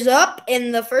Ryder is up,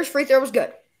 and the first free throw was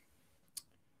good.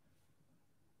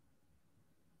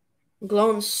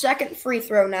 McGlone's second free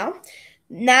throw now.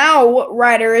 Now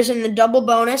Ryder is in the double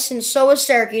bonus, and so is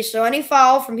Syracuse. So any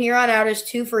foul from here on out is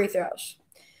 2 free throws.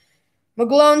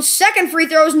 McGlone's second free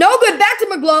throw is no good. Back to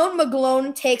McGlone.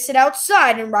 McGlone takes it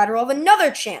outside, and Ryder will have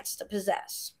another chance to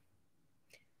possess.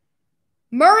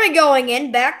 Murray going in,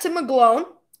 back to McGlone,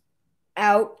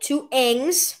 out to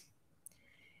Ings,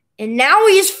 and now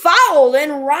he's fouled,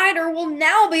 and Ryder will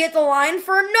now be at the line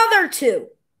for another 2.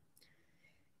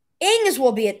 Ings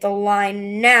will be at the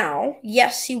line now.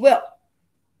 Yes, he will.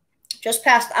 Just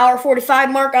past the hour 45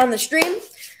 mark on the stream.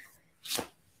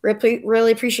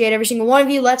 Really appreciate every single one of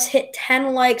you. Let's hit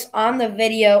 10 likes on the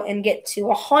video and get to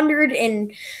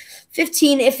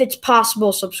 115, if it's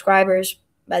possible, subscribers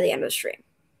by the end of the stream.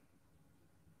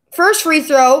 First free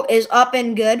throw is up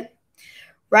and good.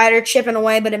 Ryder chipping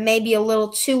away, but it may be a little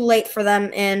too late for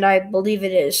them, and I believe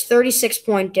it is.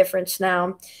 36-point difference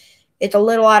now. It's a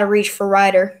little out of reach for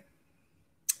Ryder.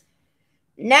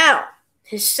 Now,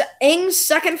 Ings'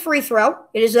 second free throw.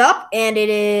 It is up, and it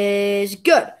is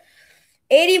good.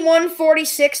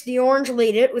 81-46, the Orange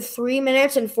lead it with 3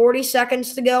 minutes and 40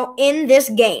 seconds to go in this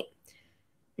game.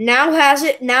 Now who has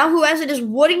it is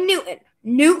Woody Newton.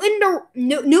 Newton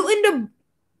to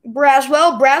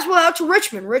Braswell. Braswell out to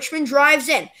Richmond. Richmond drives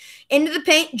in. Into the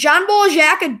paint. John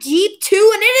Bolajak, a deep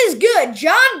 2, and it is good.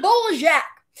 John Bolajak,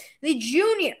 the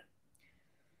junior,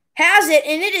 has it,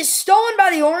 and it is stolen by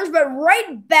the Orange, but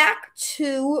right back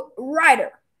to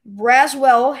Ryder.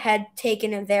 Braswell had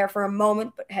taken it there for a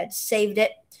moment, but had saved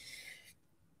it.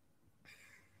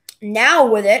 Now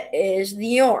with it is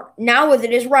the Orange. Now with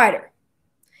it is Ryder.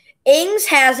 Ings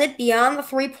has it beyond the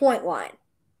 3-point line.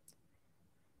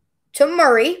 To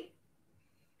Murray.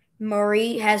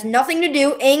 Murray has nothing to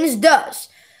do. Ings does.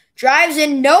 Drives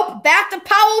in. Nope. Back to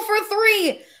Powell for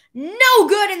 3. No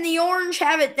good, and the Orange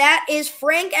have it. That is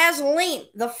Frank Asleen,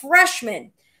 the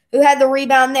freshman, who had the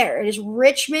rebound there. It is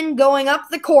Richmond going up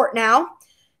the court now.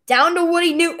 Down to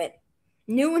Woody Newton.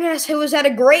 Newton, who has had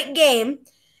a great game,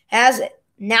 has it.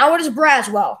 Now it is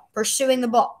Braswell pursuing the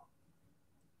ball.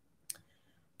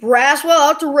 Braswell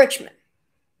out to Richmond.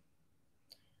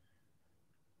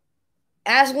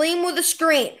 Asleen with a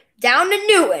screen. Down to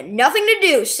Newton. Nothing to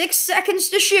do. 6 seconds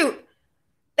to shoot.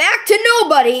 Back to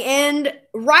nobody. And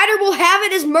Ryder will have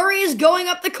it as Murray is going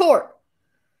up the court.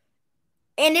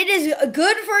 And it is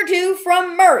good for 2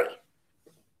 from Murray.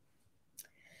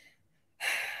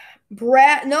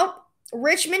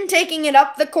 Richmond taking it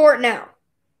up the court now.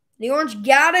 The Orange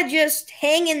gotta just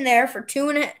hang in there for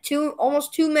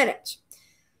almost 2 minutes.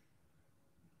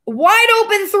 Wide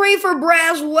open 3 for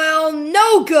Braswell.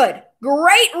 No good.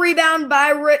 Great rebound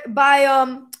by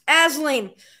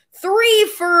Asleen.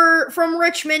 3 from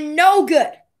Richmond. No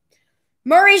good.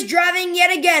 Murray's driving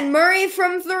yet again. Murray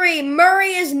from 3.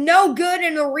 Murray is no good,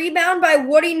 and a rebound by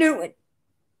Woody Newton.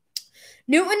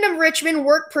 Newton of Richmond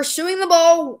pursuing the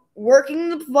ball, working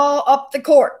the ball up the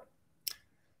court.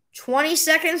 20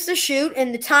 seconds to shoot,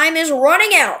 and the time is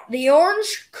running out. The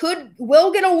Orange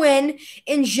will get a win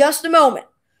in just a moment.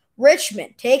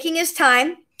 Richmond taking his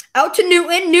time. Out to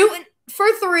Newton. Newton for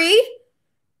 3.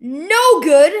 No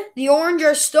good. The Orange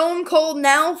are stone cold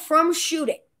now from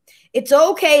shooting. It's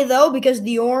okay, though, because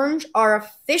the Orange are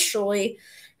officially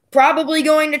probably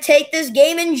going to take this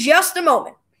game in just a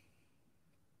moment.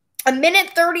 A minute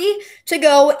 30 to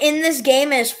go in this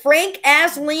game as Frank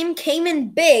Asleem came in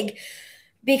big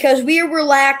because we were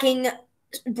lacking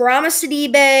Brahma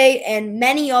Sidibe and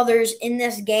many others in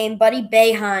this game. Buddy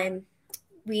Boeheim.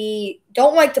 We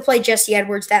don't like to play Jesse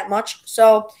Edwards that much.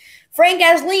 So Frank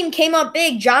Asleem came up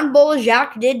big. John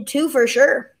Bolajak did too for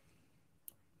sure.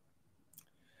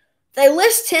 They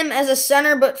list him as a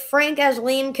center, but Frank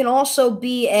Asleem can also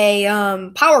be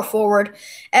a power forward,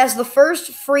 as the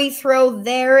first free throw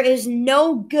there is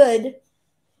no good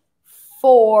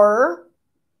for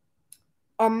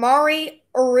Amari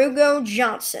Arugo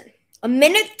Johnson. A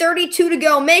minute 32 to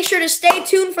go. Make sure to stay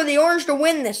tuned for the Orange to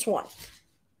win this one.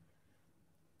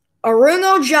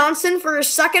 Arugo Johnson for his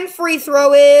second free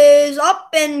throw is up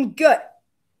and good.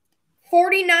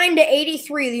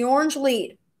 49-83, the Orange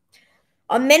lead.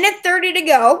 A minute 30 to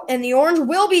go, and the Orange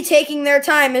will be taking their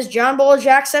time as John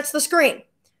Bolajak sets the screen.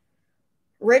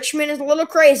 Richmond is a little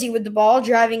crazy with the ball,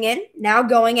 driving in, now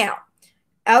going out.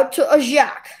 Out to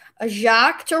Ajak.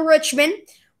 Ajak to Richmond.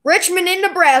 Richmond into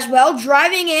Braswell,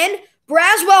 driving in.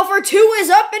 Braswell for 2 is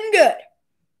up and good.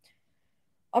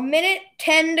 A minute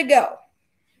 10 to go.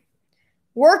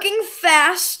 Working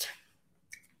fast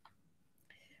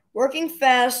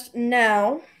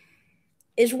now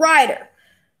is Ryder.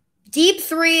 Deep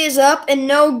 3 is up and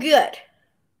no good.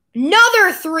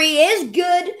 Another 3 is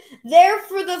good. There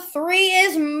for the 3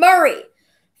 is Murray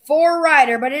for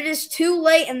Ryder, but it is too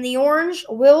late, and the Orange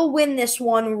will win this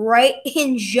one right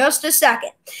in just a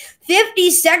second.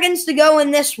 50 seconds to go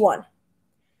in this one.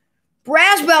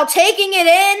 Braswell taking it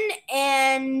in,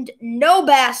 and no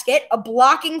basket. A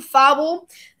blocking foul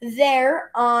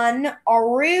there on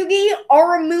Arugi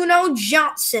Aramuno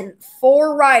Johnson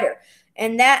for Ryder.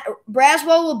 And that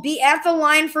Braswell will be at the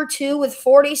line for 2 with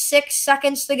 46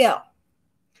 seconds to go.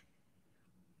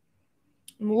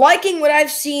 I'm liking what I've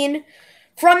seen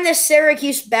from this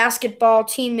Syracuse basketball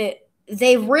team.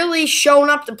 They've really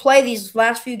shown up to play these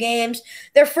last few games.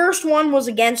 Their first one was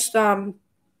against the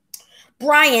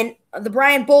Bryant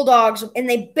Bulldogs, and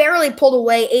they barely pulled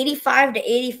away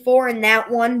 85-84 in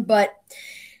that one, but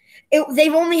they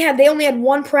only had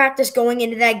one practice going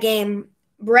into that game.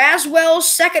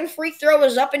 Braswell's second free throw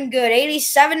is up and good.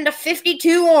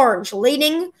 87-52 Orange,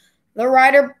 leading the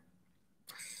Ryder.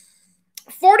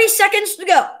 40 seconds to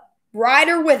go.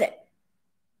 Ryder with it.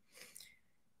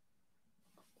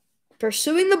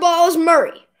 Pursuing the ball is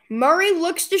Murray. Murray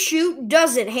looks to shoot,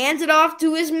 doesn't. Hands it off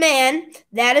to his man.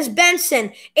 That is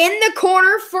Benson. In the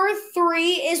corner for 3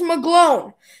 is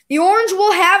McGlone. The Orange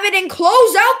will have it and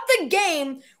close out the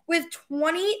game with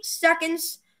 20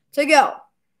 seconds to go.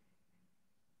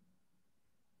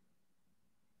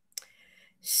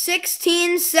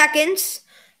 16 seconds,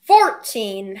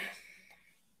 14,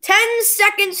 10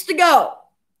 seconds to go.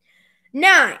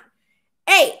 9,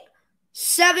 8,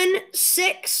 7,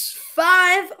 6,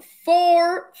 5,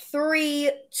 4,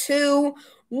 3, 2,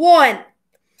 1.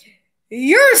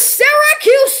 Your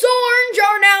Syracuse Orange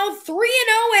are now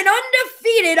 3-0 and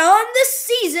undefeated on the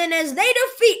season as they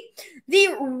defeat the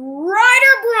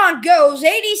Ryder Broncos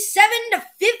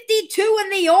 87-52,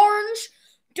 and the Orange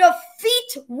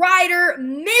defeat Ryder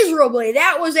miserably.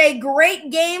 That was a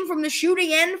great game from the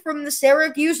shooting end from the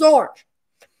Syracuse Orange.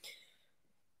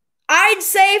 I'd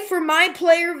say for my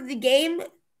player of the game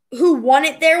who won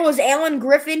it there was Alan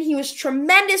Griffin. He was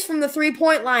tremendous from the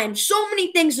three-point line. So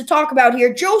many things to talk about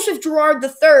here. Joseph Girard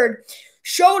III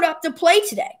showed up to play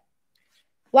today.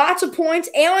 Lots of points.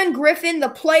 Alan Griffin, the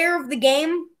player of the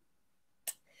game.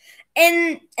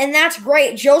 And that's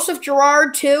great. Joseph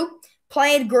Girard, too,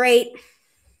 played great.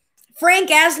 Frank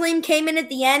Asleem came in at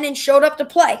the end and showed up to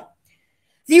play.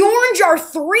 The Orange are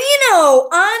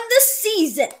 3-0 on the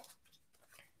season.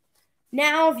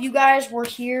 Now, if you guys were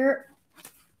here,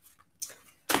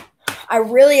 I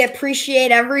really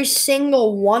appreciate every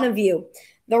single one of you.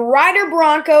 The Rider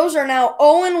Broncos are now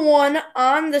 0-1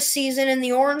 on the season, and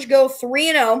the Orange go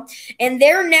 3-0, and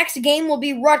their next game will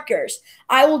be Rutgers.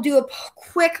 I will do a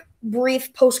quick,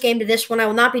 brief post-game to this one. I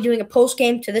will not be doing a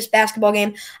post-game to this basketball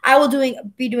game. I will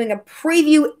be doing a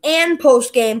preview and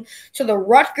post-game to the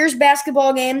Rutgers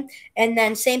basketball game, and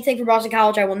then same thing for Boston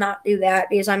College. I will not do that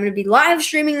because I'm going to be live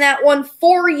streaming that one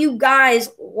for you guys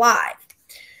live.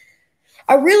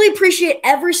 I really appreciate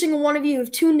every single one of you who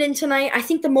have tuned in tonight. I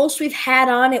think the most we've had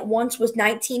on at once was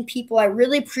 19 people. I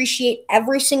really appreciate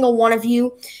every single one of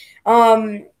you.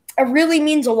 It really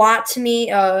means a lot to me.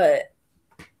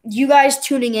 You guys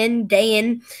tuning in,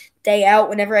 day out,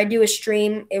 whenever I do a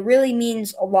stream, it really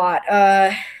means a lot.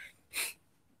 And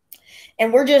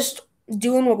we're just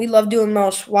doing what we love doing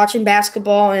most, watching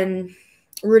basketball and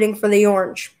rooting for the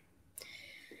Orange.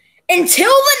 Until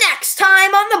the next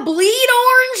time on the Bleed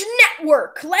Orange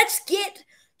Network, let's get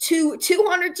to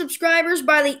 200 subscribers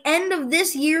by the end of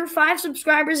this year. 5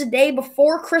 subscribers a day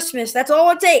before Christmas. That's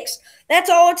all it takes. That's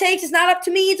all it takes. It's not up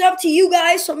to me. It's up to you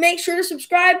guys, so make sure to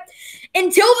subscribe.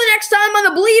 Until the next time on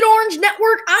the Bleed Orange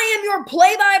Network, I am your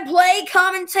play-by-play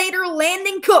commentator,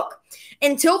 Landon Cook.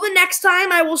 Until the next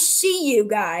time, I will see you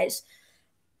guys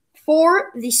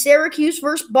for the Syracuse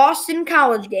versus Boston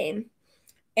College game.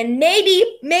 And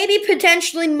maybe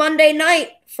potentially Monday night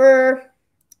for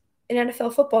an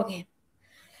NFL football game.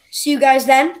 See you guys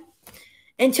then.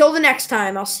 Until the next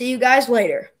time, I'll see you guys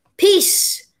later.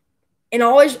 Peace. And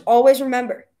always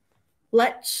remember,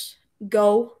 let's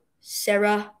go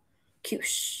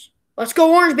Syracuse. Let's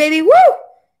go Orange, baby. Woo!